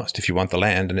wants it the most. If you want the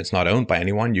land and it's not owned by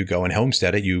anyone, you go and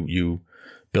homestead it. You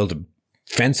build a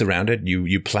fence around it,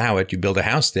 you plow it, you build a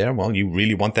house there. Well, you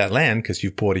really want that land because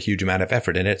you've poured a huge amount of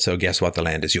effort in it. So guess what? The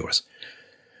land is yours.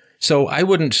 So I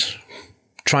wouldn't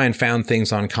try and found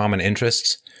things on common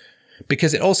interests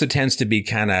because it also tends to be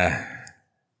kind of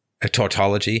a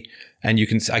tautology. And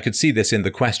I could see this in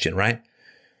the question, right?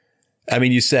 I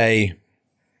mean, you say,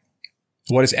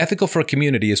 what is ethical for a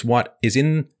community is what is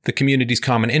in the community's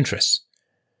common interests.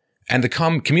 And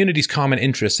the community's common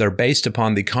interests are based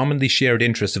upon the commonly shared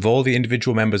interests of all the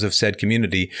individual members of said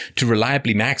community to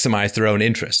reliably maximize their own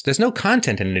interests. There's no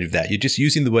content in any of that. You're just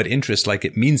using the word interest like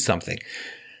it means something.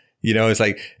 It's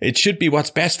like, it should be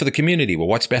what's best for the community. Well,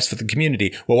 what's best for the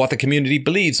community? Well, what the community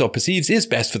believes or perceives is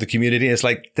best for the community. It's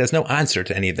like, there's no answer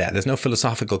to any of that. There's no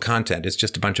philosophical content. It's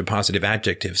just a bunch of positive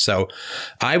adjectives. So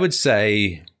I would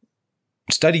say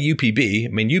study UPB. I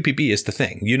mean, UPB is the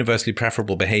thing. Universally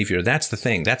preferable behavior. That's the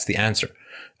thing. That's the answer.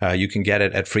 You can get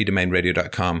it at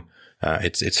freedomainradio.com.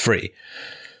 It's free.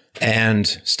 And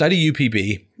study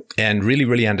UPB and really,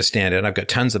 really understand it. I've got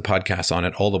tons of podcasts on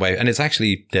it all the way. And it's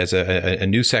actually, there's a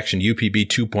new section, UPB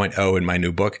 2.0 in my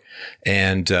new book.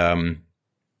 And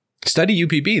study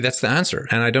UPB. That's the answer.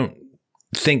 And I don't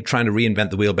think trying to reinvent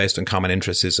the wheel based on common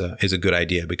interests is a good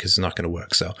idea, because it's not going to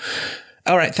work. So,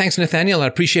 all right. Thanks, Nathaniel. I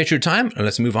appreciate your time. And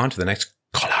let's move on to the next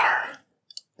caller.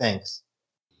 Thanks.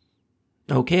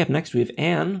 Okay, up next we have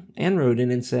Anne. Anne wrote in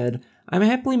and said, I'm a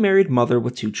happily married mother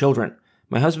with 2 children.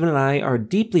 My husband and I are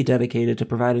deeply dedicated to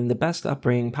providing the best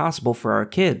upbringing possible for our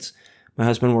kids. My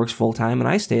husband works full-time and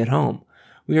I stay at home.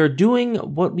 We are doing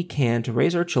what we can to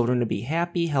raise our children to be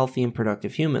happy, healthy, and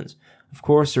productive humans. Of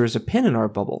course, there is a pin in our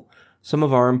bubble. Some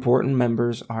of our important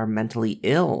members are mentally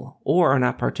ill or are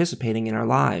not participating in our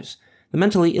lives. The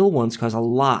mentally ill ones cause a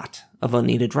lot of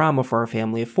unneeded drama for our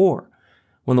family of 4.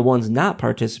 When the ones not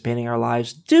participating in our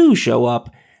lives do show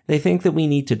up, they think that we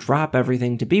need to drop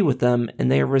everything to be with them,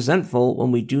 and they are resentful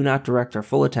when we do not direct our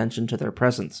full attention to their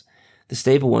presence. The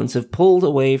stable ones have pulled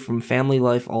away from family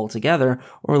life altogether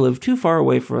or live too far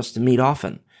away for us to meet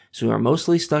often, so we are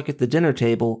mostly stuck at the dinner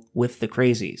table with the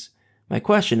crazies. My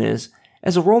question is,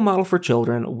 as a role model for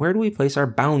children, where do we place our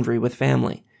boundary with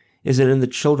family? Is it in the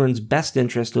children's best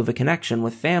interest to have a connection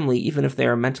with family even if they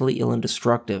are mentally ill and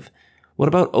destructive? What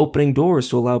about opening doors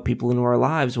to allow people into our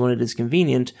lives when it is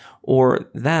convenient, or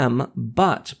them,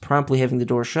 but promptly having the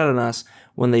door shut on us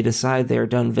when they decide they are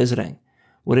done visiting?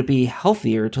 Would it be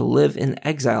healthier to live in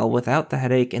exile without the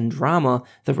headache and drama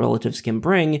that relatives can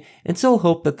bring, and still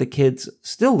hope that the kids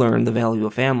still learn the value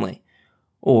of family?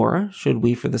 Or should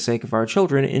we, for the sake of our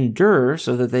children, endure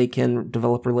so that they can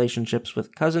develop relationships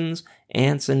with cousins,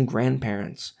 aunts, and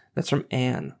grandparents? That's from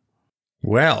Anne.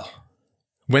 Well,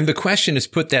 when the question is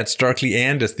put that starkly,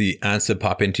 Anne, does the answer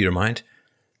pop into your mind?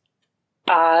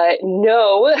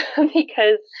 No,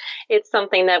 because it's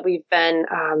something that we've been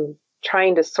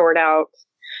trying to sort out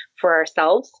for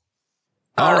ourselves.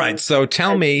 All right. So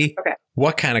tell me, okay,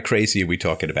 what kind of crazy are we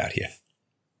talking about here?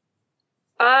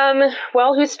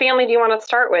 Well, whose family do you want to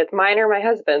start with? Mine or my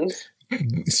husband's?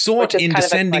 Sort in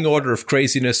descending order of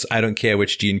craziness. I don't care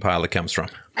which gene pile it comes from.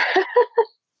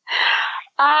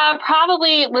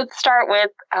 Probably let's start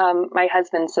with my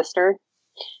husband's sister.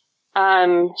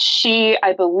 She,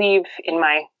 I believe, in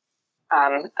my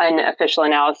unofficial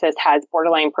analysis, has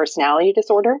borderline personality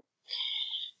disorder.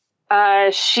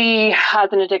 She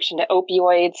has an addiction to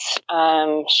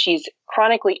opioids. She's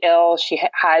chronically ill. She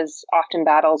has often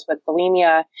battles with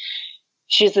bulimia.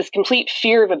 She has this complete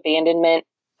fear of abandonment.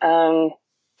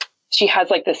 She has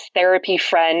like this therapy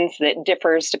friend that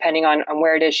differs depending on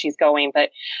where it is she's going, but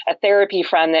a therapy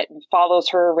friend that follows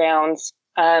her around.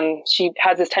 She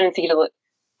has this tendency to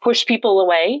push people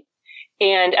away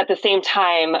and at the same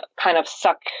time kind of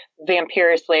suck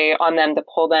vampirously on them to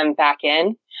pull them back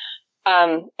in.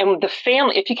 And the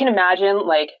family, if you can imagine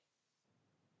like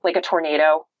a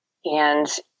tornado and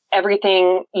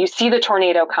everything, you see the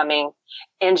tornado coming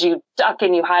and you duck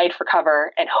and you hide for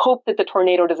cover and hope that the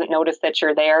tornado doesn't notice that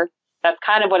you're there. That's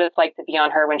kind of what it's like to be on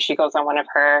her when she goes on one of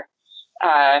her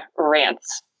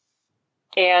rants.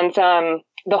 And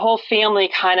the whole family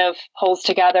kind of pulls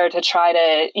together to try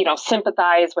to,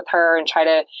 sympathize with her and try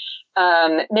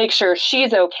to make sure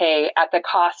she's okay at the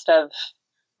cost of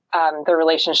the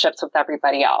relationships with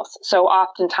everybody else. So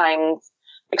oftentimes,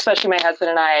 especially my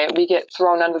husband and I, we get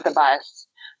thrown under the bus.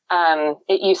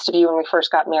 It used to be when we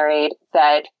first got married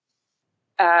that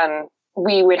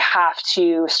we would have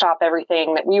to stop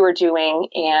everything that we were doing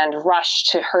and rush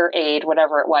to her aid,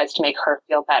 whatever it was, to make her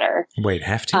feel better. Wait,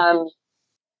 have to?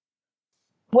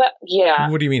 Well, yeah.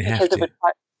 What do you mean have to?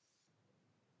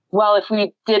 Well, if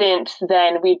we didn't,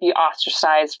 then we'd be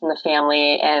ostracized from the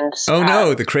family. And oh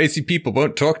no, the crazy people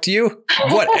won't talk to you?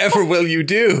 Whatever will you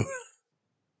do?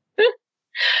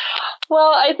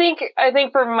 Well, I think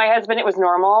for my husband it was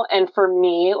normal, and for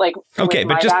me, like okay,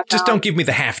 but just don't give me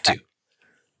the have to.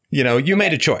 You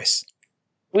made a choice.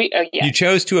 Yeah. You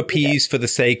chose to appease for the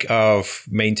sake of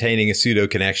maintaining a pseudo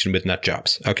connection with nut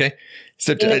jobs. Okay,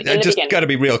 so I just got to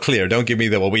be real clear. Don't give me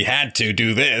we had to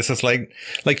do this. It's like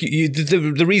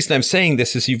the reason I'm saying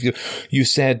this is you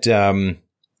said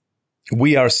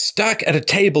we are stuck at a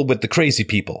table with the crazy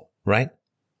people, right?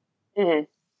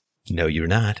 Mm-hmm. No, you're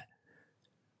not.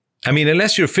 I mean,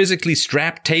 unless you're physically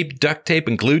strapped, taped, duct tape,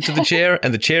 and glued to the chair,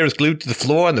 and the chair is glued to the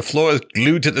floor, and the floor is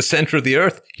glued to the center of the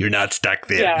earth, you're not stuck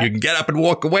there. Yeah. You can get up and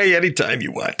walk away anytime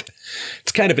you want.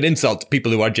 It's kind of an insult to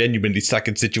people who are genuinely stuck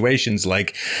in situations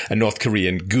like a North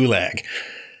Korean gulag.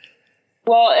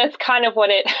 Well, it's kind of what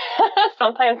it,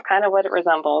 sometimes kind of what it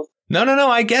resembles. No,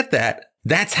 I get that.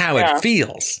 That's how it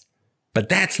feels. But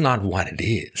that's not what it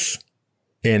is.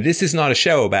 And this is not a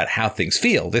show about how things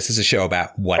feel. This is a show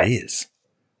about what is.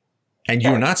 And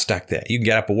you're not stuck there. You can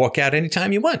get up and walk out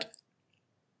anytime you want.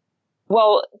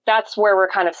 Well, that's where we're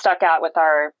kind of stuck at with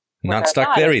our... Not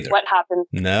stuck there either. What happens?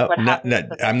 No,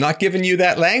 I'm not giving you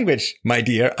that language, my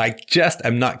dear.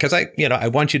 I'm not, because I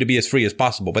want you to be as free as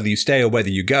possible, whether you stay or whether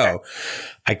you go.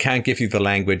 I can't give you the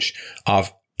language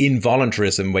of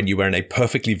involuntarism when you are in a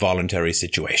perfectly voluntary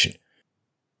situation.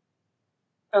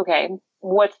 Okay.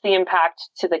 What's the impact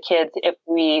to the kids if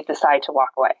we decide to walk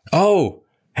away? Oh,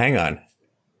 hang on.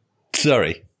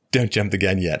 Sorry. Don't jump the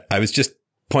gun yet. I was just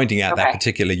pointing out that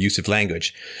particular use of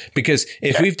language. Because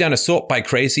if we've done assault by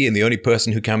crazy and the only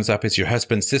person who comes up is your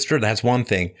husband's sister, that's one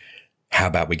thing. How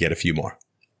about we get a few more?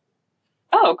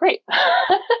 Oh, great.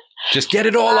 Just get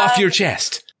it all off your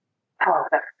chest. Oh,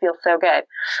 that feels so good.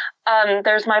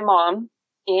 There's my mom.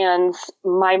 And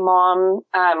my mom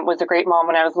was a great mom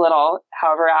when I was little.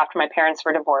 However, after my parents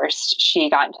were divorced, she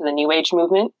got into the New Age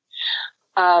movement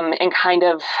and kind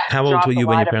of... How old were you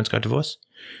when your parents got divorced?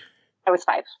 I was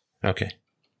 5. Okay.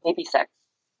 Maybe 6.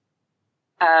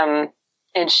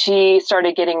 And she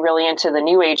started getting really into the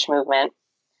New Age movement.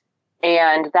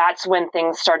 And that's when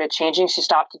things started changing. She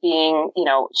stopped being,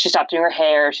 she stopped doing her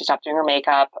hair. She stopped doing her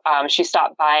makeup. She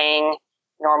stopped buying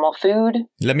normal food.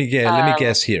 Let me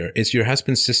guess here. Is your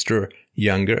husband's sister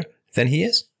younger than he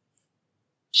is?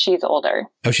 She's older.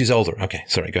 Oh, she's older. Okay.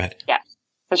 Sorry. Go ahead. Yeah.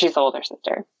 So she's the older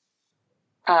sister.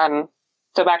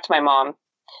 So back to my mom.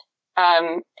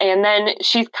 And then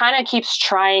she kind of keeps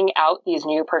trying out these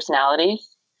new personalities.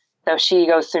 So she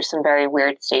goes through some very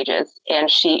weird stages, and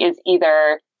she is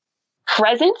either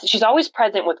present. She's always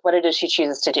present with what it is she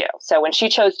chooses to do. So when she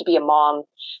chose to be a mom,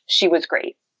 she was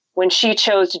great. When she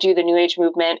chose to do the New Age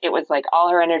movement, it was like all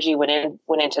her energy went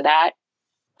into that.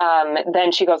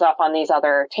 Then she goes off on these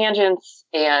other tangents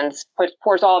and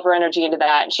pours all of her energy into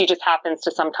that. And she just happens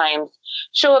to sometimes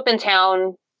show up in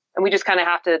town. And we just kind of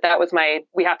have to,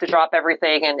 we have to drop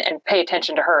everything and pay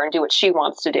attention to her and do what she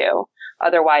wants to do.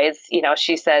 Otherwise,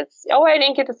 she says, oh, I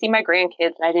didn't get to see my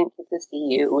grandkids and I didn't get to see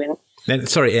you.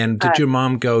 And did your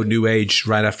mom go New Age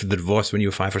right after the divorce when you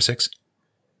were 5 or 6?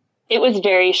 It was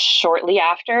very shortly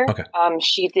after. Okay.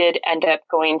 She did end up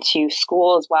going to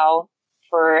school as well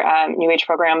for New Age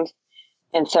programs.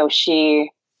 And so she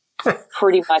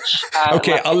pretty much...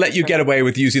 okay, I'll let you get away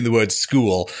with using the word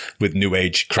school with New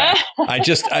Age crap. I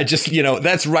just,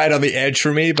 that's right on the edge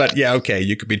for me. But yeah, okay,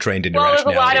 you could be trained in irrationality.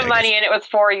 Well, it was a lot of money, and it was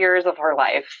 4 years of her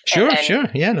life. Sure.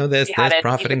 Yeah, no, there's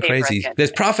profit in crazy.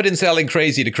 There's profit in selling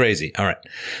crazy to crazy. All right.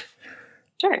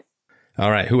 Sure. All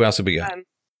right, who else have we got?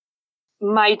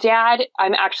 My dad,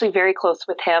 I'm actually very close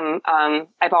with him.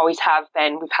 I've always have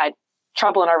been. We've had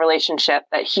trouble in our relationship,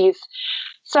 but he's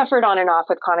suffered on and off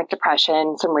with chronic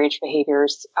depression, some rage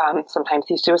behaviors. Sometimes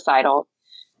he's suicidal.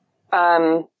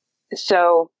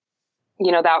 So,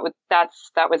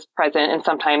 that was present. And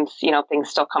sometimes, things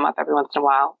still come up every once in a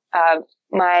while.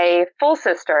 My full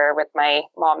sister with my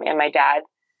mom and my dad,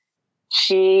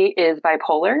 she is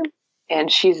bipolar,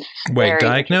 and she's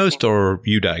diagnosed or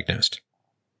you diagnosed?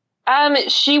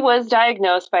 She was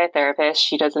diagnosed by a therapist.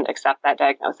 She doesn't accept that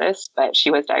diagnosis, but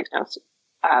she was diagnosed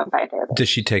by a therapist. Does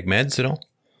she take meds at all?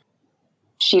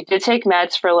 She did take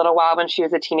meds for a little while when she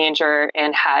was a teenager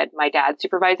and had my dad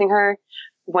supervising her.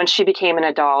 Once she became an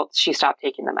adult, she stopped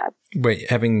taking the meds. Wait,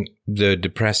 having the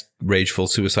depressed, rageful,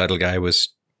 suicidal guy was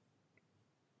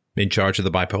in charge of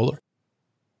the bipolar?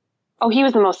 Oh, he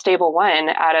was the most stable one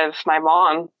out of my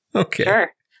mom. Okay.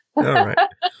 Sure. All right.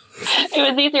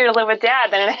 It was easier to live with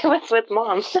dad than it was with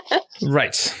mom.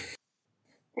 Right.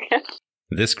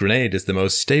 This grenade is the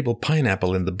most stable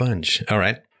pineapple in the bunch. All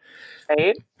right.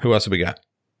 Right. Who else have we got?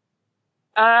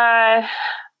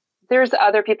 There's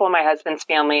other people in my husband's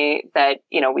family that,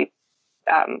 we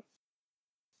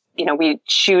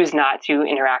choose not to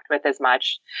interact with as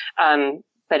much. But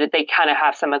they kind of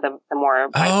have some of the more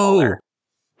bipolar.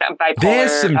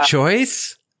 There's some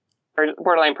choice. Or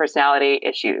borderline personality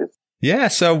issues. Yeah.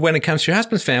 So when it comes to your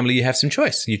husband's family, you have some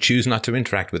choice. You choose not to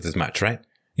interact with as much, right?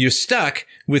 You're stuck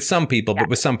with some people, but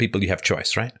with some people you have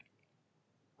choice, right?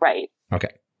 Right. Okay.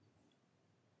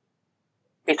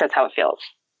 At least that's how it feels.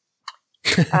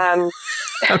 I'm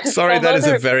sorry, that is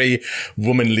a very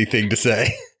womanly thing to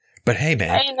say. But hey,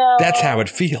 man, that's how it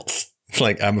feels. It's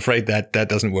like, I'm afraid that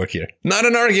doesn't work here. Not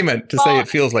an argument to say it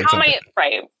feels like something.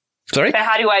 Right. Sorry? But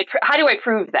how do I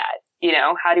prove that?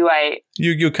 How do I...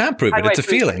 You can't prove it. It's a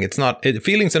feeling. It's not...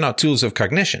 feelings are not tools of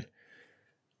cognition.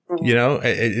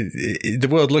 Mm-hmm. The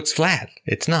world looks flat.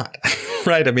 It's not.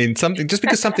 right? I mean, just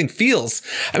because something feels,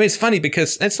 I mean, it's funny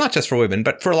because it's not just for women,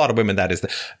 but for a lot of women,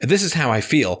 this is how I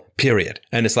feel, period.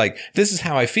 And it's like, this is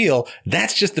how I feel.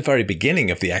 That's just the very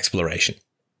beginning of the exploration.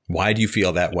 Why do you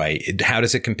feel that way? How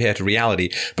does it compare to reality?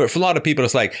 But for a lot of people,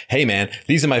 it's like, hey, man,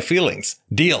 these are my feelings.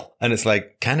 Deal. And it's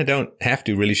like, kind of don't have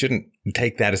to, really shouldn't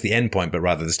take that as the end point, but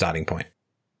rather the starting point.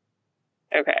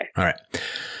 Okay. All right.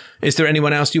 Is there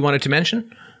anyone else you wanted to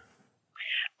mention?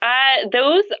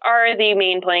 Those are the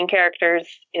main playing characters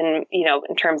in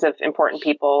terms of important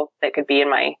people that could be in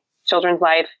my children's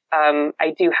life.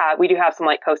 We do have some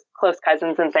like close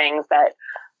cousins and things that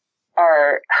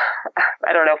are,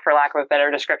 I don't know, for lack of a better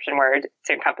description word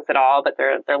to encompass it all, but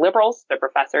they're liberals, they're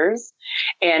professors,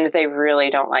 and they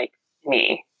really don't like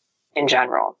me in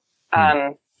general.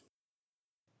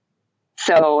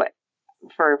 So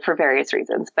for various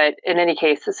reasons, but in any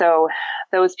case, so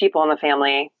those people in the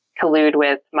family collude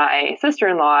with my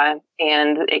sister-in-law,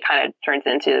 and it kind of turns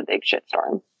into a big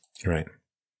shitstorm. Right.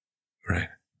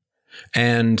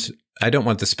 And I don't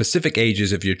want the specific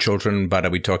ages of your children, but are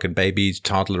we talking babies,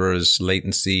 toddlers,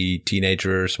 latency,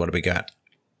 teenagers? What do we got?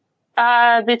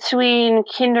 Between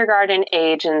kindergarten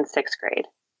age and 6th grade.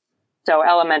 So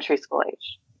elementary school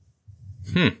age.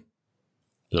 A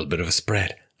little bit of a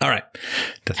spread. All right.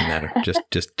 Doesn't matter.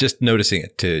 just noticing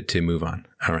it to move on.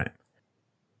 All right.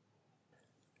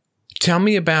 Tell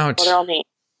me about... Well, they're only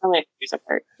a few years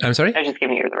apart. I'm sorry? I was just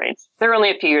giving you the range. They're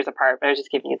only a few years apart, but I was just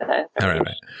giving you the all right.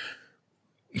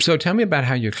 So tell me about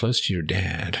how you're close to your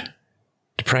dad.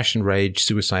 Depression, rage,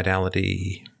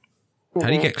 suicidality. How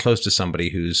do you get close to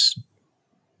somebody who's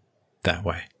that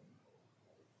way?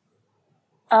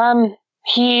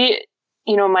 He,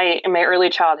 in my early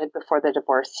childhood before the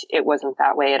divorce, it wasn't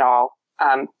that way at all.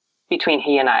 Between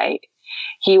he and I,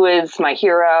 he was my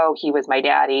hero. He was my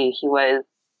daddy. He was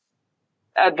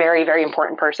a very, very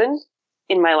important person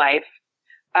in my life.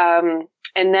 And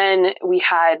then we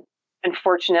had,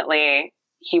 unfortunately,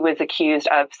 he was accused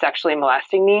of sexually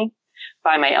molesting me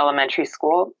by my elementary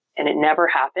school, and it never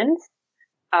happened.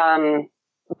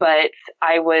 But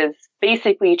I was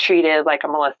basically treated like a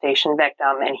molestation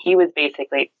victim, and he was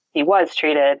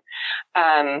treated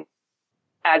as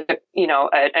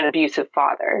an abusive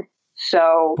father.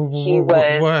 So he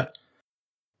was.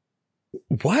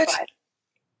 What?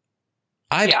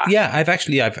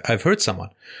 I've heard someone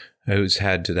who's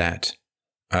had that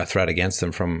threat against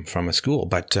them from a school.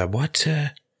 But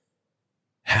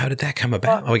how did that come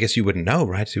about? I guess you wouldn't know,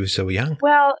 right? He was so young.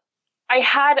 Well, I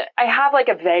have like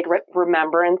a vague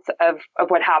remembrance of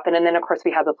what happened. And then of course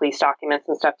we have the police documents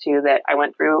and stuff too that I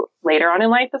went through later on in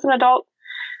life as an adult.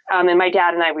 And my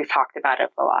dad and we've talked about it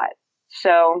a lot.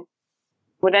 So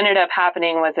what ended up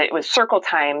happening was it was circle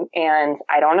time, and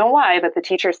I don't know why, but the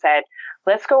teacher said,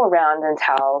 let's go around and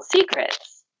tell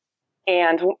secrets.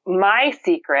 And my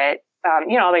secret, all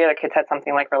the other kids had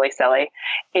something like really silly.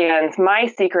 And my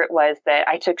secret was that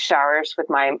I took showers with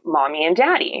my mommy and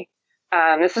daddy.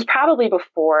 This was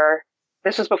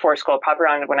before school, probably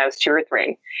around when I was 2 or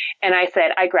 3. And I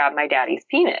said, I grabbed my daddy's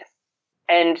penis.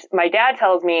 And my dad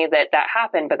tells me that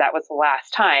happened, but that was the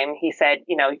last time. He said,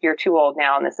 you're too old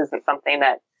now, and this isn't something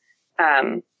that,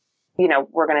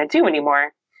 we're going to do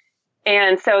anymore.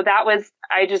 And so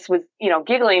I just was,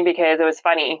 giggling because it was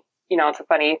funny. I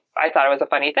thought it was a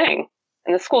funny thing.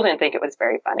 And the school didn't think it was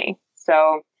very funny.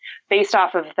 So based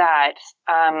off of that,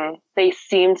 they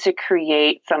seemed to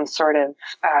create some sort of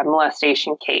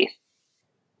molestation case.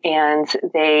 And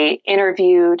they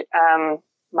interviewed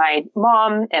my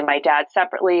mom and my dad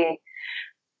separately.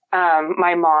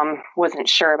 My mom wasn't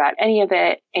sure about any of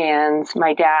it. And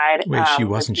my dad... Wait, she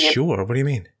wasn't sure? What do you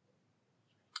mean?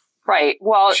 Right.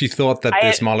 Well, she thought that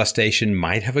this molestation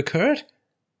might have occurred?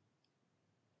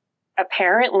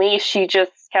 Apparently, she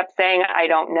just kept saying, I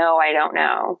don't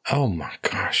know. Oh, my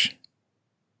gosh.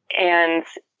 And,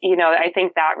 I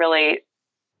think that really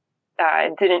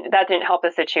didn't help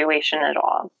the situation at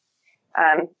all.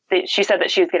 She said that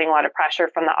she was getting a lot of pressure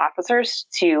from the officers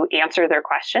to answer their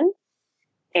question.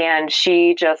 And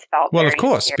she just felt well, of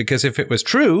course, scared. Because if it was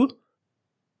true.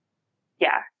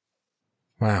 Yeah.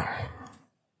 Wow.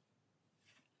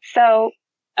 So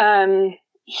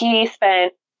he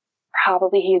spent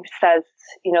probably, he says,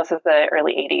 since the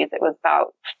early 80s, it was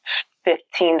about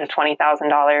 $15,000 to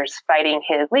 $20,000 fighting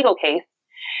his legal case.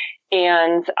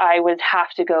 And I would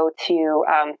have to go to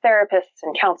therapists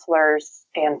and counselors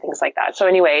and things like that. So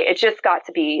anyway, it just got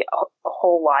to be a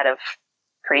whole lot of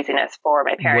craziness for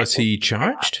my parents. Was he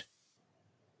charged?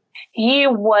 He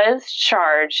was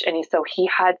charged, and so he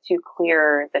had to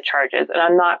clear the charges. And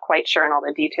I'm not quite sure on all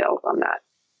the details on that.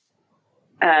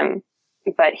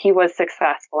 But he was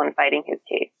successful in fighting his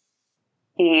case.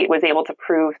 he was able to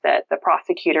prove that the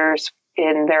prosecutors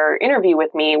in their interview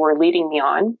with me were leading me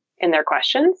on in their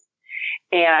questions.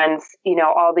 And,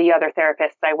 all the other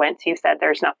therapists I went to said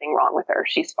there's nothing wrong with her.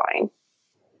 She's fine.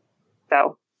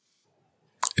 So.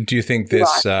 Do you think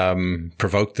this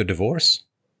provoked the divorce?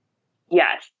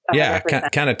 Yes. 100%. Yeah,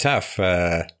 kind of tough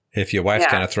if your wife's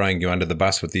kind of throwing you under the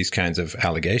bus with these kinds of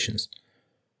allegations.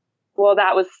 Well,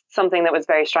 that was something that was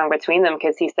very strong between them,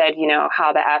 because he said,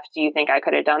 how the F do you think I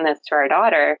could have done this to our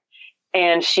daughter?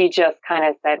 And she just kind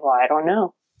of said, well, I don't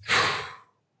know.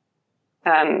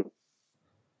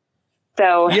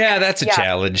 So yeah, that's a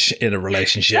challenge in a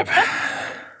relationship.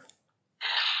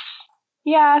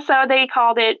 Yeah, so they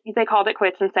called it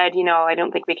quits and said, I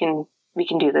don't think we can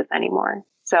do this anymore.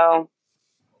 So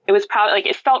it was probably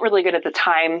it felt really good at the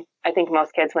time. I think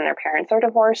most kids, when their parents are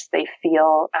divorced, they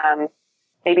feel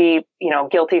maybe,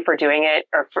 guilty for doing it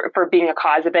or for being a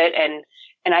cause of it.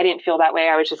 And I didn't feel that way.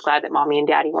 I was just glad that mommy and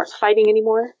daddy weren't fighting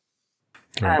anymore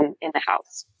in the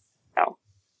house. So.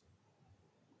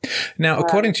 Now,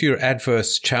 according to your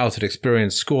adverse childhood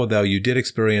experience score, though, you did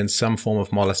experience some form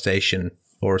of molestation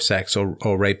or sex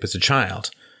or rape as a child.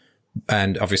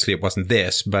 And obviously it wasn't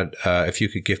this, but if you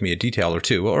could give me a detail or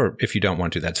two, or if you don't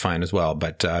want to, that's fine as well.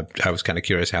 But I was kind of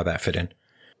curious how that fit in.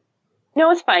 No,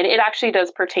 it's fine. It actually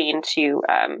does pertain to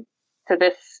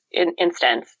this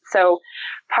instance. So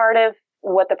part of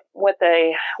what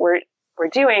they were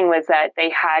doing was that they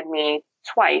had me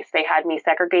twice. They had me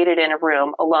segregated in a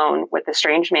room alone with a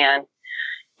strange man.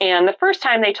 And the first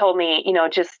time they told me,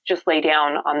 just lay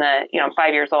down on the, I'm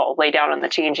 5 years old, lay down on the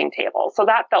changing table. So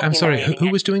that felt. I'm sorry,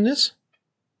 who was doing this?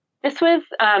 This was,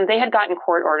 they had gotten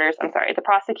court orders. I'm sorry, the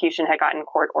prosecution had gotten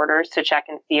court orders to check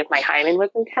and see if my hymen was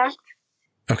intact.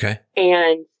 Okay.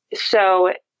 And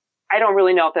so I don't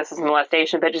really know if this was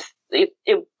molestation, but just it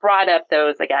brought up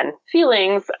those, again,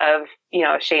 feelings of,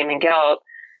 shame and guilt.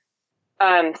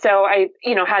 So I,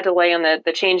 had to lay on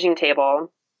the changing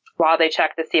table while they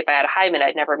checked to see if I had a hymen.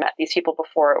 I'd never met these people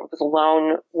before. It was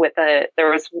alone with there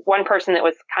was one person that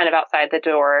was kind of outside the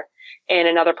door and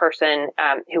another person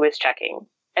who was checking.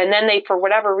 And then for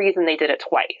whatever reason, they did it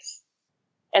twice.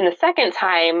 And the second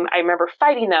time, I remember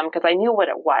fighting them because I knew what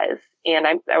it was. And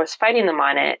I was fighting them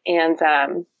on it.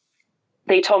 And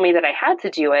they told me that I had to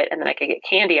do it and then I could get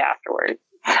candy afterwards.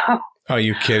 So, are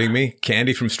you kidding me?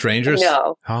 Candy from strangers?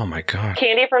 No. Oh, my God.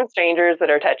 Candy from strangers that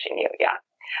are touching you, yeah.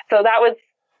 So that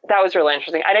was really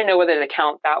interesting. I didn't know whether to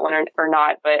count that one or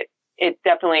not, but it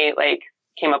definitely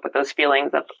came up with those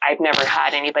feelings of I've never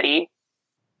had anybody,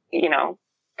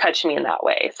 touch me in that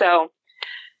way. So,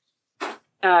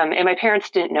 and my parents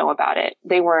didn't know about it.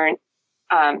 They weren't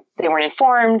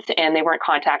informed and they weren't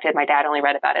contacted. My dad only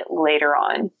read about it later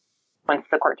on. Once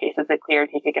the court cases had cleared,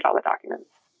 he could get all the documents.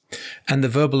 And the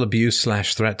verbal abuse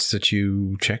 / threats that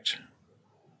you checked?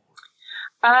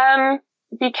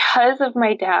 Because of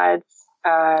my dad's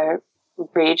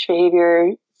rage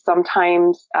behavior,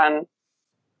 sometimes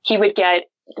he would get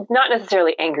not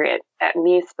necessarily angry at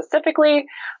me specifically,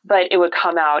 but it would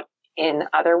come out in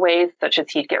other ways, such as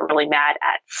he'd get really mad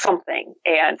at something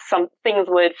and some things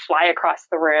would fly across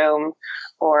the room,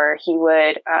 or he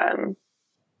would,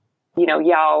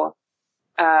 yell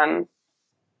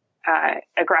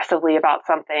aggressively about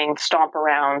something, stomp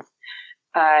around.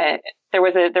 There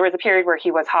was a period where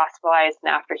he was hospitalized,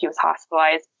 and after he was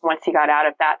hospitalized, once he got out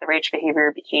of that, the rage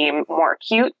behavior became more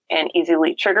acute and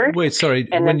easily triggered. Wait, sorry.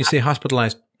 And when you say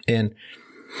hospitalized,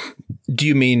 do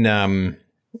you mean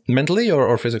mentally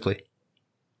or physically?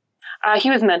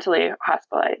 He was mentally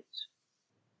hospitalized.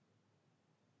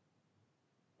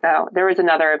 So there was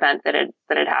another event that had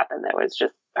happened that was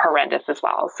just horrendous as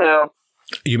well. So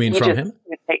you mean from him?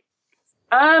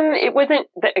 It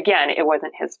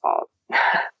wasn't his fault.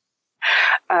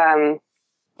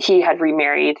 He had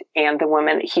remarried, and the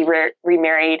woman that he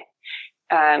remarried,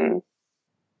 I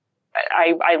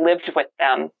lived with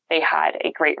them. They had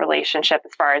a great relationship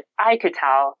as far as I could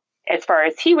tell. As far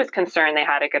as he was concerned, they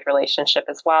had a good relationship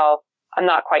as well. I'm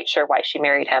not quite sure why she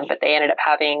married him, but they ended up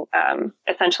having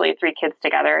essentially 3 kids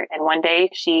together. And one day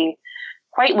she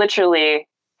quite literally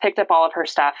picked up all of her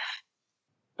stuff,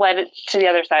 fled to the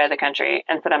other side of the country,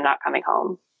 and said, I'm not coming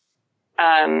home.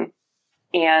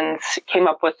 And came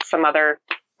up with some other,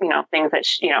 things that,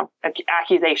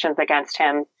 accusations against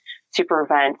him to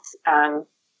prevent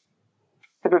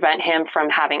him from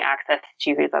having access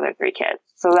to his other 3 kids.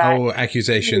 So that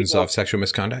accusations of sexual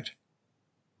misconduct?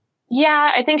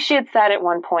 Yeah, I think she had said at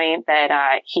one point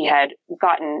that he had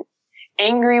gotten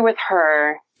angry with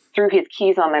her, threw his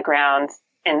keys on the ground,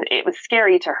 and it was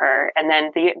scary to her. And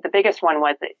then the biggest one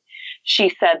was that she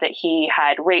said that he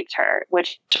had raped her,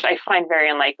 which I find very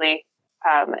unlikely.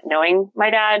 knowing my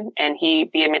dad, and he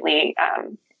vehemently.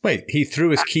 Wait, he threw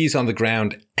his keys on the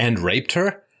ground and raped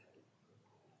her?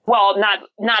 Well,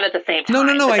 not at the same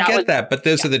time. No, I get that, but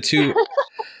those are the two.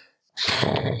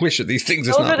 Which of these things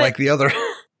is not like the other?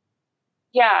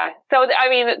 Yeah. So, I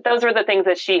mean, those were the things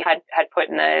that she had put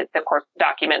in the court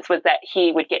documents, was that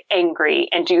he would get angry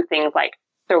and do things like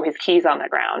throw his keys on the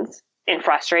ground in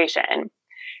frustration.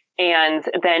 And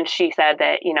then she said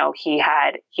that, he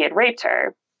had raped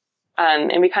her.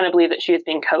 And we kind of believe that she was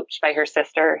being coached by her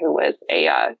sister, who was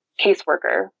a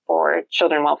caseworker for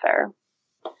children welfare.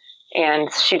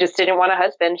 And she just didn't want a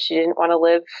husband. She didn't want to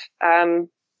live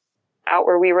out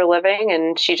where we were living.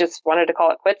 And she just wanted to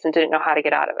call it quits and didn't know how to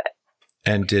get out of it.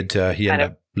 And did he end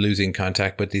up losing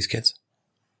contact with these kids?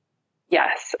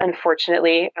 Yes,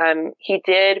 unfortunately. He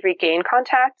did regain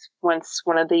contact once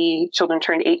one of the children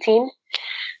turned 18.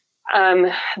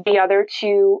 The other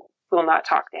two will not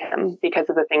talk to him because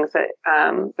of the things that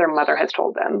their mother has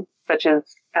told them, such as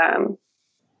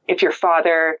if your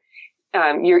father,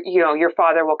 your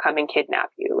father will come and kidnap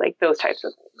you, like those types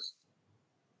of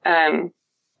things.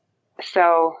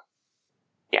 So,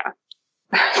 yeah.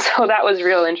 So that was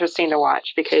real interesting to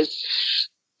watch, because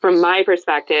from my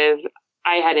perspective,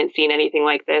 I hadn't seen anything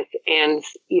like this. And,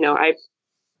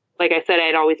 like I said, I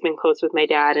had always been close with my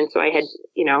dad. And so I had,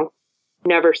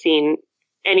 never seen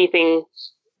anything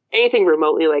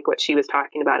remotely like what she was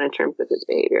talking about in terms of his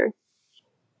behavior.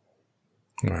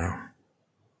 Wow.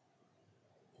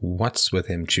 What's with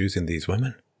him choosing these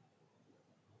women?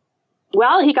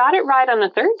 Well, he got it right on the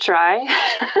third try.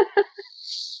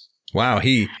 Wow,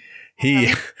 he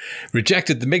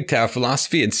rejected the MGTOW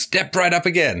philosophy and stepped right up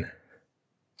again.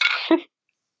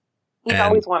 He's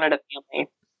always wanted a family.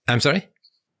 I'm sorry?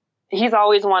 He's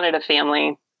always wanted a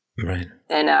family. Right.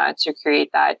 And to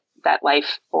create that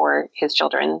life for his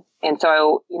children. And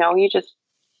so,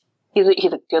 he's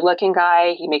a good looking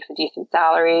guy. He makes a decent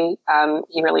salary.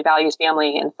 He really values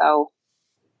family. And so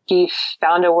he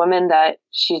found a woman that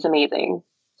she's amazing.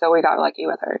 So we got lucky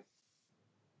with her.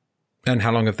 And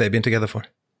how long have they been together for?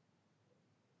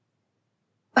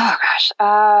 Oh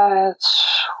gosh,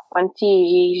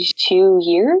 22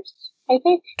 years, I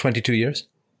think. 22 years?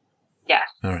 Yeah.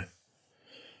 All right.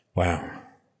 Wow.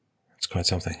 That's quite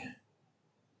something.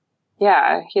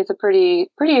 Yeah, he has a pretty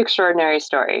extraordinary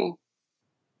story.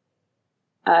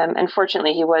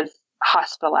 Unfortunately, he was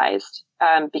hospitalized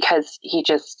because he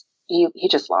just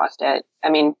lost it. I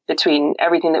mean, between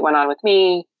everything that went on with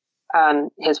me,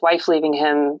 his wife leaving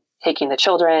him, taking the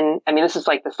children. I mean, this is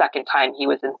like the second time he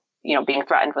was being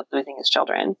threatened with losing his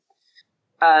children.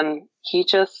 He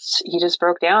just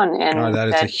broke down, and that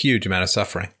is a huge amount of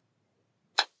suffering.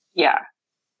 Yeah.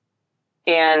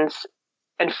 And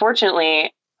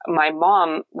unfortunately, my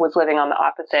mom was living on the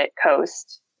opposite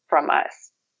coast from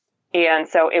us. And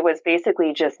so it was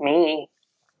basically just me,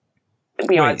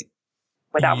 without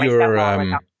my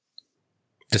stepmom.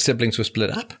 The siblings were split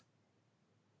up?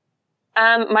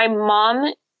 My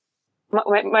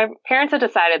parents had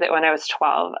decided that when I was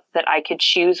 12 that I could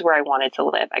choose where I wanted to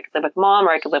live. I could live with mom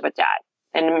or I could live with dad.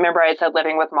 And remember I said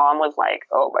living with mom was like,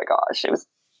 oh my gosh,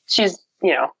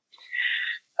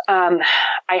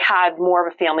 I had more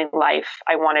of a family life.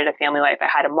 I wanted a family life. I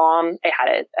had a mom, I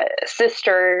had a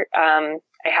sister, I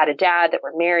had a dad that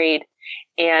were married,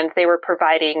 and they were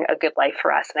providing a good life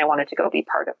for us. And I wanted to go be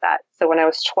part of that. So when I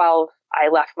was 12, I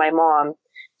left my mom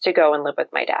to go and live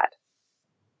with my dad.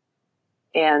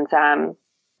 And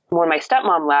when my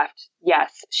stepmom left,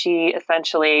 yes, she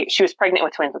was pregnant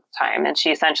with twins at the time. And she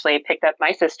essentially picked up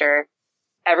my sister,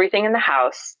 everything in the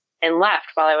house, and left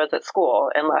while I was at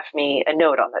school and left me a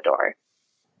note on the door.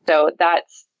 So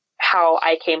that's how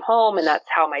I came home, and that's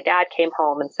how my dad came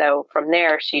home. And so from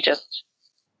there, she just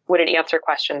wouldn't answer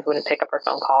questions, wouldn't pick up her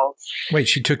phone calls. Wait,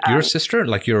 she took your sister,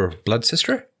 like your blood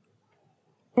sister?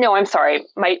 No, I'm sorry.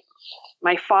 My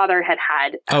father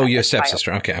had. Oh, your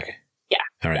stepsister. Okay. Yeah.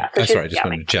 All right. Yeah. That's right. I just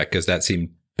wanted to check because that seemed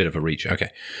a bit of a reach. Okay.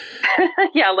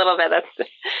 Yeah, a little bit.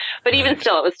 But even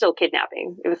still, it was still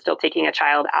kidnapping. It was still taking a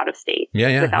child out of state.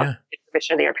 Without the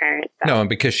permission of their parents. So. No, and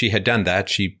because she had done that,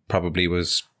 she probably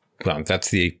was, well,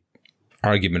 that's the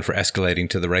argument for escalating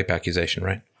to the rape accusation,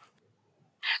 right?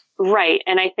 Right.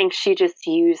 And I think she just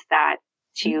used that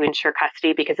to ensure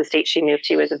custody because the state she moved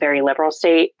to was a very liberal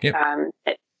state. Yep.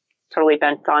 It totally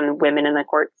bent on women in the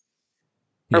courts.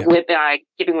 Or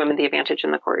giving women the advantage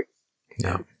in the courts.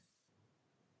 Yeah.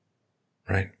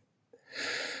 Right.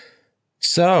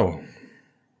 So,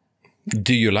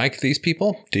 do you like these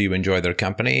people? Do you enjoy their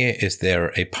company? Is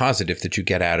there a positive that you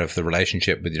get out of the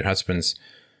relationship with your husband's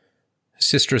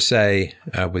sister, say,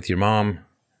 with your mom,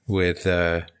 with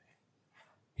your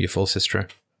full sister?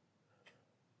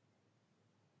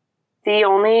 The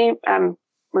only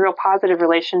real positive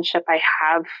relationship I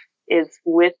have is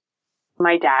with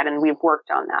my dad, and we've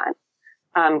worked on that,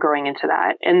 growing into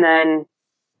that. And then,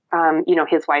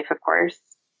 his wife, of course,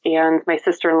 and my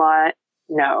sister-in-law,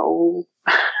 no.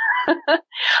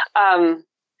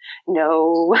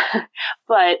 No,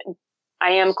 but I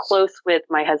am close with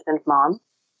my husband's mom.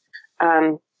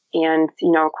 And,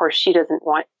 of course, she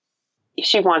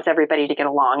wants everybody to get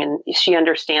along, and she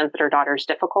understands that her daughter's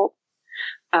difficult.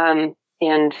 And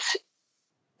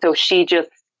so she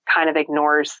just kind of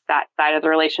ignores that side of the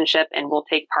relationship and will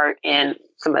take part in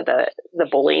some of the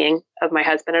bullying of my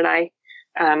husband and I,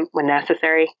 when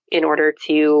necessary, in order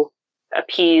to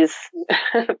appease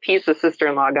the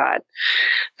sister-in-law god.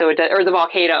 So or the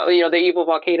volcano, the evil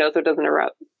volcano, so it doesn't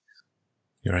erupt.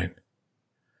 You're right.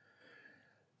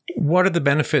 What are the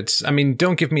benefits? I mean,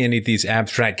 don't give me any of these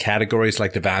abstract categories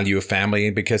like the value of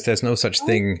family, because there's no such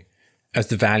thing as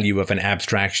the value of an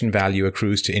abstraction. Value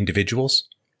accrues to individuals.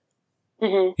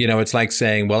 Mm-hmm. It's like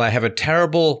saying, well, I have a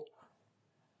terrible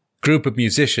group of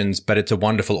musicians, but it's a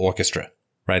wonderful orchestra,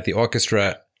 right? The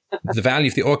value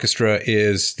of the orchestra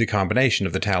is the combination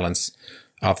of the talents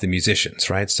of the musicians,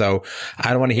 right? So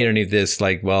I don't want to hear any of this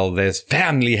like, well, there's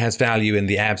family has value in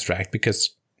the abstract,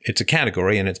 because it's a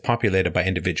category and it's populated by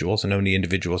individuals, and only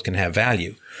individuals can have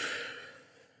value.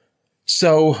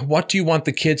 So what do you want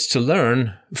the kids to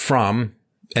learn from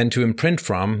and to imprint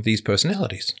from these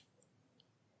personalities?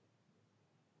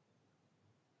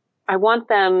 I want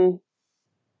them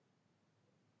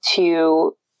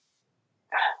to...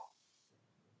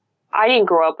 I didn't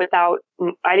grow up with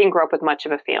much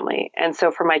of a family. And so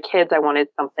for my kids, I wanted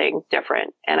something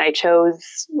different, and I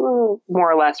chose more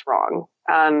or less wrong.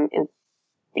 I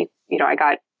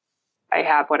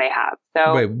have what I have.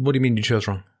 So wait, what do you mean you chose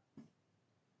wrong?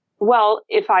 Well,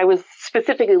 if I was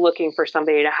specifically looking for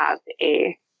somebody to have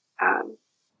a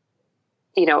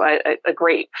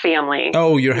great family.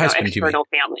 Oh, your husband, external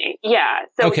family. Yeah.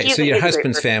 So okay. So your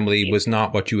husband's family was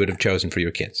not what you would have chosen for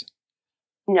your kids.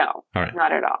 No, all right.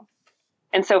 Not at all.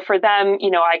 And so for them,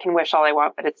 I can wish all I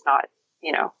want, but it's not,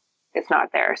 it's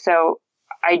not there. So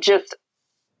I'm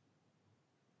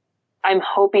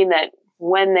hoping that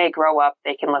when they grow up,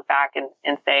 they can look back and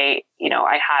say,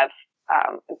 I have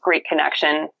a great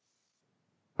connection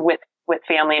with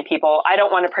family and people. I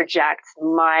don't want to project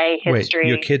my history. Wait,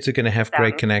 your kids are going to have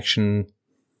great connection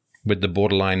with the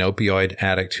borderline opioid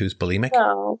addict who's bulimic?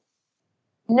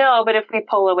 No, but if we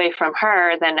pull away from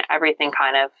her, then everything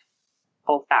kind of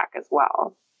pulls back as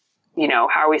well.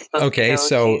 How are we supposed to? Okay,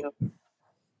 so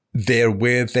they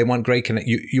want great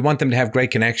you want them to have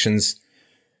great connections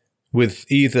with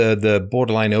either the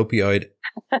borderline opioid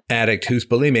addict who's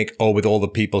bulimic, or with all the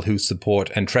people who support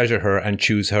and treasure her and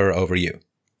choose her over you.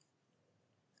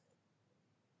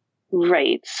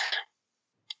 Right.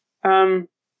 They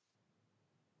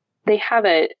have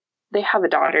a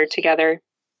daughter together,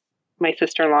 my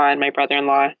sister-in-law and my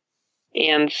brother-in-law,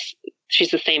 and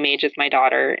she's the same age as my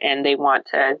daughter, and they want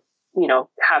to,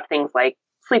 have things like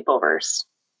sleepovers.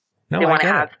 No, they want to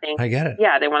have things. I get it.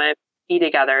 Yeah, they want to be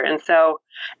together. And so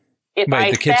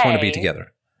the kids want to be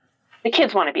together. The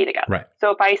kids want to be together. Right.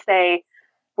 So if I say,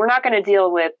 we're not going to deal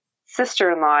with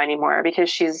sister-in-law anymore because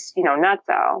she's,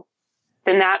 nutso,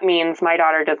 then that means my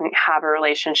daughter doesn't have a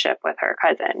relationship with her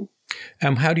cousin.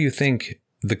 How do you think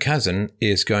the cousin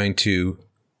is going to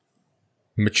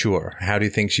mature? How do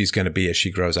you think she's going to be as she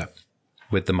grows up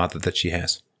with the mother that she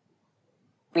has?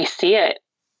 We see it.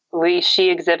 She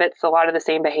exhibits a lot of the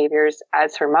same behaviors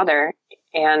as her mother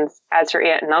and as her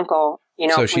aunt and uncle.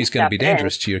 So she's going to be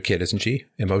dangerous to your kid, isn't she?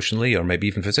 Emotionally, or maybe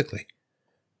even physically?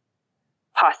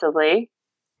 Possibly.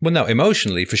 Well, no,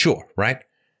 emotionally for sure, right?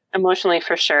 Emotionally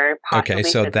for sure. Okay,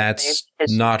 so that's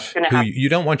not who you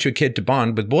don't want your kid to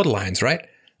bond with borderlines, right?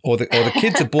 Or the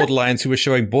kids of borderlines who are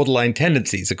showing borderline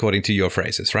tendencies, according to your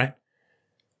phrases, right?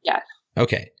 Yes.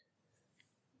 Okay.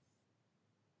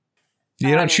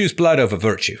 You don't choose blood over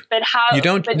virtue. But how? You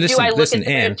don't listen,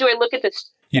 Anne. Do I look at this?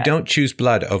 You don't choose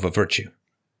blood over virtue.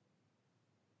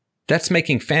 That's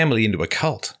making family into a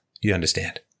cult. You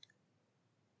understand?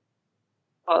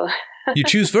 Well, you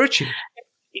choose virtue.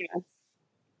 Yeah.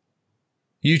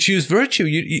 You choose virtue.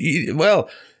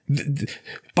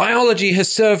 Biology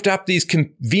has served up these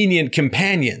convenient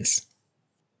companions.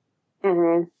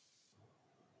 Mm-hmm.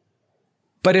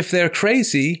 But if they're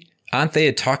crazy, aren't they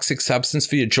a toxic substance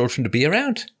for your children to be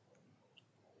around?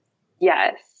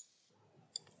 Yes.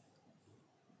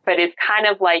 But it's kind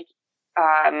of like,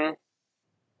 to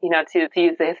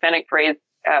use the Hispanic phrase,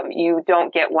 you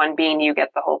don't get one bean, you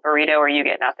get the whole burrito, or you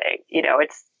get nothing.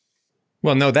 It's...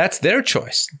 Well, no, that's their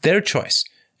choice. Their choice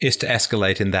is to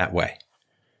escalate in that way.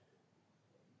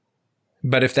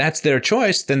 But if that's their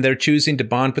choice, then they're choosing to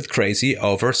bond with crazy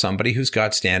over somebody who's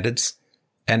got standards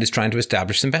and is trying to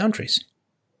establish some boundaries.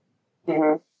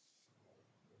 Mm-hmm.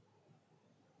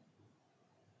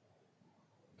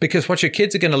 Because what your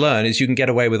kids are going to learn is you can get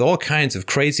away with all kinds of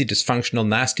crazy, dysfunctional,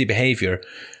 nasty behavior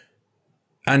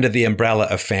under the umbrella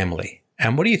of family.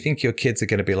 And what do you think your kids are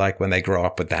going to be like when they grow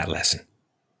up with that lesson?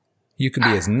 You can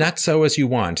be as nutso as you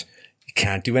want. You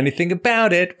can't do anything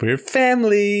about it. We're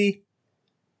family.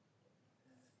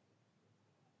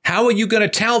 How are you going to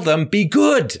tell them be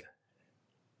good?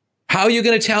 How are you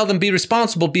going to tell them be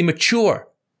responsible, be mature?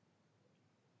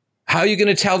 How are you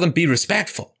going to tell them be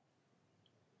respectful?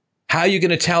 How are you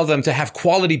going to tell them to have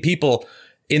quality people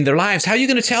in their lives? How are you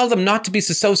going to tell them not to be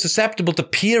so susceptible to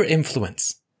peer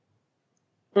influence?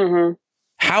 Mm-hmm.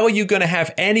 How are you going to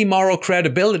have any moral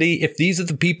credibility if these are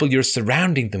the people you're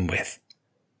surrounding them with?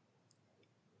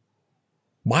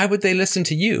 Why would they listen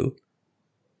to you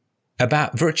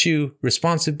about virtue,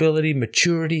 responsibility,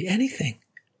 maturity, anything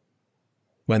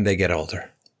when they get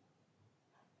older?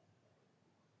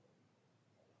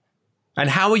 And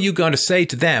how are you going to say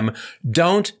to them,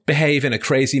 don't behave in a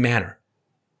crazy manner?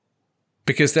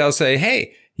 Because they'll say,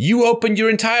 hey, you opened your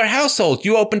entire household.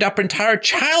 You opened up your entire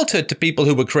childhood to people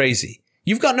who were crazy.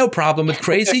 You've got no problem with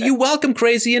crazy. You welcome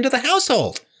crazy into the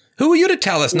household. Who are you to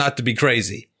tell us not to be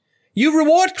crazy? You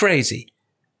reward crazy.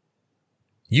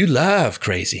 You love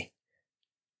crazy.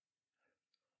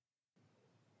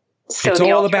 So it's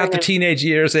all about the teenage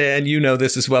years, and you know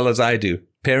this as well as I do.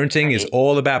 Parenting is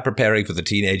all about preparing for the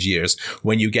teenage years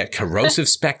when you get corrosive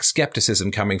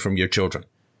skepticism coming from your children.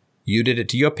 You did it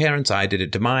to your parents. I did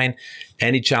it to mine.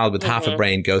 Any child with half a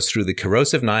brain goes through the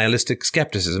corrosive nihilistic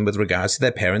skepticism with regards to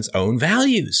their parents' own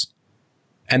values.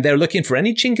 And they're looking for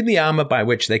any chink in the armor by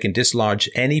which they can dislodge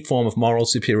any form of moral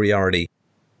superiority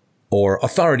or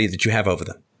authority that you have over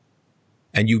them.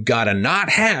 And you gotta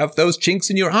not have those chinks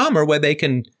in your armor where they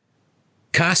can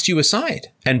cast you aside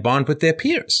and bond with their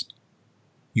peers.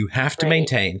 You have to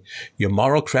maintain your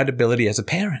moral credibility as a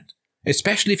parent,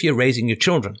 especially if you're raising your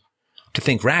children to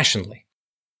think rationally.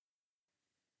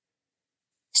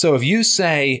 So if you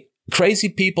say crazy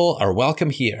people are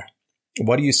welcome here,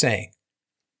 what are you saying?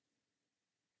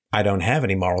 I don't have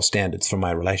any moral standards for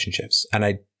my relationships, and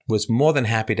I was more than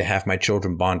happy to have my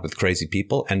children bond with crazy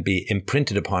people and be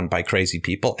imprinted upon by crazy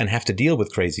people and have to deal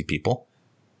with crazy people.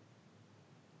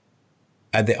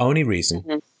 And the only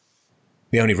reason,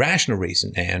 the only rational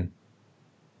reason, Anne,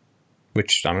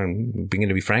 which I'm beginning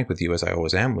to be frank with you as I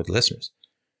always am with listeners,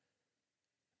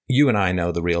 you and I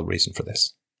know the real reason for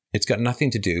this. It's got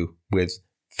nothing to do with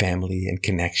family and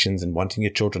connections and wanting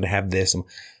your children to have this.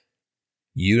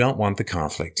 You don't want the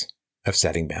conflict of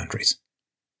setting boundaries.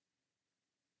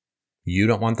 You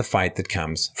don't want the fight that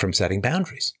comes from setting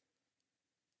boundaries.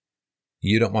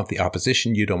 You don't want the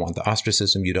opposition. You don't want the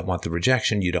ostracism. You don't want the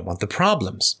rejection. You don't want the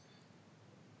problems.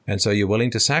 And so you're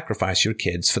willing to sacrifice your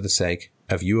kids for the sake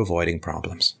of you avoiding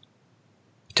problems.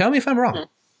 Tell me if I'm wrong.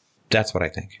 That's what I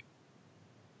think.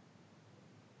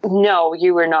 No,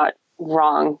 you were not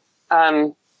wrong.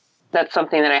 That's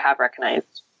something that I have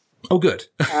recognized. Oh, good.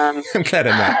 I'm glad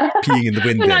I'm not peeing in the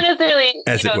wind. Not necessarily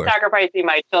sacrificing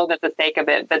my children for the sake of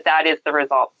it, but that is the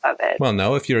result of it. Well,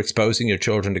 no, if you're exposing your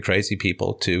children to crazy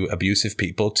people, to abusive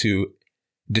people, to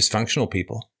dysfunctional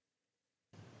people,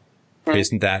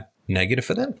 isn't that negative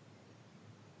for them?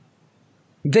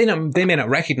 They may not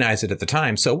recognize it at the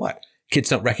time, so what? Kids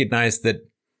don't recognize that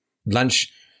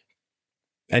lunch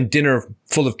and dinner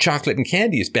full of chocolate and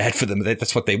candy is bad for them.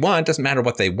 That's what they want. It doesn't matter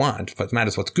what they want. What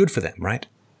matters what's good for them, right?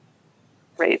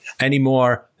 Right.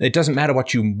 Anymore, it doesn't matter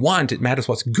what you want. It matters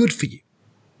what's good for you.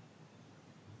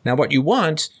 Now, what you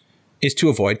want is to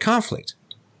avoid conflict.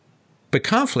 But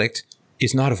conflict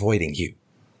is not avoiding you.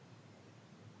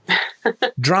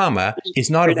 Drama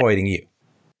is not avoiding you.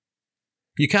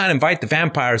 You can't invite the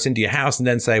vampires into your house and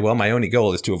then say, well, my only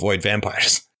goal is to avoid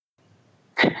vampires.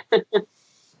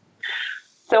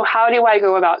 So how do I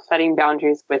go about setting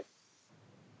boundaries with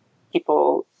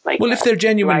people like Well, if they're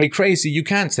genuinely crazy, you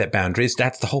can't set boundaries.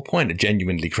 That's the whole point of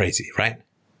genuinely crazy, right?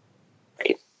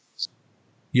 Right.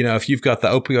 You know, if you've got the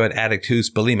opioid addict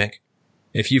who's bulimic,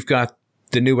 if you've got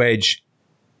the new age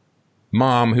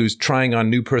mom who's trying on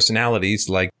new personalities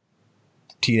like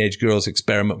teenage girls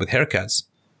experiment with haircuts,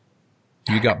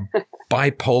 you got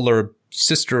bipolar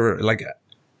sister, like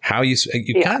how you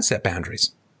can't set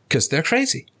boundaries because they're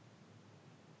crazy.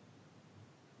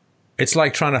 It's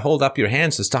like trying to hold up your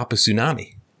hands to stop a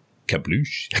tsunami.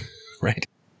 Kabloosh, right?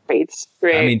 Right.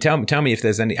 I mean, tell me if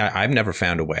there's any. I've never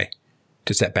found a way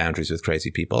to set boundaries with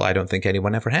crazy people. I don't think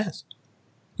anyone ever has.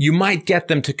 You might get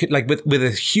them to, like, with a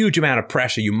huge amount of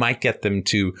pressure, you might get them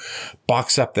to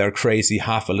box up their crazy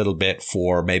half a little bit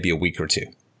for maybe a week or two.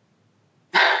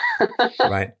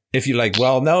 Right? If you're like,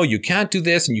 well, no, you can't do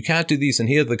this and you can't do these and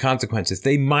here are the consequences,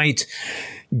 they might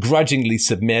grudgingly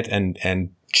submit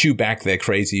and chew back their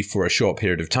crazy for a short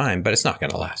period of time, but it's not going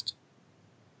to last.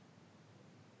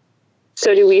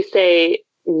 So do we say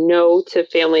no to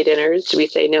family dinners? Do we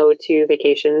say no to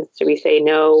vacations? Do we say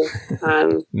no?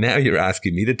 Now you're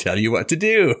asking me to tell you what to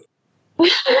do.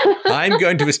 I'm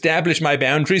going to establish my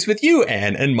boundaries with you,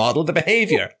 Anne, and model the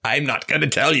behavior. I'm not going to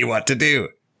tell you what to do.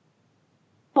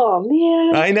 Oh,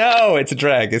 man. I know. It's a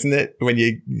drag, isn't it? When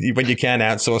you can't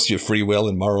outsource your free will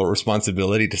and moral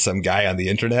responsibility to some guy on the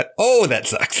internet. Oh, that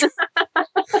sucks.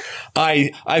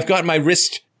 I've got my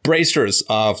wrist bracers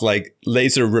of like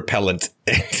laser repellent.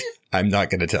 I'm not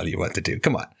going to tell you what to do.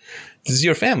 Come on. This is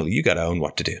your family. You got to own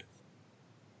what to do.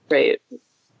 Right.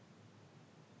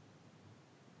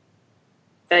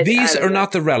 These are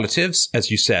not the relatives, as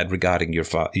you said, regarding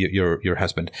your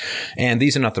husband. And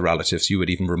these are not the relatives you would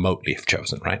even remotely have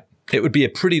chosen, right? It would be a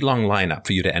pretty long lineup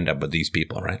for you to end up with these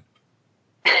people, right?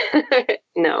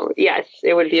 No. Yes.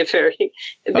 It would be a very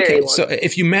okay, long. So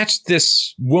if you matched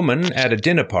this woman at a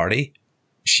dinner party,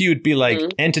 she would be like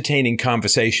entertaining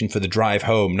conversation for the drive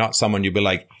home, not someone you'd be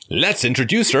like, let's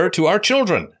introduce her to our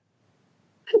children.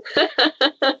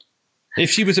 If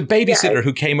she was a babysitter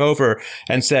who came over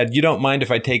and said, you don't mind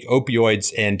if I take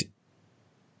opioids and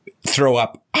throw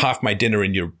up half my dinner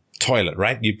in your toilet,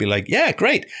 right? You'd be like, yeah,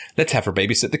 great. Let's have her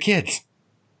babysit the kids.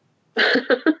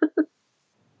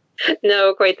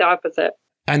 No, quite the opposite.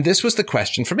 And this was the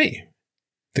question for me.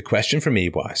 The question for me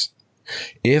was,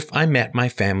 if I met my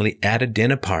family at a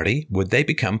dinner party, would they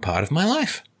become part of my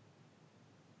life?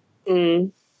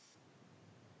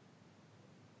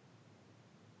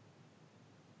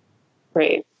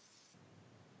 Right.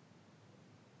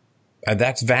 And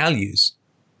that's values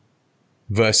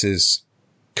versus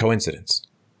coincidence.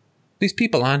 These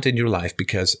people aren't in your life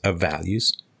because of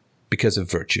values, because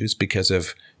of virtues, because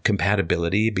of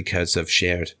compatibility, because of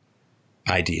shared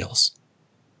ideals.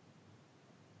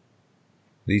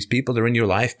 These people are in your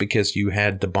life because you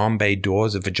had the Bombay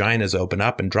doors of vaginas open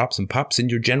up and drop some pups in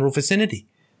your general vicinity.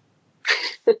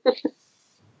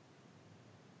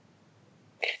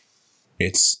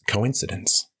 It's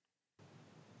coincidence.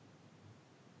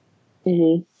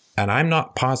 And I'm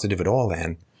not positive at all,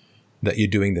 Anne, that you're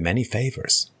doing them any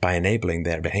favors by enabling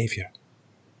their behavior,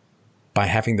 by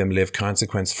having them live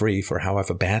consequence-free for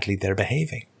however badly they're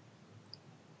behaving.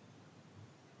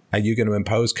 Are you going to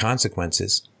impose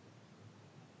consequences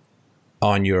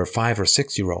on your 5 or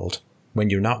 6-year-old when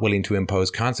you're not willing to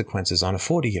impose consequences on a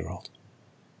 40-year-old?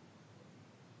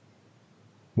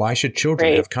 Why should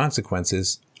children have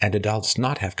consequences and adults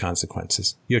not have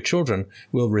consequences? Your children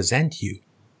will resent you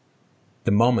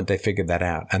the moment they figure that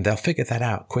out, and they'll figure that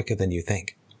out quicker than you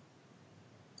think.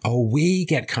 Oh, we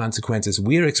get consequences.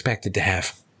 We're expected to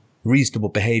have reasonable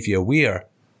behavior. We're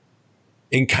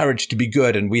encouraged to be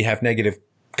good, and we have negative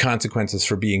consequences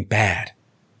for being bad.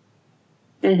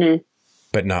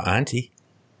 But not auntie,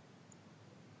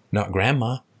 not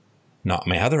grandma, not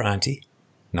my other auntie,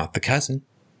 not the cousin.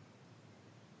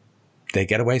 They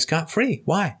get away scot-free.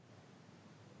 Why?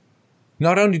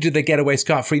 Not only do they get away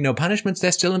scot-free, no punishments,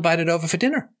 they're still invited over for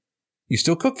dinner. You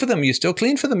still cook for them. You still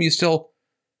clean for them. You still...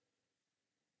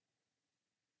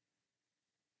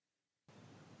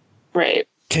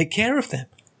 take care of them.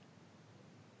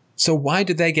 So why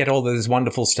do they get all this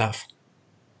wonderful stuff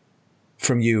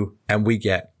from you and we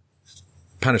get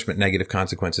punishment, negative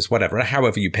consequences, whatever,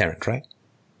 however you parent, right?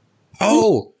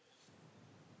 Oh,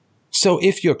 so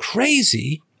if you're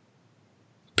crazy,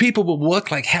 people will work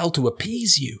like hell to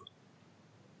appease you.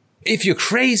 If you're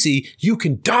crazy, you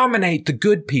can dominate the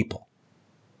good people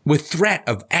with threat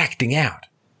of acting out.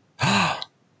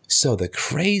 So the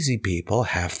crazy people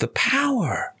have the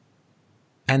power,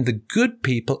 and the good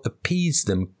people appease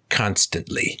them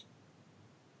constantly.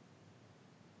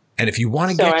 And if you want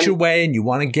to get your way and you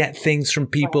want to get things from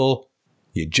people,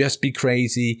 you just be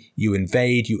crazy, you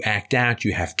invade, you act out,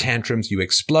 you have tantrums, you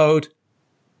explode.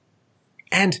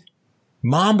 And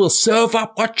mom will serve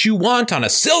up what you want on a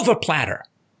silver platter.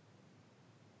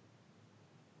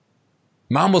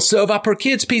 Mom will serve up her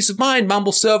kids' peace of mind. Mom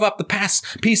will serve up the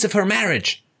peace of her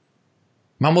marriage.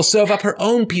 Mom will serve up her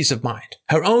own peace of mind,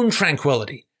 her own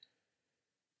tranquility.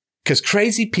 Because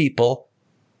crazy people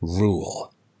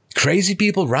rule. Crazy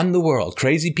people run the world.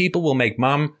 Crazy people will make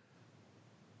mom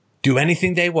do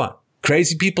anything they want.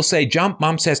 Crazy people say jump.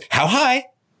 Mom says, how high?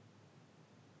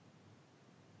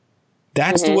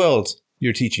 That's the world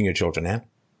you're teaching your children, Anne.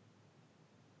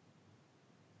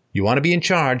 You want to be in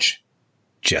charge?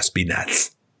 Just be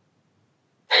nuts.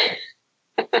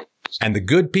 And the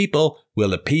good people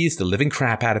will appease the living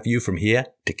crap out of you from here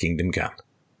to kingdom come.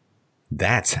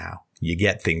 That's how you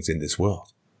get things in this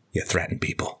world. You threaten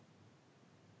people.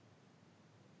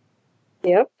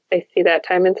 Yep, I see that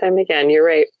time and time again. You're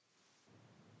right.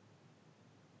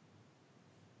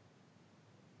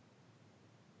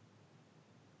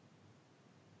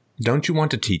 Don't you want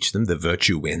to teach them that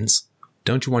virtue wins?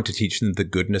 Don't you want to teach them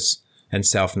that goodness and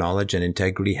self-knowledge and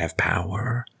integrity have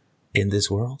power in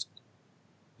this world?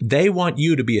 They want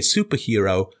you to be a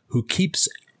superhero who keeps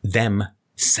them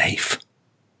safe.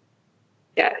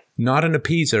 Yeah. Not an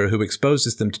appeaser who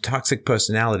exposes them to toxic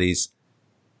personalities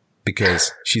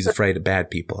because she's afraid of bad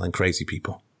people and crazy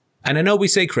people. And I know we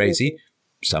say crazy.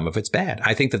 Some of it's bad.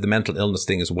 I think that the mental illness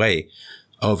thing is way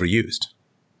overused.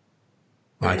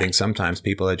 I think sometimes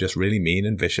people are just really mean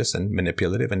and vicious and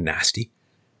manipulative and nasty,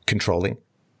 controlling.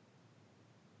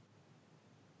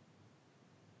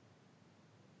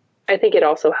 I think it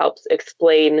also helps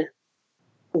explain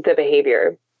the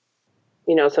behavior.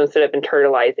 So instead of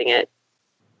internalizing it,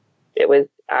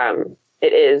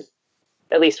 it is,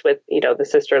 at least with, the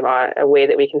sister-in-law, a way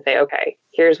that we can say, okay,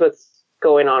 here's what's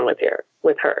going on with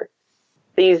her.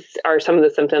 These are some of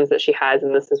the symptoms that she has,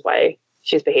 and this is why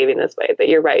she's behaving this way. But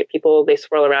you're right. People, they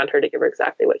swirl around her to give her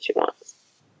exactly what she wants.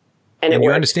 And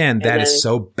you understand that is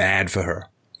so bad for her.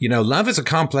 Love is a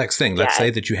complex thing. Let's say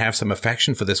that you have some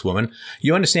affection for this woman.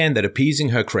 You understand that appeasing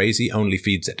her crazy only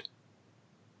feeds it.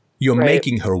 You're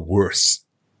making her worse.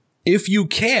 If you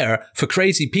care for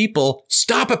crazy people,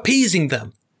 stop appeasing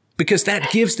them, because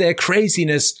that gives their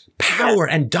craziness power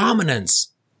and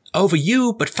dominance over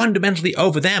you, but fundamentally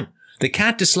over them. They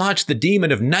can't dislodge the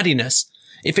demon of nuttiness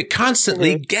if it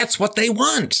constantly gets what they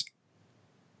want.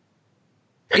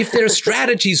 If their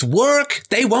strategies work,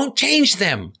 they won't change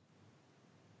them.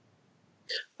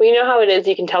 Well, you know how it is.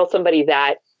 You can tell somebody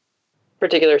that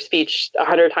particular speech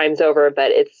 100 times over,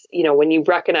 but it's, when you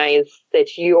recognize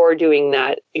that you're doing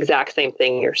that exact same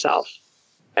thing yourself.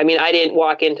 I mean, I didn't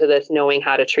walk into this knowing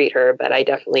how to treat her, but I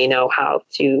definitely know how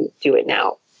to do it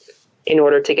now in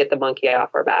order to get the monkey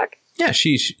off her back. Yeah,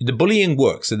 the bullying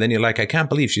works. And then you're like, I can't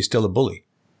believe she's still a bully.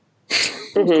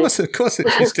 Of course,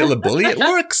 she's still a bully. It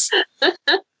works.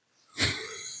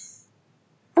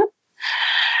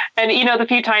 And, the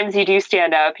few times you do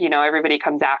stand up, everybody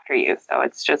comes after you. So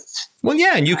it's just... Well,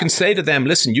 yeah, and you can say to them,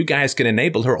 listen, you guys can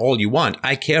enable her all you want.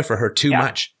 I care for her too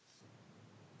much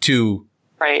to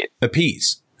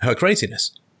appease her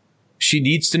craziness. She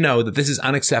needs to know that this is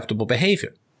unacceptable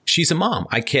behavior. She's a mom.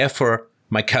 I care for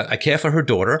her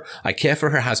daughter. I care for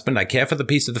her husband. I care for the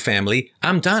peace of the family.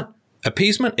 I'm done.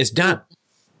 Appeasement is done.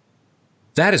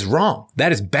 That is wrong.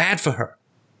 That is bad for her.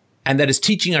 And that is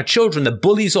teaching our children that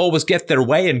bullies always get their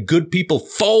way and good people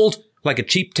fold like a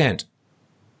cheap tent.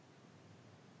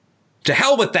 To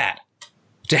hell with that.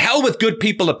 To hell with good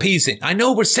people appeasing. I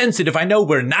know we're sensitive. I know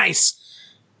we're nice.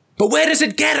 But where does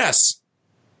it get us?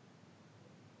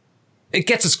 It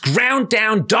gets us ground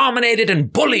down, dominated,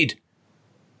 and bullied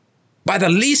by the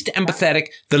least empathetic,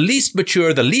 the least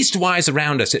mature, the least wise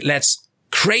around us. It lets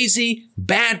crazy,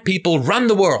 bad people run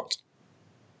the world.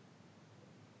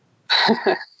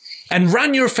 And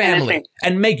run your family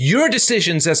and make your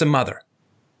decisions as a mother.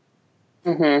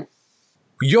 Mm-hmm.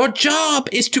 Your job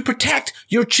is to protect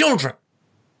your children.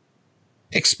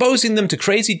 Exposing them to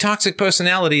crazy, toxic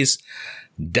personalities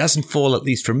doesn't fall, at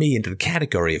least for me, into the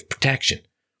category of protection.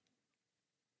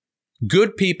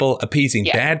 Good people appeasing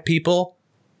bad people.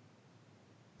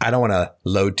 I don't want to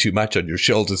load too much on your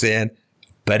shoulders, Anne,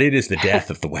 but it is the death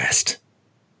of the West.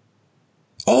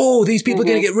 Oh, these people are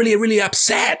going to get really, really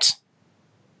upset.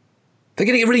 They're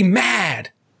going to get really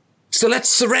mad. So let's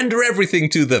surrender everything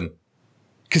to them.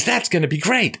 Because that's going to be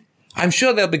great. I'm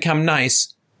sure they'll become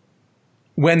nice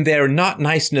when their not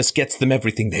niceness gets them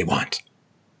everything they want.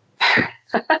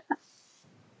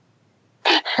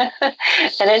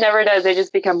 And it never does. They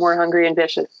just become more hungry and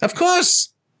vicious. Of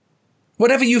course.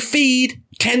 Whatever you feed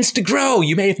tends to grow.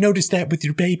 You may have noticed that with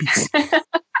your babies.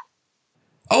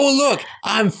 Oh, look,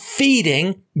 I'm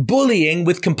feeding bullying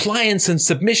with compliance and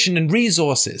submission and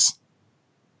resources.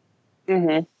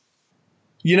 Mm-hmm.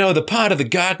 The part of the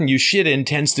garden you shit in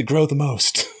tends to grow the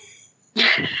most.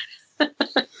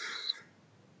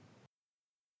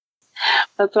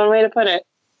 That's one way to put it.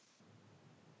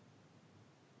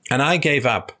 And I gave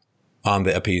up on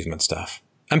the appeasement stuff.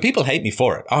 And people hate me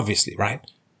for it, obviously, right?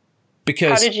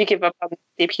 Because... How did you give up on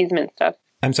the appeasement stuff?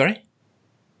 I'm sorry?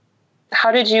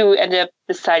 How did you end up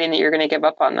deciding that you're going to give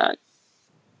up on that?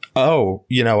 Oh,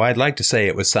 I'd like to say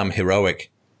it was some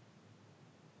heroic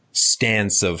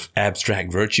stance of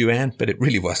abstract virtue, Anne, but it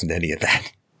really wasn't any of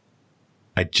that.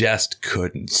 I just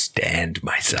couldn't stand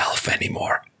myself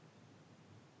anymore.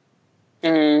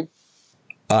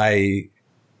 My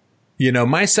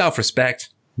self-respect,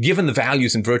 given the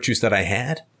values and virtues that I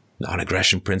had,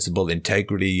 non-aggression principle,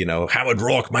 integrity, Howard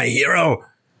Rourke, my hero.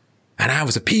 And I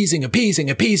was appeasing. And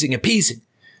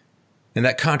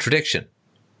that contradiction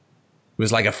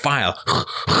was like a file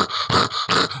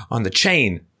on the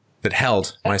chain that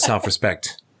held my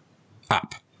self-respect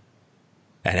up.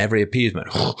 And every appeasement,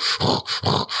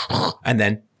 and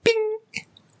then, bing,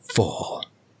 fall.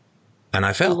 And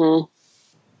I fell. Mm-hmm.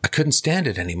 I couldn't stand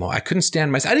it anymore. I couldn't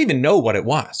stand myself. I didn't even know what it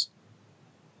was.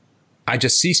 I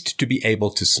just ceased to be able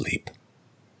to sleep.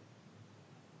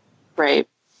 Right.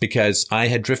 Because I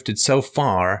had drifted so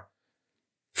far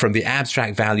from the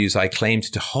abstract values I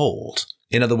claimed to hold.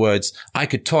 In other words, I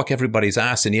could talk everybody's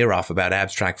ass and ear off about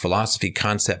abstract philosophy,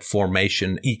 concept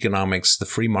formation, economics, the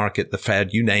free market, the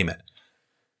Fed, you name it.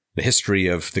 The history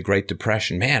of the Great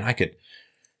Depression. Man, I could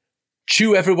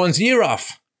chew everyone's ear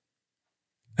off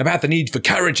about the need for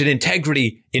courage and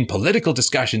integrity in political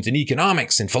discussions, in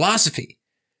economics, and philosophy.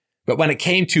 But when it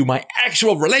came to my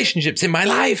actual relationships in my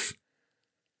life,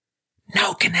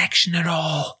 no connection at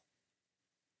all.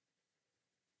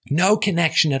 No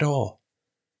connection at all.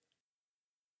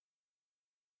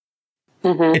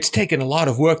 Mm-hmm. It's taken a lot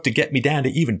of work to get me down to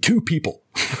even 2 people.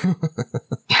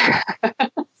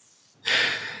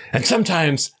 And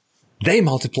sometimes they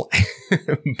multiply.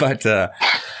 But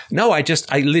no,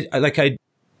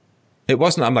 it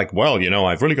wasn't, I'm like, well,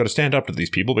 I've really got to stand up to these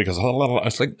people because I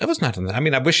was like, it was not. I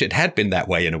mean, I wish it had been that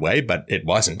way in a way, but it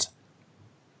wasn't.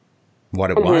 What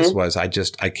it was I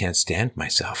can't stand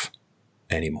myself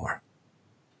anymore.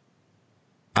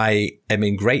 I am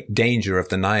in great danger of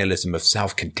the nihilism of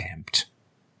self-contempt.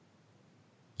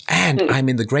 And I'm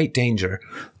in the great danger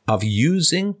of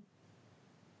using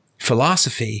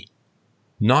philosophy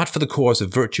not for the cause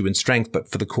of virtue and strength, but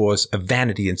for the cause of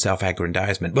vanity and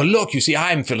self-aggrandizement. Well, look, you see,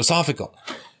 I'm philosophical.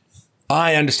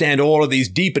 I understand all of these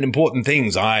deep and important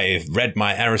things. I've read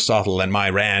my Aristotle and my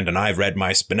Rand, and I've read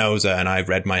my Spinoza, and I've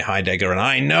read my Heidegger, and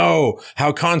I know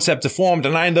how concepts are formed,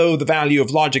 and I know the value of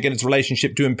logic and its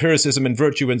relationship to empiricism and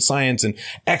virtue and science and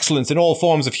excellence in all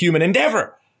forms of human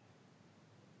endeavor.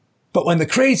 But when the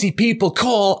crazy people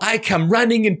call, I come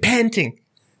running and panting.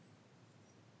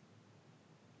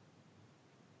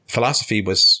 Philosophy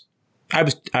was,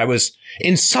 I was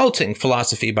insulting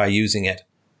philosophy by using it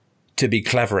to be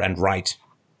clever and right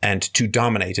and to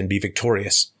dominate and be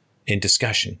victorious in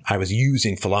discussion. I was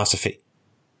using philosophy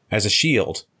as a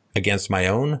shield against my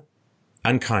own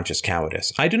unconscious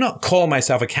cowardice. I do not call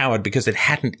myself a coward because it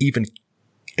hadn't even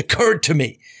occurred to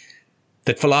me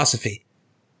that philosophy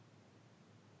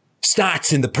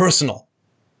starts in the personal,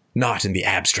 not in the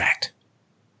abstract.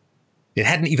 It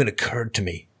hadn't even occurred to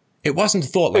me. It wasn't a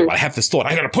thought like, well, I have this thought,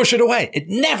 I got to push it away. It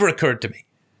never occurred to me.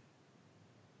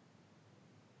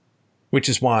 Which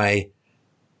is why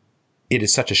it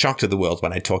is such a shock to the world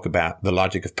when I talk about the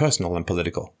logic of personal and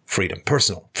political freedom.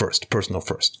 Personal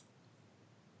first.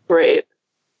 Right.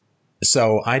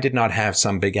 So I did not have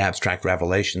some big abstract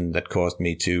revelation that caused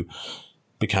me to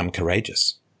become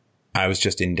courageous. I was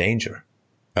just in danger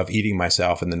of eating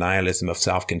myself in the nihilism of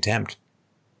self-contempt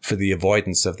for the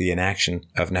avoidance of the inaction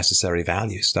of necessary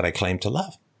values that I claimed to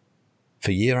love.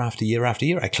 For year after year after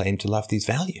year, I claimed to love these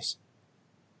values.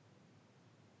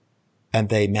 And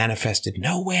they manifested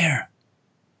nowhere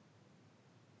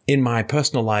in my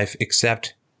personal life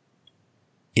except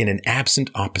in an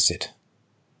absent opposite.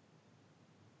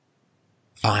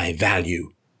 I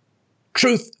value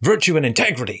truth, virtue, and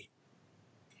integrity.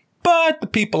 But the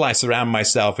people I surround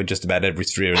myself in just about every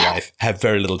sphere in life have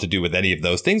very little to do with any of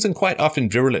those things and quite often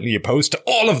virulently opposed to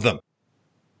all of them.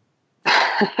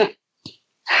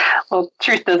 Well,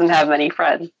 truth doesn't have many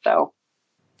friends, so.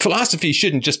 Philosophy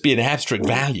shouldn't just be an abstract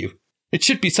value. It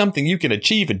should be something you can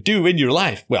achieve and do in your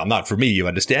life. Well, not for me, you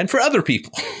understand, for other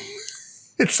people.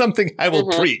 It's something I will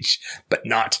preach, but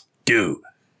not do.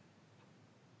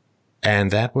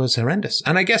 And that was horrendous.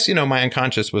 And I guess, my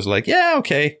unconscious was like, yeah,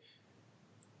 okay.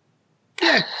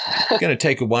 Yeah, going to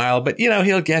take a while, but,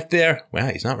 he'll get there.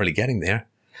 Well, he's not really getting there.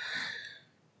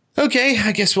 Okay,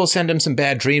 I guess we'll send him some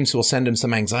bad dreams. We'll send him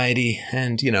some anxiety.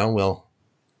 And, we'll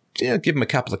give him a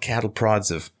couple of cattle prods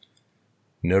of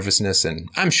nervousness. And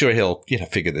I'm sure he'll,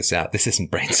 figure this out. This isn't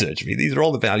brain surgery. These are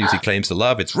all the values he claims to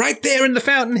love. It's right there in the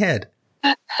fountainhead.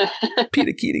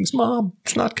 Peter Keating's mom.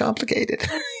 It's not complicated.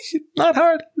 Not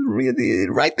hard. Really,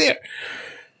 right there.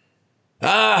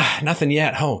 Nothing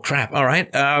yet. Oh, crap. All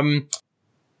right.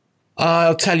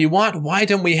 I'll tell you what, why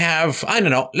don't we have, I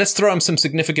don't know, let's throw him some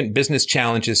significant business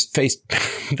challenges faced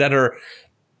that are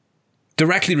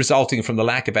directly resulting from the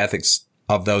lack of ethics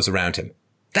of those around him.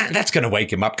 That's going to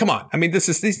wake him up. Come on. I mean, he's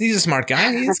a smart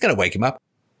guy. He's going to wake him up.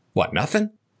 What, nothing?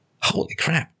 Holy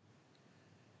crap.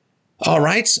 All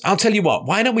right. I'll tell you what,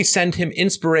 why don't we send him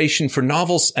inspiration for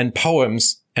novels and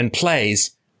poems and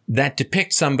plays that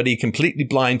depict somebody completely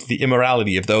blind to the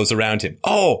immorality of those around him?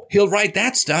 Oh, he'll write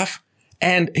that stuff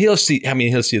and he'll see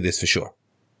this for sure.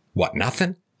 What,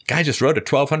 nothing? Guy just wrote a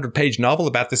 1,200-page novel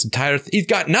about this entire he's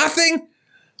got nothing?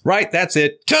 Right, that's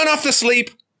it. Turn off the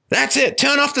sleep. That's it.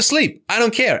 Turn off the sleep. I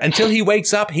don't care. Until he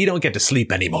wakes up, he don't get to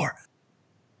sleep anymore.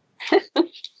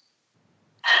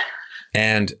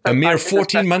 And a mere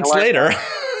 14 months later,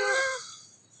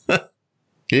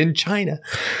 in China,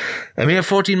 a mere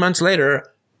 14 months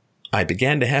later, I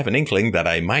began to have an inkling that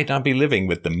I might not be living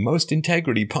with the most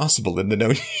integrity possible in the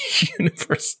known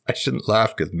universe. I shouldn't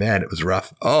laugh because, man, it was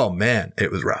rough. Oh, man,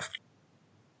 it was rough.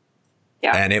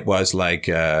 Yeah. And it was like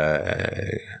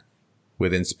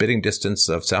within spitting distance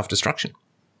of self-destruction.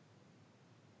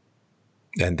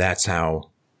 And that's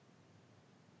how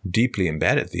deeply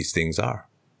embedded these things are.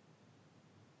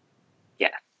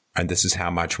 Yeah. And this is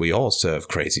how much we all serve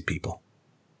crazy people.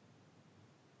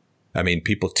 I mean,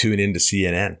 people tune into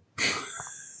CNN.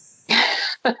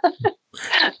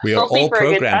 We are all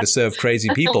programmed to serve crazy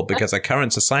people because our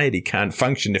current society can't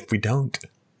function if we don't.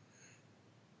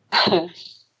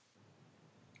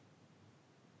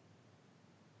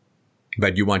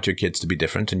 But you want your kids to be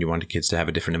different and you want your kids to have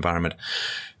a different environment.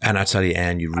 And I tell you,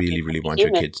 Anne, you really, really want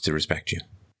your kids to respect you.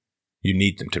 You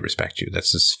need them to respect you.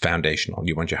 That's just foundational.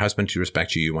 You want your husband to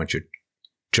respect you. You want your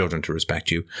children to respect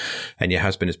you. And your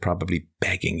husband is probably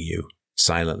begging you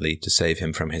silently to save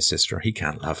him from his sister. He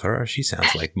can't love her. She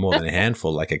sounds like more than a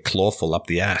handful, like a clawful up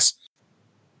the ass.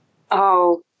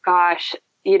 Oh, gosh.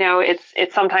 You know,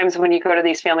 it's sometimes when you go to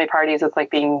these family parties, it's like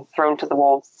being thrown to the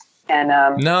wolves. And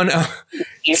No.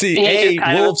 See, A,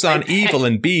 wolves aren't evil,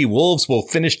 and B, wolves will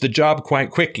finish the job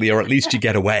quite quickly, or at least you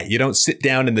get away. You don't sit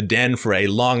down in the den for a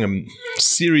long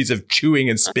series of chewing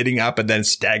and spitting up and then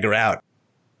stagger out.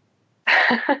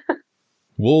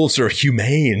 Wolves are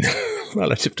humane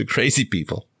relative to crazy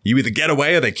people. You either get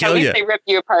away or they kill you. At least they rip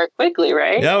you apart quickly,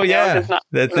 right? Oh, yeah.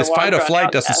 This fight or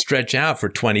flight doesn't death. stretch out for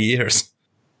 20 years.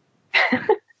 Because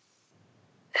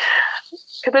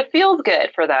it feels good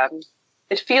for them.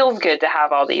 It feels good to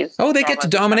have all these. Oh, they get to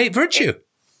dominate virtue.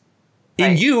 In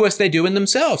Right. you as they do in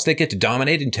themselves. They get to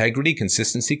dominate integrity,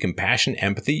 consistency, compassion,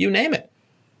 empathy, you name it.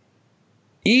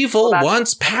 Evil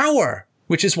wants power,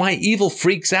 which is why evil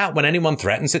freaks out when anyone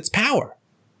threatens its power.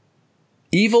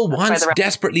 Evil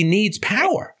desperately needs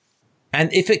power.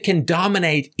 And if it can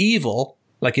dominate evil,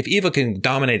 like if evil can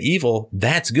dominate evil,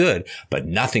 that's good. But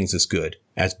nothing's as good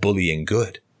as bullying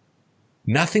good.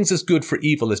 Nothing's as good for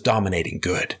evil as dominating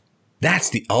good.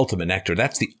 That's the ultimate nectar.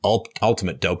 That's the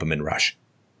ultimate dopamine rush.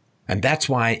 And that's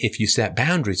why if you set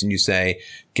boundaries and you say,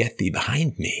 get thee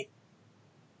behind me,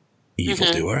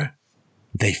 evildoer,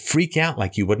 they freak out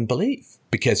like you wouldn't believe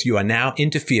because you are now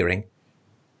interfering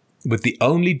with the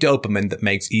only dopamine that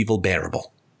makes evil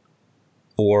bearable.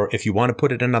 Or if you want to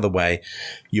put it another way,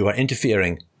 you are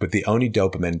interfering with the only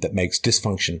dopamine that makes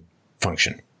dysfunction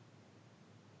function.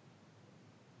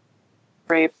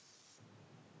 Right.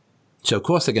 So, of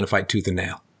course, they're going to fight tooth and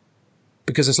nail.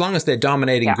 Because as long as they're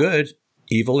dominating good,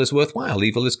 evil is worthwhile.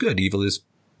 Evil is good. Evil is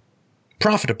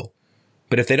profitable.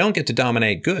 But if they don't get to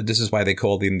dominate good, this is why they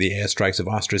call them the airstrikes of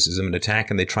ostracism and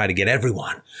attack, and they try to get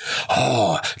everyone.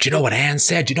 Oh, do you know what Anne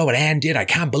said? Do you know what Anne did? I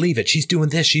can't believe it. She's doing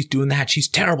this. She's doing that. She's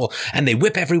terrible. And they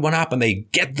whip everyone up, and they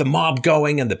get the mob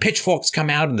going, and the pitchforks come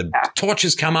out, and the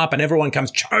torches come up, and everyone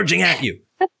comes charging at you.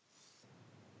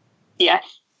 Yes.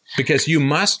 Because you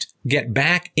must get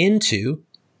back into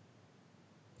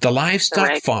the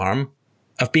livestock farm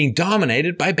of being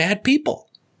dominated by bad people.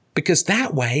 Because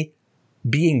that way,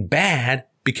 being bad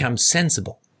becomes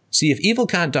sensible. See, if evil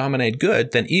can't dominate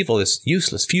good, then evil is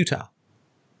useless, futile.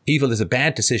 Evil is a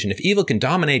bad decision. If evil can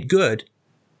dominate good,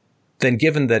 then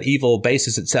given that evil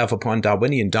bases itself upon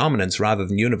Darwinian dominance rather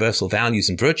than universal values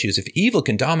and virtues, if evil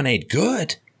can dominate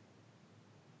good,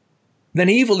 then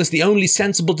evil is the only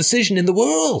sensible decision in the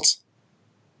world.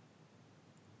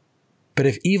 But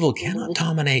if evil cannot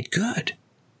dominate good,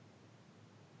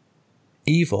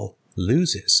 evil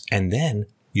loses, and then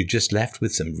you're just left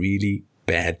with some really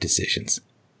bad decisions.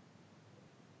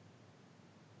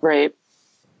 Right.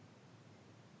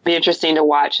 Be interesting to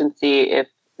watch and see if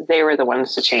they were the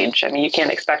ones to change. I mean, you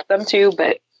can't expect them to,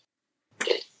 but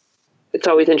it's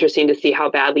always interesting to see how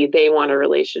badly they want a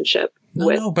relationship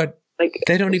with. No, but like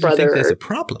they don't even think there's a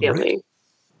problem, family. right?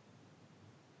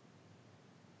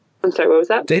 I'm sorry, what was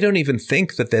that? They don't even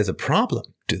think that there's a problem,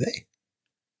 do they?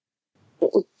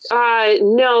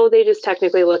 No, they just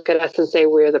technically look at us and say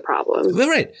we're the problem.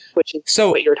 Right. Which is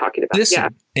what you're talking about.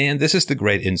 Listen, and this is the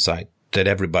great insight that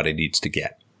everybody needs to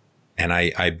get. And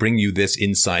I bring you this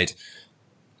insight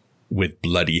with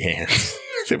bloody hands.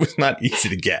 It was not easy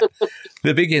to get.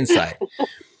 The big insight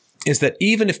is that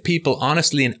even if people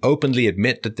honestly and openly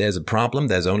admit that there's a problem,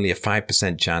 there's only a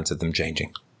 5% chance of them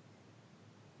changing.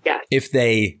 Yeah. If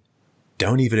they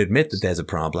don't even admit that there's a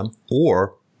problem,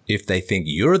 or if they think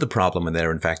you're the problem and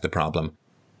they're in fact the problem,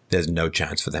 there's no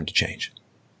chance for them to change.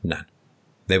 None.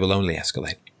 They will only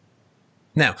escalate.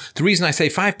 Now, the reason I say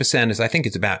 5% is I think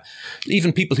it's about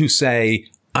even people who say,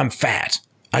 I'm fat,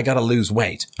 I got to lose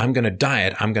weight, I'm going to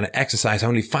diet, I'm going to exercise.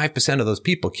 Only 5% of those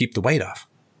people keep the weight off.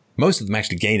 Most of them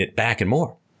actually gain it back and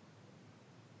more.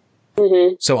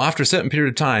 Mm-hmm. So after a certain period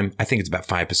of time, I think it's about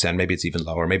 5%. Maybe it's even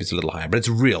lower. Maybe it's a little higher, but it's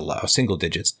real low, single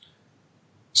digits.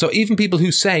 So even people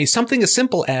who say something as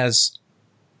simple as,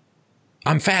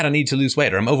 I'm fat, I need to lose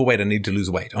weight, or I'm overweight, I need to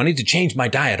lose weight, or I need to change my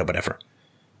diet or whatever.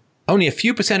 Only a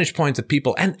few percentage points of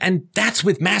people, and that's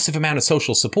with massive amount of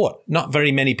social support. Not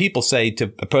very many people say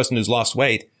to a person who's lost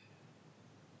weight,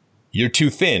 you're too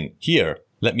thin. Here,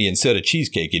 let me insert a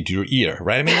cheesecake into your ear,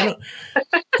 right? I mean,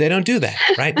 they don't do that,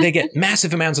 right? They get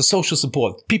massive amounts of social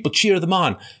support. People cheer them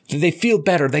on. They feel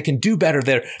better. They can do better.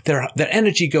 Their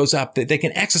energy goes up. They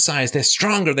can exercise. They're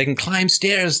stronger. They can climb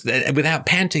stairs without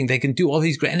panting. They can do all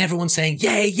these great, and everyone's saying,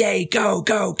 yay, yay, go,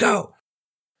 go, go.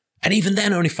 And even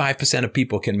then, only 5% of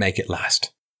people can make it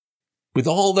last. With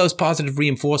all those positive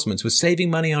reinforcements, with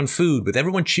saving money on food, with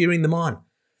everyone cheering them on,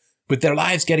 with their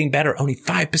lives getting better, only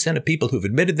 5% of people who've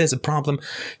admitted there's a problem,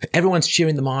 everyone's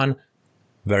cheering them on,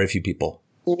 very few people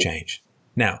change.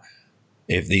 Now,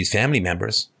 if these family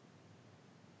members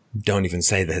don't even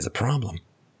say there's a problem,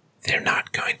 they're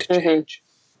not going to change.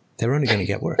 They're only going to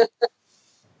get worse.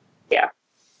 Yeah.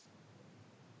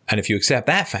 And if you accept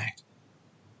that fact,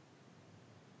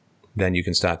 then you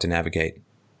can start to navigate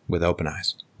with open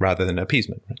eyes rather than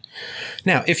appeasement. Right?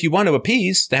 Now, if you want to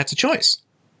appease, that's a choice.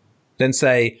 Then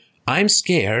say, I'm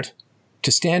scared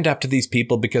to stand up to these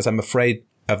people because I'm afraid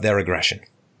of their aggression.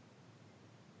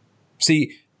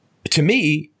 See, to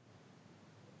me,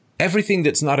 everything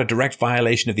that's not a direct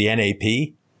violation of the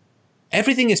NAP,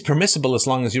 everything is permissible as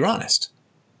long as you're honest.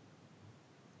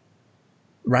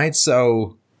 Right?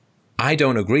 So I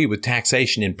don't agree with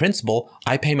taxation in principle.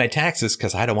 I pay my taxes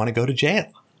because I don't want to go to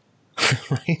jail.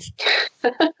 Right?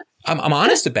 I'm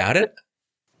honest about it.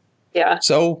 Yeah.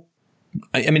 So,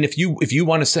 I mean, if you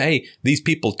want to say these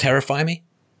people terrify me,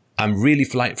 I'm really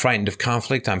frightened of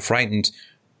conflict. I'm frightened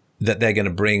that they're going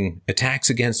to bring attacks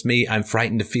against me. I'm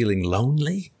frightened of feeling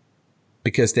lonely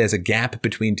because there's a gap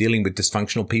between dealing with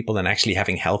dysfunctional people and actually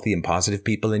having healthy and positive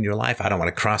people in your life. I don't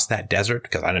want to cross that desert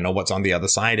because I don't know what's on the other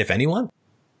side, if anyone.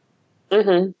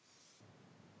 Mm-hmm.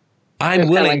 I'm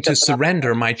willing to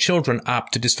surrender my children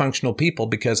up to dysfunctional people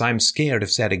because I'm scared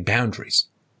of setting boundaries.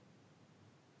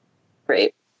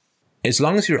 Right. As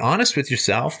long as you're honest with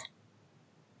yourself,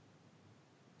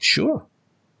 sure.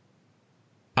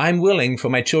 I'm willing for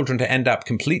my children to end up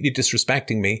completely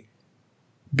disrespecting me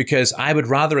because I would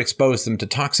rather expose them to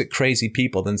toxic, crazy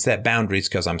people than set boundaries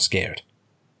because I'm scared.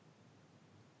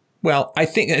 Well, I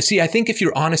think if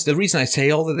you're honest, the reason I say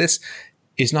all of this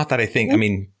is not that I think, I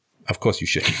mean, of course you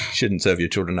shouldn't serve your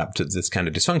children up to this kind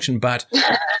of dysfunction, but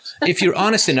if you're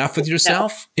honest enough with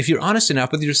yourself,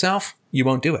 you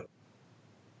won't do it.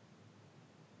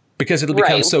 Because it'll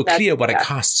become so clear what it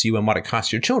costs you and what it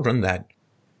costs your children that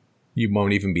you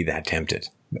won't even be that tempted.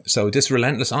 So this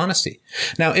relentless honesty.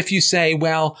 Now, if you say,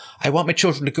 well, I want my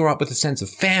children to grow up with a sense of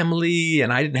family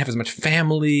and I didn't have as much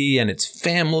family and it's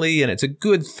a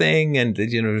good thing. And,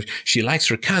 she likes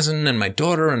her cousin and my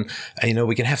daughter and,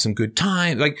 we can have some good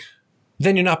time. Like,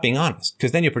 then you're not being honest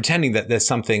because then you're pretending that there's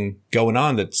something going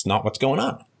on that's not what's going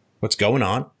on. What's going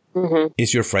on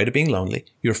is you're afraid of being lonely.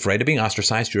 You're afraid of being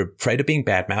ostracized. You're afraid of being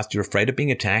badmouthed. You're afraid of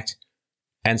being attacked.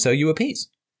 And so you appease.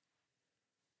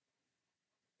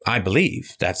 I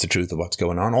believe that's the truth of what's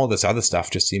going on. All this other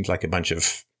stuff just seems like a bunch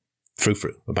of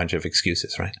frou-frou, a bunch of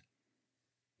excuses, right?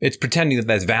 It's pretending that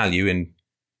there's value in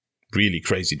really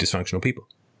crazy, dysfunctional people.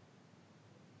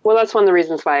 Well, that's one of the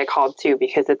reasons why I called too,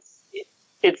 because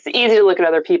it's easy to look at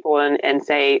other people and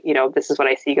say, this is what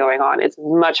I see going on. It's a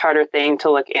much harder thing to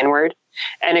look inward.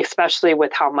 And especially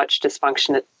with how much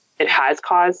dysfunction it has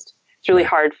caused, it's really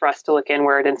hard for us to look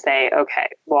inward and say, okay,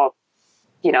 well,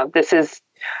 this is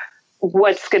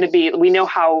what's going to be. We know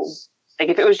how, like,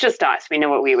 if it was just us, we know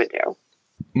what we would do.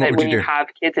 What would when you you have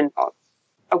kids involved,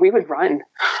 we would run.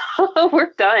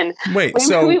 We're done. Wait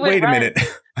a minute.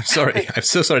 I'm sorry. I'm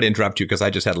so sorry to interrupt you because I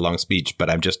just had a long speech, but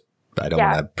I don't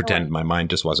want to pretend my mind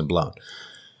just wasn't blown.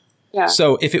 Yeah.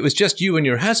 So if it was just you and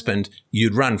your husband,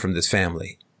 you'd run from this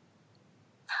family.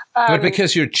 But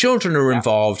because your children are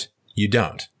involved, you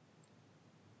don't.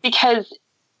 Because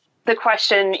the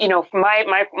question,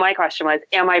 my question was,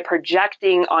 am I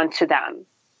projecting onto them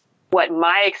what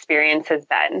my experience has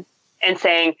been and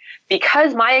saying,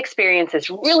 because my experience is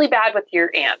really bad with your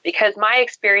aunt, because my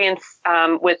experience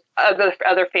with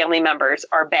other family members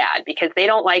are bad, because they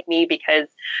don't like me because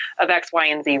of X, Y,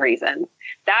 and Z reasons,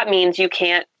 that means you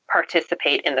can't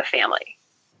participate in the family.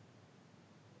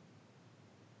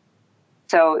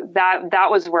 So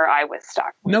that was where I was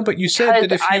stuck. No, but you said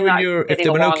that if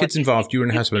there were no kids involved, you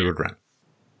and your husband would run.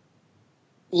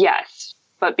 Yes,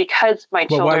 but because my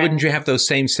children... Well, why wouldn't you have those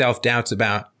same self-doubts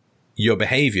about your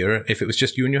behavior if it was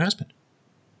just you and your husband?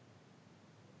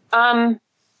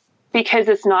 Because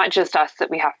it's not just us that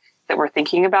we're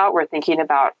thinking about. We're thinking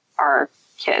about our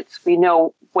kids. We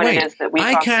know what it is that we...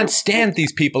 I can't stand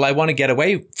these people. I want to get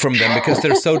away from them because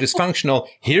they're so dysfunctional.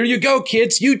 Here you go,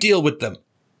 kids. You deal with them.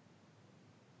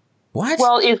 What?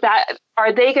 Well,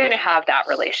 are they going to have that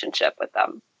relationship with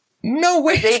them? No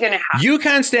way. Are they going to have? You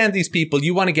can't stand these people.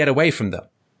 You want to get away from them.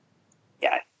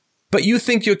 Yeah. But you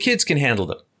think your kids can handle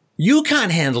them. You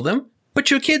can't handle them,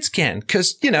 but your kids can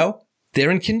because,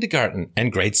 they're in kindergarten and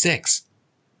grade 6.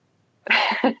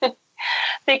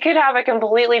 They could have a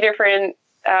completely different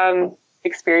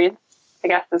experience, I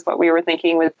guess is what we were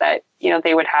thinking, was that,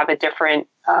 they would have a different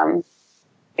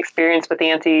experience with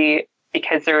Auntie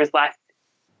because there was less,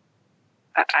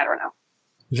 I don't know.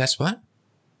 Less what?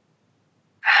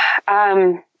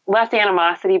 Less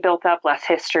animosity built up, less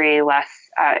history, less...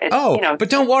 but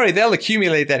don't worry. They'll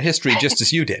accumulate that history just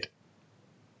as you did.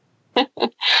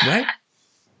 Right?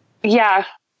 Yeah.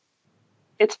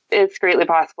 It's greatly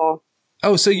possible.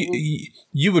 Oh, so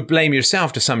you would blame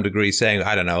yourself to some degree, saying,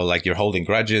 I don't know, like you're holding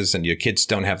grudges and your kids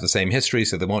don't have the same history,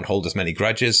 so they won't hold as many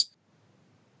grudges.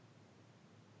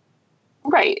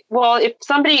 Right. Well,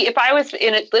 if I was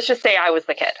in it, let's just say I was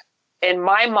the kid and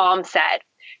my mom said,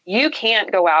 you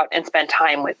can't go out and spend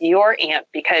time with your aunt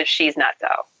because she's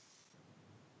nutso.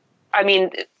 I mean,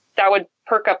 that would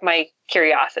perk up my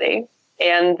curiosity.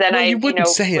 And then you wouldn't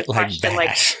say it like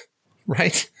that,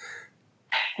 right?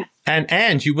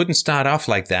 And you wouldn't start off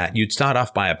like that. You'd start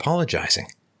off by apologizing.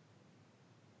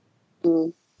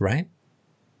 Right?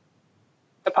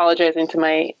 Apologizing to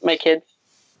my kids.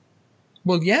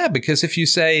 Well, yeah, because if you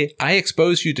say, I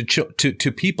expose you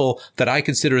to people that I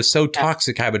consider as so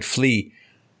toxic, I would flee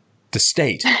the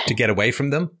state to get away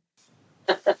from them.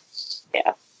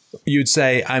 Yeah. You'd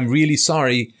say, I'm really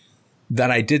sorry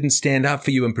that I didn't stand up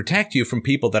for you and protect you from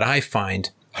people that I find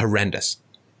horrendous.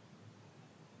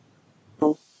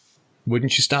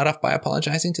 Wouldn't you start off by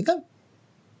apologizing to them?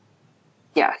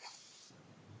 Yes.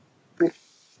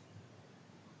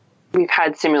 We have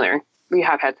had similar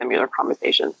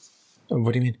conversations.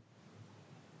 What do you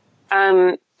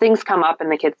mean? Things come up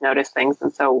and the kids notice things.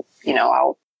 And so,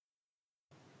 I'll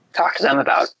talk to them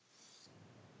about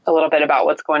a little bit about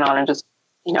what's going on and just,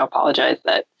 apologize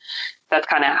that that's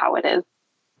kind of how it is.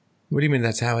 What do you mean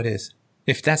that's how it is?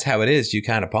 If that's how it is, you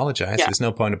can't apologize. Yeah. There's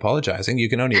no point apologizing. You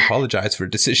can only apologize for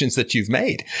decisions that you've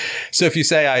made. So if you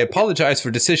say, I apologize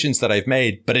for decisions that I've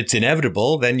made, but it's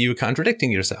inevitable, then you're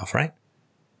contradicting yourself, right?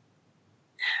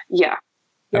 Yeah.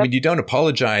 Yep. I mean, you don't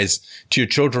apologize to your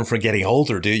children for getting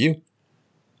older, do you?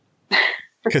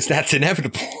 Because that's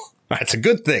inevitable. That's a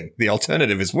good thing. The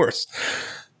alternative is worse.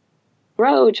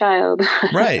 Grow, child.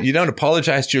 Right. You don't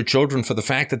apologize to your children for the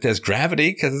fact that there's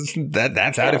gravity because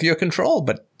that's out of your control.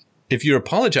 But if you're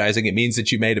apologizing, it means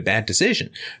that you made a bad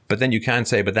decision. But then you can't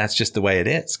say, but that's just the way it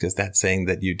is, because that's saying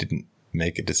that you didn't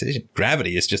make a decision.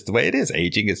 Gravity is just the way it is.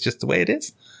 Aging is just the way it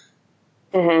is.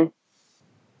 Mm-hmm.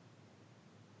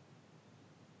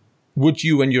 Would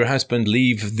you and your husband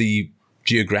leave the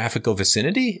geographical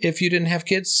vicinity if you didn't have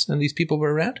kids and these people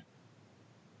were around?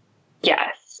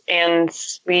 Yes. And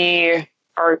we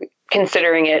are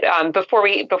considering it. Before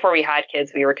we had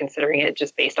kids, we were considering it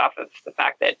just based off of the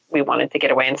fact that we wanted to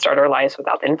get away and start our lives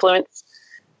without the influence.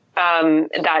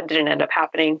 That didn't end up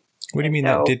happening. What do you mean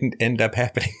that didn't end up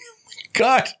happening?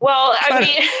 God. Well,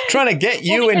 trying to get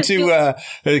you into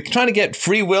trying to get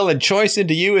free will and choice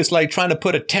into you is like trying to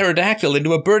put a pterodactyl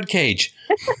into a bird cage.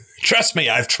 Trust me,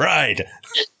 I've tried.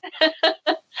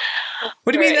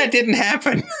 What do you mean that didn't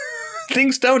happen?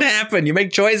 Things don't happen. You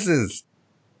make choices.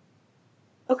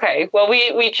 Okay. Well,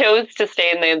 we chose to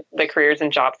stay in the careers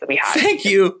and jobs that we had. Thank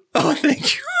you. Oh,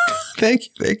 thank you. Thank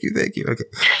you. Okay.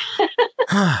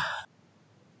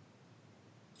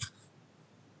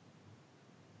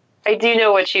 I do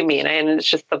know what you mean, and it's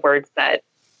just the words that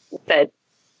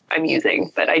I'm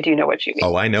using, but I do know what you mean.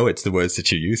 Oh, I know it's the words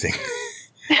that you're using.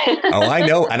 Oh, I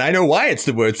know, and I know why it's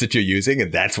the words that you're using,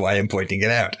 and that's why I'm pointing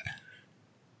it out.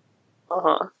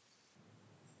 Uh-huh.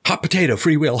 Hot potato,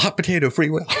 free will. Hot potato, free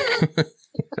will.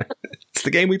 It's the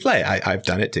game we play. I've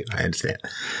done it too. I understand.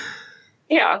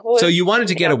 Yeah. Well, so you wanted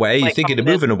to get away. You think you're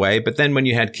moving away, but then when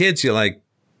you had kids, you're like,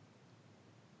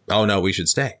 oh no, we should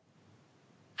stay.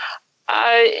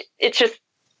 It's just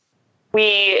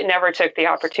we never took the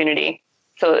opportunity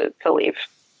to leave.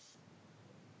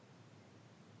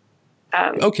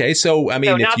 Okay, so I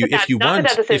mean, so if you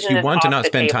want to not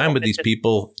spend time with these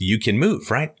people, you can move,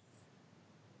 right?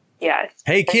 Yes.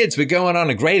 Hey kids, we're going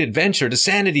on a great adventure to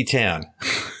Sanity Town.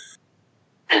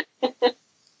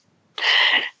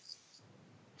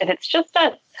 And it's just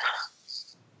us.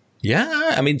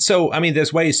 Yeah, I mean,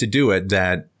 there's ways to do it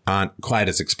that aren't quite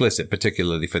as explicit,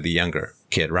 particularly for the younger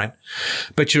kid, right?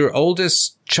 But your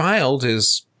oldest child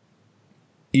is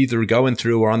either going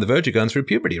through or on the verge of going through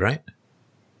puberty, right?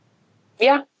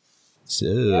 Yeah.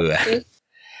 So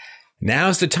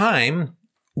now's the time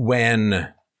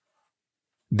when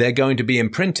they're going to be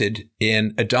imprinted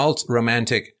in adult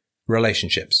romantic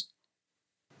relationships.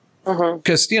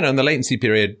 Because, in the latency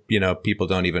period, people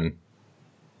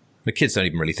the kids don't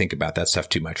even really think about that stuff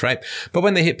too much, right? But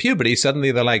when they hit puberty,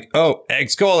 suddenly they're like, oh,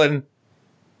 eggs calling,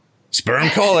 sperm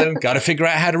calling, got to figure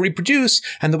out how to reproduce.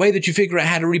 And the way that you figure out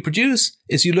how to reproduce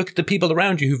is you look at the people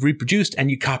around you who've reproduced and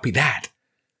you copy that.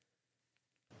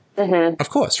 Of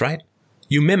course, right?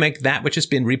 You mimic that which has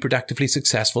been reproductively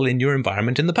successful in your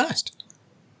environment in the past.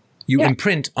 You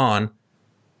imprint on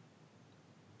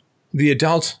the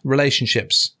adult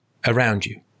relationships around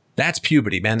you. That's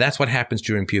puberty, man. That's what happens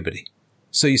during puberty.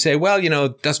 So you say, well,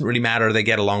 it doesn't really matter. They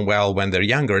get along well when they're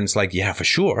younger. And it's like, yeah, for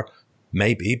sure.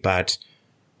 Maybe. But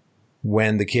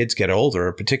when the kids get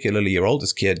older, particularly your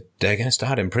oldest kid, they're going to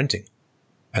start imprinting.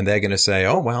 And they're going to say,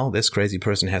 oh, well, this crazy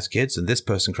person has kids and this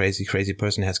crazy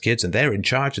person has kids and they're in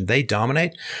charge and they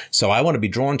dominate. So I want to be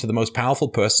drawn to the most powerful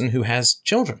person who has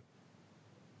children.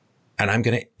 And I'm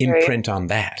going to imprint on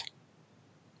that.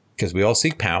 Because we all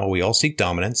seek power, we all seek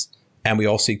dominance, and we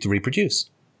all seek to reproduce.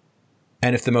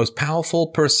 And if the most powerful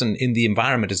person in the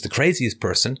environment is the craziest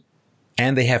person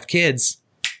and they have kids,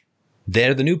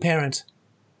 they're the new parent.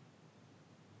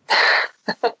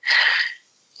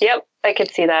 Yep, I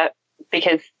could see that.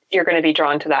 Because you're going to be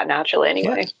drawn to that naturally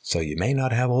anyway. Yeah. So you may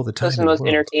not have all the time. Those are the most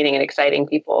entertaining and exciting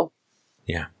people.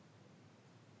 Yeah.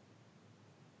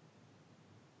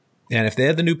 And if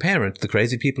they're the new parent, the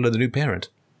crazy people are the new parent,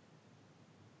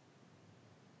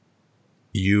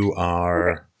 you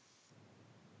are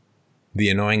the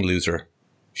annoying loser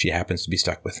she happens to be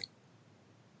stuck with.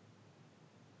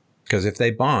 Because if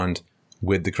they bond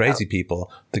with the crazy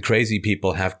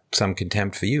people have some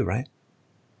contempt for you, right?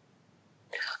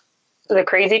 The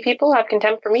crazy people have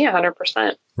contempt for me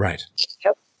 100%. Right.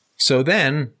 Yep. So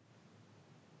then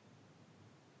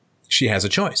she has a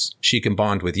choice. She can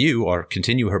bond with you or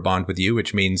continue her bond with you,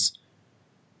 which means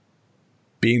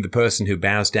being the person who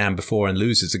bows down before and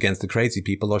loses against the crazy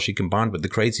people, or she can bond with the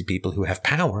crazy people who have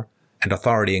power and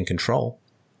authority and control.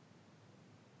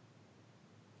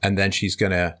 And then she's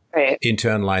going to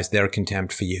internalize their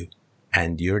contempt for you.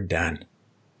 And you're done.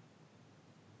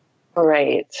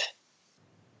 Right.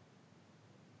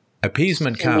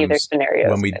 Appeasement comes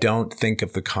when we don't think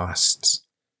of the costs.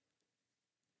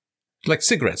 Like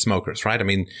cigarette smokers, right? I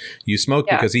mean, you smoke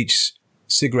because each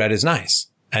cigarette is nice.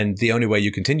 And the only way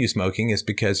you continue smoking is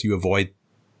because you avoid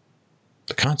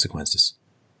the consequences.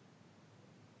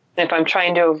 If I'm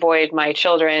trying to avoid my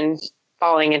children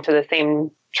falling into the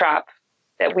same trap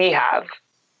that we have,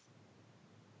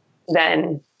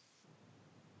 then,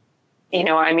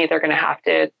 I'm either going to have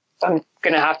to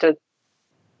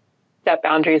set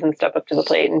boundaries and step up to the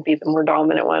plate and be the more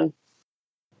dominant one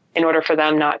in order for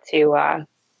them not to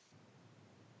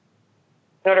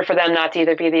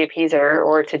either be the appeaser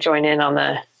or to join in on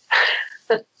the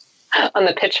on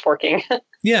the pitchforking.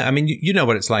 Yeah, I mean, you know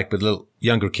what it's like with little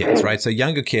younger kids, right? So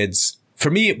younger kids, for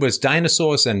me, it was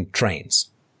dinosaurs and trains.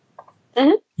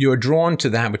 Mm-hmm. You're drawn to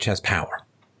that which has power.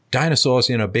 Dinosaurs,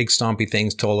 big stompy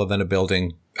things taller than a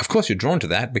building. Of course, you're drawn to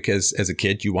that because as a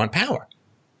kid, you want power.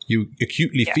 You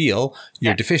acutely feel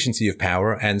your deficiency of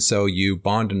power, and so you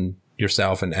bond in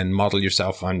yourself and model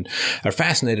yourself and are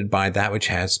fascinated by that which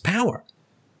has power.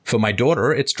 For my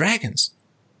daughter, it's dragons.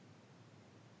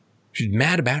 She's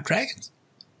mad about dragons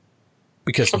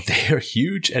because they're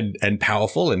huge and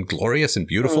powerful and glorious and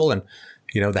beautiful, and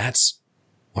that's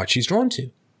what she's drawn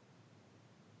to.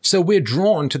 So we're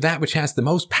drawn to that which has the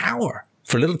most power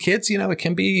For little kids, it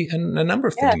can be a number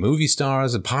of things. Movie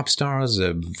stars, pop stars,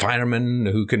 firemen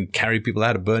who can carry people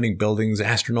out of burning buildings,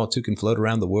 astronauts who can float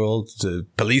around the world,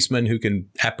 policemen who can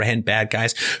apprehend bad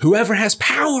guys. Whoever has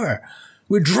power,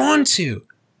 we're drawn to.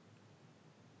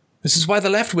 This is why the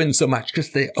left wins so much,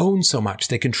 because they own so much,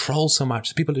 they control so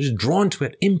much. People are just drawn to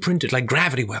it, imprinted like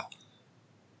gravity well.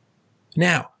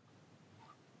 Now,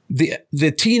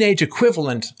 the teenage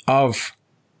equivalent of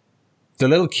the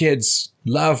little kids'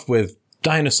 love with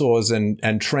dinosaurs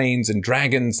and trains and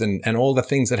dragons and all the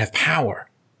things that have power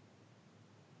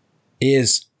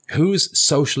is who's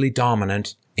socially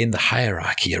dominant in the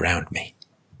hierarchy around me.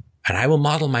 And I will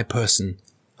model my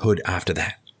personhood after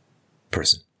that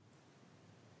person.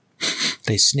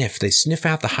 They sniff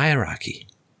out the hierarchy.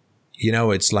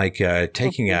 It's like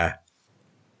taking a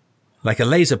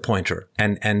laser pointer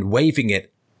and waving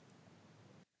it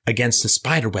against a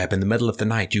spider web in the middle of the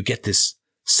night. You get this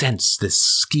sense, this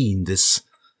skein, this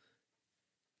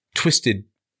twisted,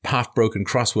 half-broken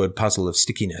crossword puzzle of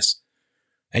stickiness.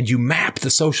 And you map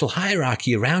the social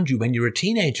hierarchy around you when you're a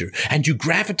teenager, and you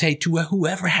gravitate to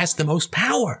whoever has the most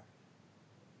power.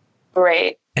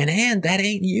 Right. And that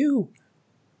ain't you.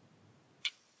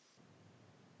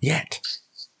 Yet.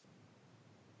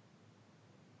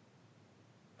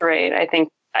 Right. I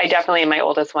think I definitely, in my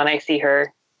oldest one, I see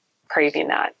her craving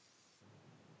that.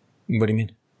 What do you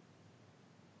mean?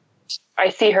 I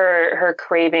see her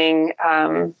craving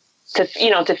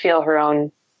to feel her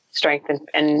own strength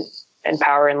and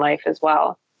power in life as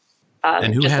well.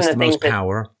 And who has the most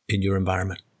power in your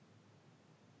environment?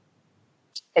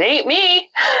 It ain't me.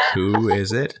 Who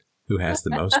is it who has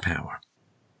the most power?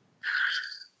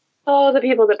 Oh, the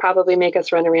people that probably make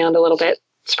us run around a little bit.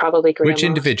 It's probably grandma. Which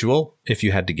individual, if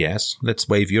you had to guess? Let's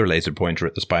wave your laser pointer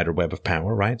at the spider web of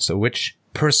power, right? So which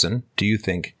person do you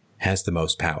think has the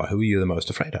most power? Who are you the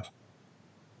most afraid of?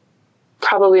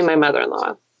 Probably my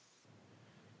mother-in-law.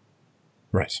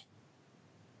 Right.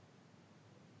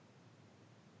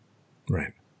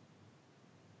 Right.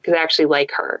 Because I actually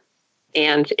like her.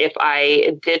 And if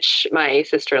I ditch my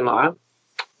sister-in-law,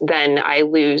 then I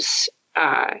lose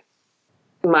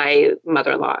my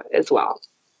mother-in-law as well.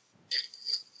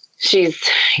 She's,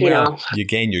 you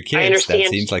gain your kids. That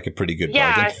seems like a pretty good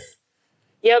bargain.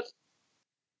 Yep.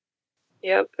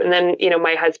 And then,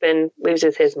 my husband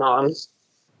loses his mom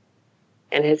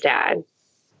and his dad.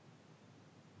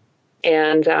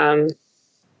 And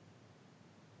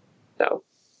so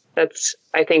that's,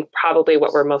 I think, probably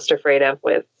what we're most afraid of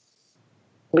with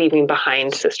leaving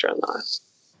behind sister-in-law.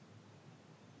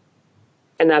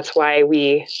 And that's why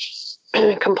we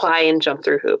comply and jump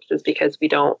through hoops, is because we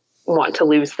don't want to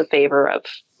lose the favor of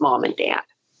mom and dad.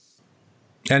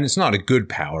 And it's not a good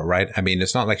power, right? I mean,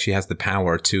 it's not like she has the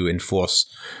power to enforce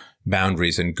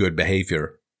boundaries and good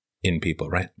behavior in people,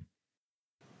 right?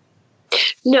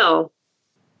 No,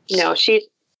 she.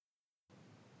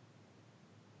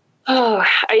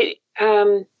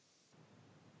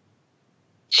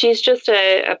 She's just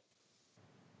a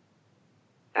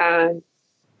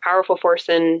powerful force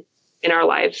in our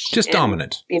lives. Just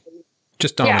dominant.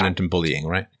 Just dominant and bullying,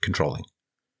 right? Controlling.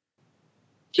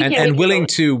 And willing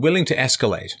to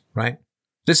escalate, right?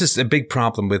 This is a big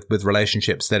problem with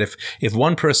relationships, that if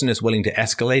one person is willing to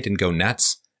escalate and go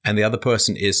nuts and the other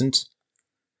person isn't,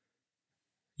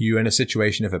 you're in a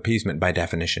situation of appeasement by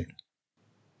definition.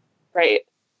 Right.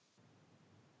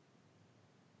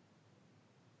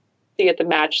 You get to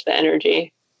match the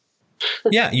energy.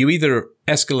 Yeah, you either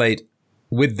escalate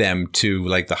with them to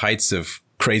like the heights of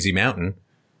Crazy Mountain,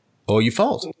 or you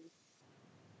fold.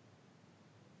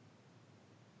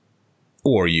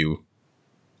 Or you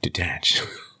detach.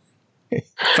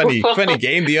 Funny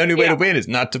game. The only way to win is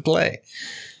not to play.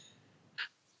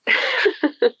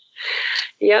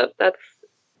 Yep, that's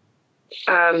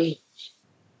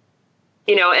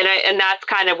and that's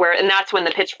kind of where, and that's when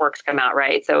the pitchforks come out,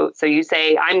 right? So you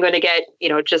say, I'm going to get,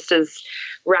 just as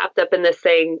wrapped up in this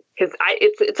thing, because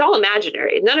it's all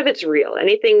imaginary. None of it's real.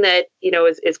 Anything that,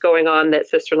 is going on that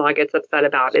sister-in-law gets upset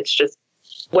about, it's just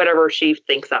whatever she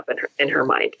thinks up in her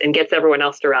mind and gets everyone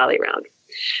else to rally around.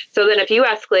 So then if you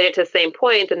escalate it to the same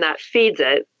point, then that feeds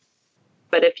it.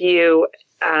 But if you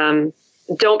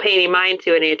don't pay any mind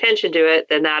to any attention to it,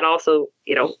 then that also,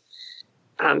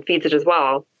 feeds it as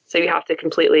well. So you have to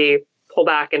completely pull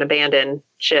back and abandon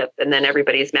ship, and then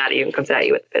everybody's mad at you and comes at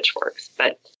you with the pitchforks.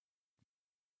 But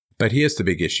here's the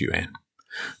big issue, Anne.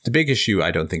 The big issue,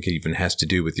 I don't think, even has to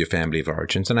do with your family of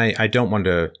origins. And I don't want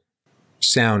to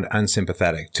sound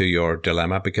unsympathetic to your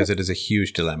dilemma, because it is a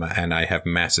huge dilemma and I have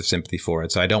massive sympathy for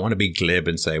it. So I don't want to be glib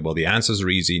and say, well, the answers are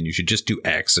easy and you should just do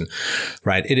X. And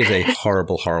right, it is a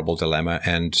horrible, horrible dilemma.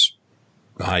 And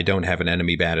I don't have an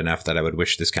enemy bad enough that I would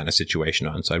wish this kind of situation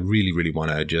on. So I really, really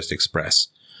want to just express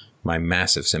my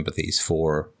massive sympathies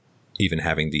for even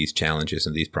having these challenges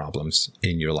and these problems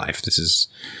in your life. This is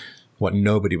what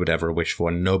nobody would ever wish for,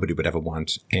 nobody would ever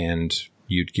want. And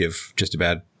you'd give just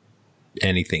about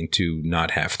anything to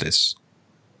not have this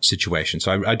situation.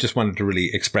 So I just wanted to really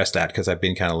express that, because I've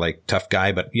been kind of like tough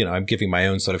guy, but you know, I'm giving my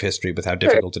own sort of history with how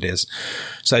difficult it is.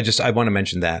 So I want to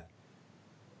mention that.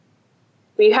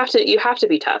 You have to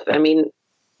be tough. I mean,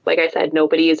 like I said,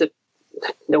 nobody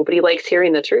likes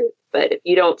hearing the truth, but if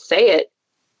you don't say it,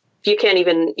 if you can't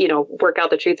even, you know, work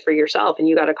out the truth for yourself, and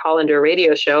you got to call into a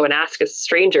radio show and ask a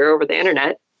stranger over the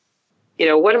internet, you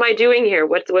know, what am I doing here?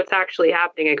 What's actually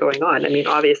happening and going on? I mean,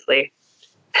 obviously.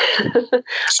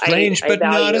 Strange, but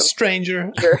not a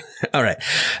stranger. Sure. All right.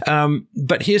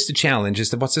 But here's the challenge, is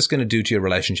that what's this going to do to your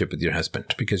relationship with your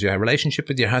husband? Because your relationship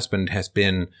with your husband has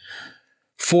been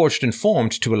forged and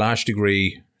formed to a large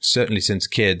degree, certainly since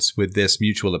kids, with this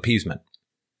mutual appeasement.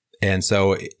 And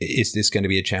so is this going to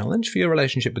be a challenge for your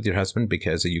relationship with your husband?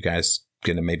 Because are you guys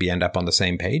going to maybe end up on the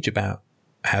same page about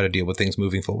how to deal with things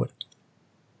moving forward?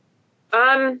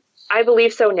 I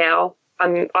believe so now.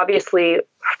 Obviously,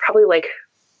 probably like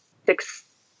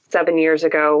 6-7 years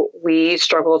ago, we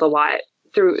struggled a lot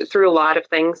through a lot of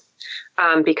things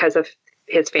because of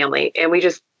his family. And we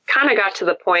just kind of got to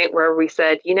the point where we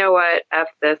said, you know what, F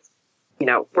this, you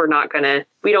know,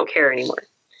 we don't care anymore.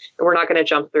 And we're not going to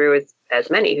jump through as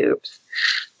many hoops.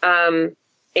 And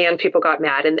people got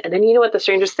mad. And then, you know what the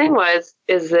strangest thing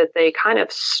is that they kind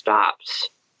of stopped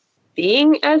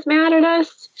being as mad at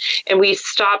us. And we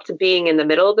stopped being in the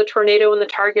middle of the tornado and the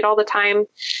target all the time.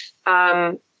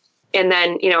 And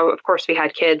then, you know, of course we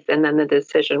had kids, and then the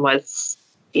decision was,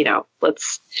 you know,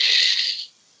 let's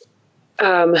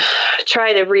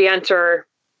try to re-enter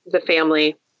the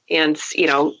family and, you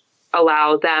know,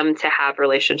 allow them to have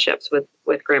relationships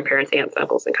with grandparents, aunts,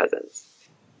 uncles, and cousins.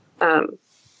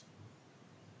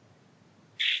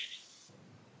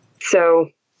 So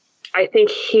I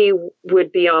think we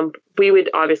would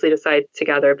obviously decide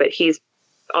together, but he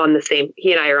and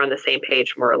I are on the same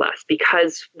page more or less,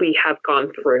 because we have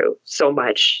gone through so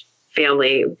much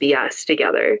family BS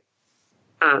together.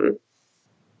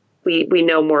 We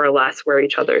know more or less where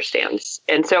each other stands.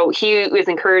 And so he was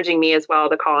encouraging me as well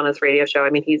to call on his radio show. I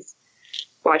mean, he's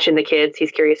watching the kids.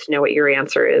 He's curious to know what your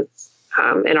answer is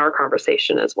in our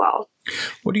conversation as well.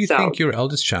 What do you think your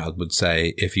eldest child would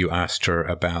say if you asked her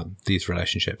about these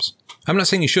relationships? I'm not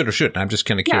saying you should or shouldn't. I'm just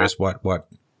kind of curious what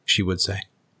she would say.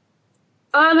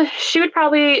 She would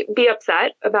probably be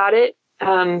upset about it.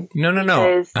 No.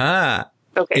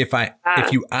 Okay.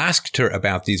 If you asked her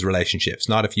about these relationships,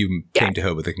 not if you came to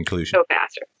her with a conclusion. Go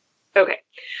faster.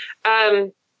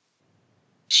 Okay.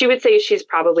 She would say she's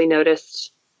probably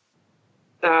noticed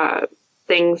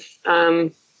things. I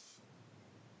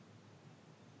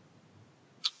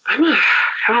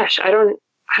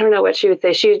don't know what she would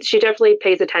say. She definitely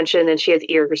pays attention, and she has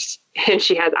ears and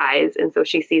she has eyes, and so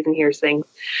she sees and hears things.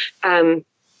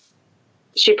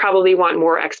 She'd probably want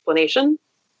more explanation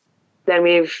than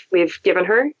we've given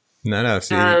her. No.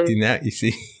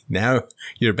 See, now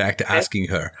you're back to asking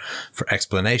her for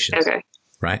explanations. Okay.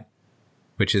 Right?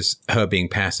 Which is her being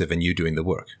passive and you doing the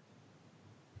work.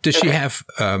 Does she have,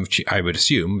 I would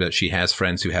assume that she has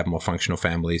friends who have more functional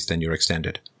families than your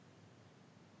extended.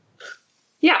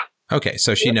 Yeah. Okay.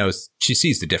 So she knows, she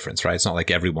sees the difference, right? It's not like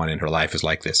everyone in her life is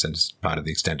like this and is part of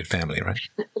the extended family, right?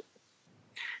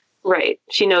 Right.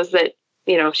 She knows that,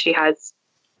 you know, she has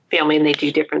family and they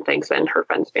do different things than her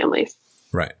friends' families.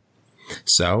 Right.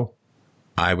 So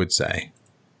I would say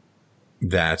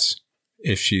that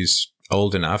if she's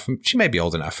old enough, she may be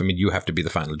old enough. I mean, you have to be the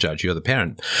final judge. You're the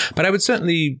parent. But I would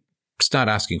certainly start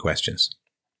asking questions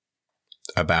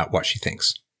about what she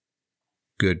thinks.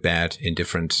 Good, bad,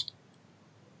 indifferent.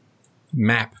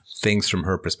 Map things from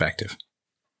her perspective.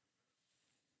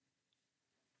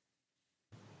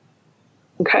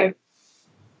 Okay.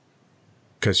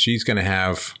 Because she's going to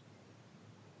have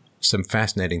some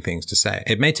fascinating things to say.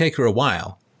 It may take her a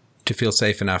while to feel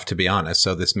safe enough to be honest,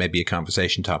 so this may be a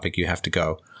conversation topic you have to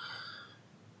go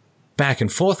back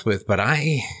and forth with. But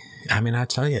I mean, I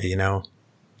tell you, you know,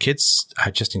 kids are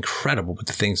just incredible with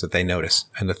the things that they notice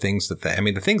and the things that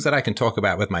the things that I can talk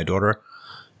about with my daughter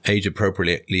age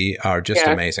appropriately are just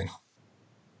amazing.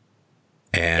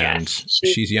 And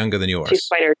she's younger than yours. She's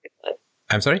quite articulate.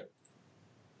 I'm sorry?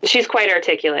 She's quite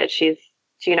articulate. She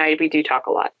and I, we do talk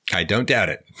a lot. I don't doubt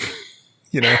it.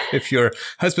 You know, if your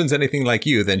husband's anything like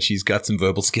you, then she's got some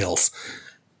verbal skills.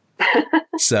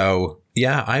 So,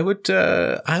 yeah, I would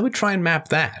try and map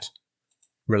that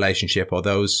relationship or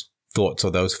those thoughts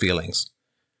or those feelings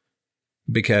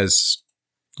because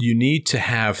you need to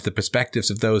have the perspectives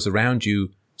of those around you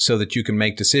so that you can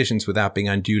make decisions without being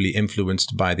unduly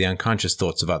influenced by the unconscious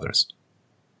thoughts of others.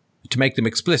 To make them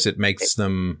explicit makes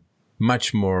them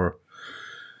much more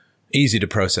easy to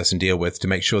process and deal with, to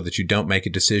make sure that you don't make a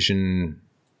decision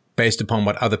based upon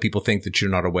what other people think that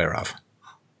you're not aware of.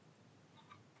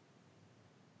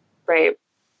 Right.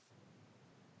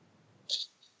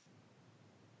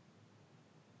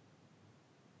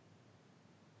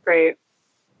 Right.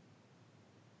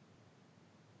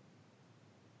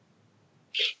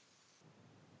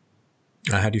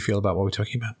 How do you feel about what we're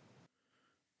talking about?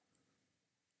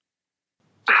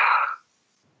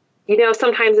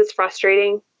 Sometimes it's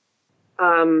frustrating,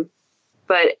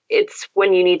 but it's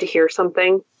when you need to hear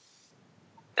something.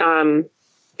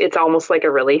 It's almost like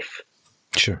a relief.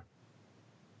 Sure.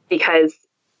 Because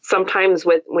sometimes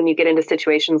when you get into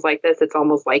situations like this, it's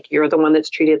almost like you're the one that's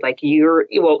treated like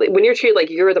when you're treated like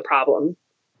you're the problem,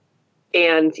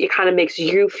 and it kind of makes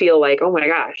you feel like, oh my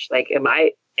gosh, like, am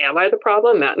I the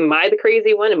problem? Am I the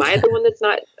crazy one? Am I the one that's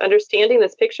not understanding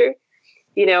this picture?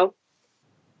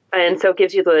 And so it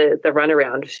gives you the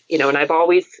runaround, and I've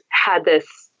always had this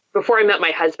before I met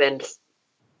my husband,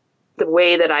 the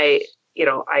way that I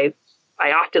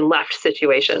often left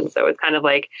situations. So it's kind of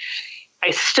like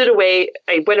I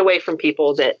went away from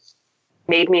people that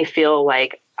made me feel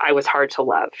like I was hard to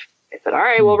love. I said, all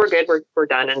right, well, we're good. We're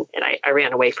done. And I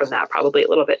ran away from that probably a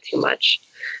little bit too much.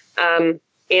 And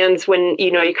when,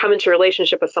 you come into a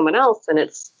relationship with someone else and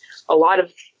it's a lot of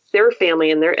their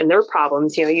family and their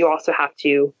problems, you also have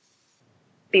to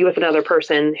be with another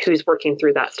person who's working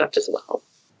through that stuff as well.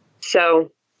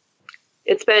 So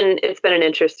it's been an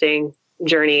interesting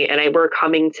journey, and we're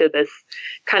coming to this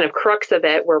kind of crux of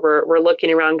it where we're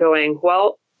looking around going,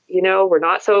 well, we're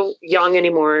not so young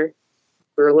anymore.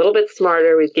 We're a little bit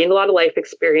smarter. We've gained a lot of life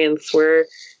experience. We're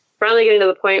finally getting to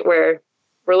the point where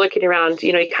we're looking around,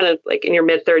 you kind of like in your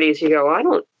mid 30s, you go, I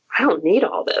don't need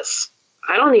all this.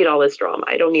 I don't need all this drama.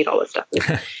 I don't need all this stuff.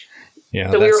 Yeah,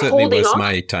 so that certainly was on.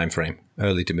 my time frame,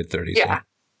 early to mid 30s. Yeah.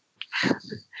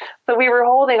 So we were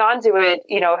holding on to it,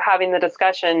 having the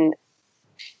discussion,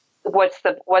 what's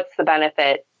the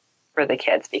benefit for the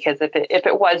kids? Because if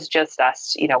it was just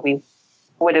us, we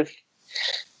would have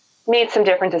made some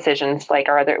different decisions. Like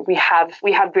we have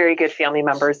very good family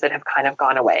members that have kind of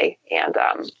gone away, and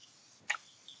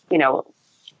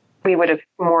we would have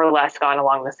more or less gone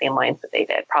along the same lines that they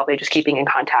did, probably just keeping in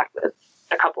contact with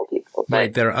a couple of people. But,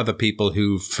 right. There are other people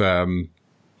who've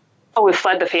who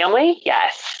fled the family?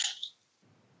 Yes.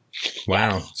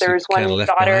 Wow. Yes. There's one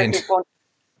daughter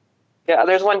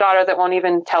there's one daughter that won't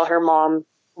even tell her mom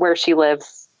where she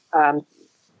lives.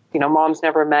 Mom's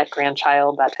never met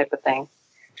grandchild, that type of thing.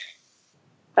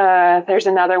 There's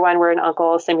another one where an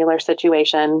uncle, a similar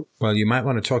situation. Well, you might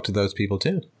want to talk to those people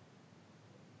too.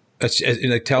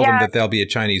 Tell them that there'll be a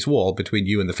Chinese wall between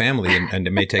you and the family, and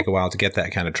it may take a while to get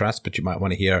that kind of trust, but you might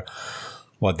want to hear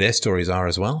what their stories are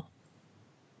as well.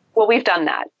 Well, we've done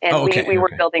that, and we were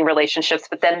building relationships,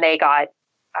 but then they got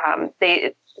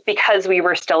because we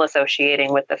were still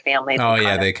associating with the family. Oh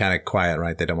yeah, they kind of quiet,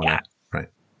 right? They don't want to, right?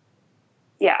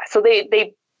 Yeah, so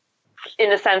they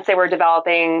in a sense they were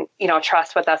developing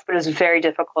trust with us, but it was very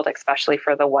difficult, especially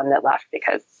for the one that left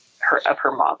because of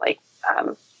her mom. Like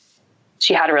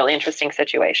she had a really interesting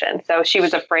situation, so she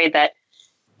was afraid that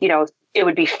it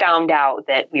would be found out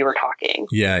that we were talking.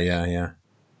 Yeah.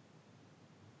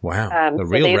 Wow, the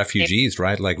real refugees,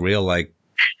 right? Like real, like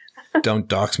don't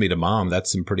dox me to mom.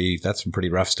 That's some pretty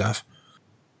rough stuff.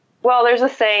 Well, there's a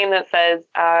saying that says,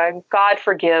 God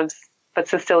forgives, but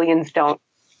Sicilians don't.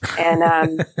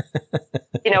 And,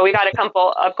 we got a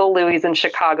couple Uncle Louis in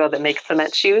Chicago that make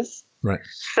cement shoes. Right.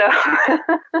 So,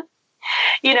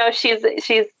 she's.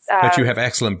 But you have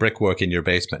excellent brickwork in your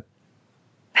basement.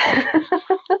 A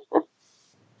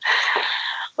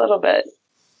little bit.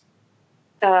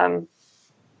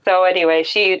 So anyway,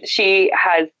 she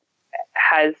has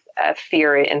a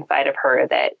fear inside of her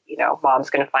that mom's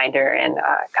going to find her and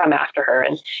come after her,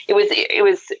 and it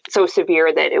was so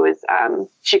severe that it was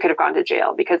she could have gone to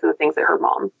jail because of the things that her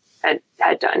mom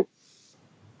had done.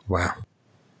 Wow.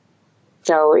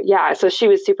 So so she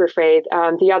was super afraid.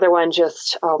 The other one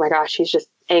just, oh my gosh, she's just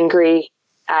angry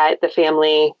at the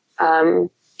family and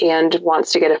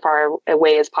wants to get as far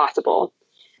away as possible.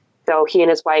 So he and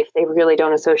his wife, they really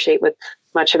don't associate with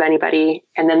much of anybody.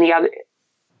 And then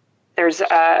there's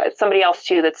somebody else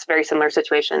too that's very similar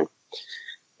situation.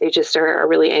 They just are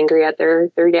really angry at their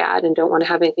dad and don't want to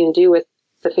have anything to do with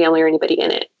the family or anybody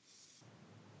in it.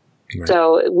 Right.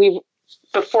 So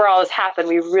before all this happened,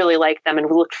 we really liked them and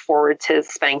we looked forward to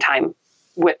spending time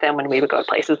with them when we would go to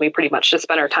places. We pretty much just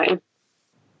spent our time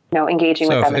engaging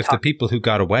with them. So if the people who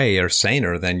got away are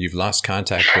saner, then you've lost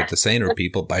contact with the saner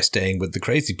people by staying with the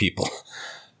crazy people.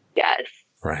 Yes.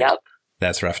 Right. Yep.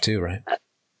 That's rough too, right?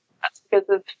 That's because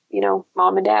of,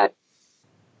 mom and dad.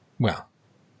 Well,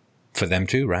 for them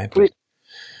too, right?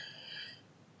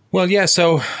 Well, yeah.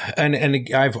 So, and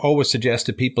I've always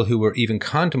suggested people who were even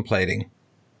contemplating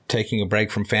taking a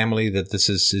break from family that this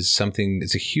is something,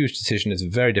 it's a huge decision. It's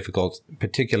very difficult,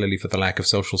 particularly for the lack of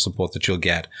social support that you'll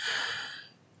get.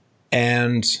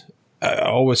 And I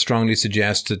always strongly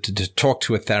suggest to talk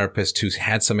to a therapist who's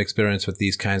had some experience with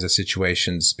these kinds of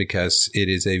situations, because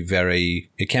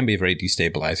it can be a very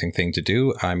destabilizing thing to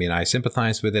do. I mean, I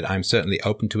sympathize with it. I'm certainly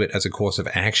open to it as a course of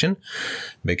action,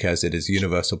 because it is a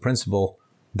universal principle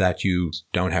that you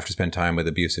don't have to spend time with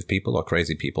abusive people or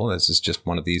crazy people. This is just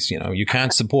one of these, you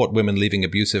can't support women leaving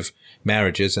abusive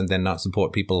marriages and then not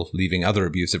support people leaving other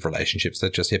abusive relationships.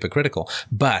 That's just hypocritical.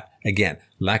 But again,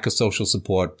 lack of social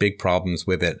support, big problems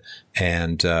with it.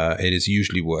 And it is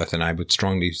usually worth, and I would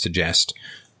strongly suggest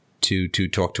to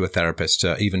talk to a therapist,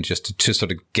 even just to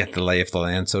sort of get the lay of the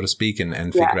land, so to speak, and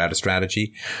figure out a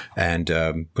strategy and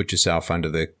put yourself under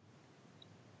the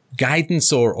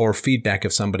guidance or feedback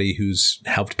of somebody who's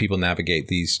helped people navigate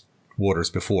these waters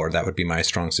before. That would be my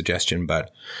strong suggestion. But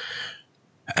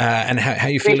and how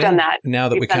you feeling done that. now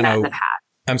that We've we kind done that of? in the past.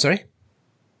 I'm sorry.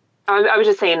 I was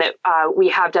just saying that we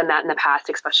have done that in the past,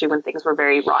 especially when things were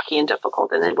very rocky and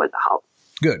difficult, and it was a help.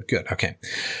 Good. Okay.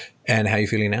 And how you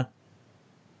feeling now?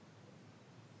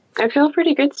 I feel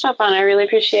pretty good, Stefan. I really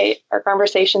appreciate our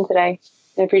conversation today.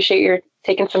 I appreciate your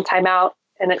taking some time out,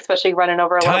 and especially running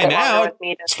over a little bit longer with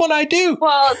me. That's what I do.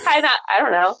 Well, time out. I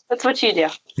don't know. That's what you do.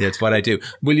 Yeah, it's what I do.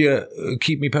 Will you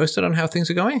keep me posted on how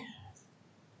things are going?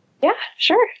 Yeah,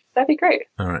 sure. That'd be great.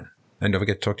 All right. And don't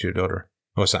forget to talk to your daughter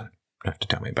or son. You have to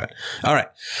tell me about it. All right.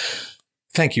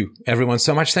 Thank you, everyone,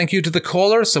 so much. Thank you to the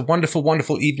callers. A wonderful,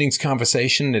 wonderful evening's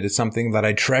conversation. It is something that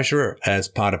I treasure as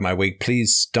part of my week.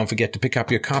 Please don't forget to pick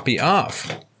up your copy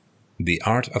of The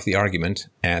Art of the Argument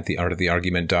at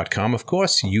theartoftheargument.com. Of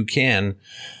course, you can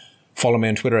follow me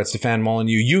on Twitter at Stefan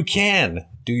Molyneux. You can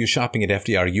do your shopping at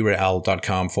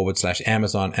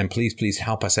fdrurl.com/Amazon. And please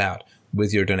help us out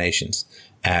with your donations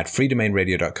at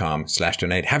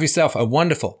freedomainradio.com/donate. Have yourself a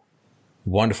wonderful,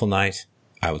 wonderful night.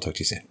 I will talk to you soon.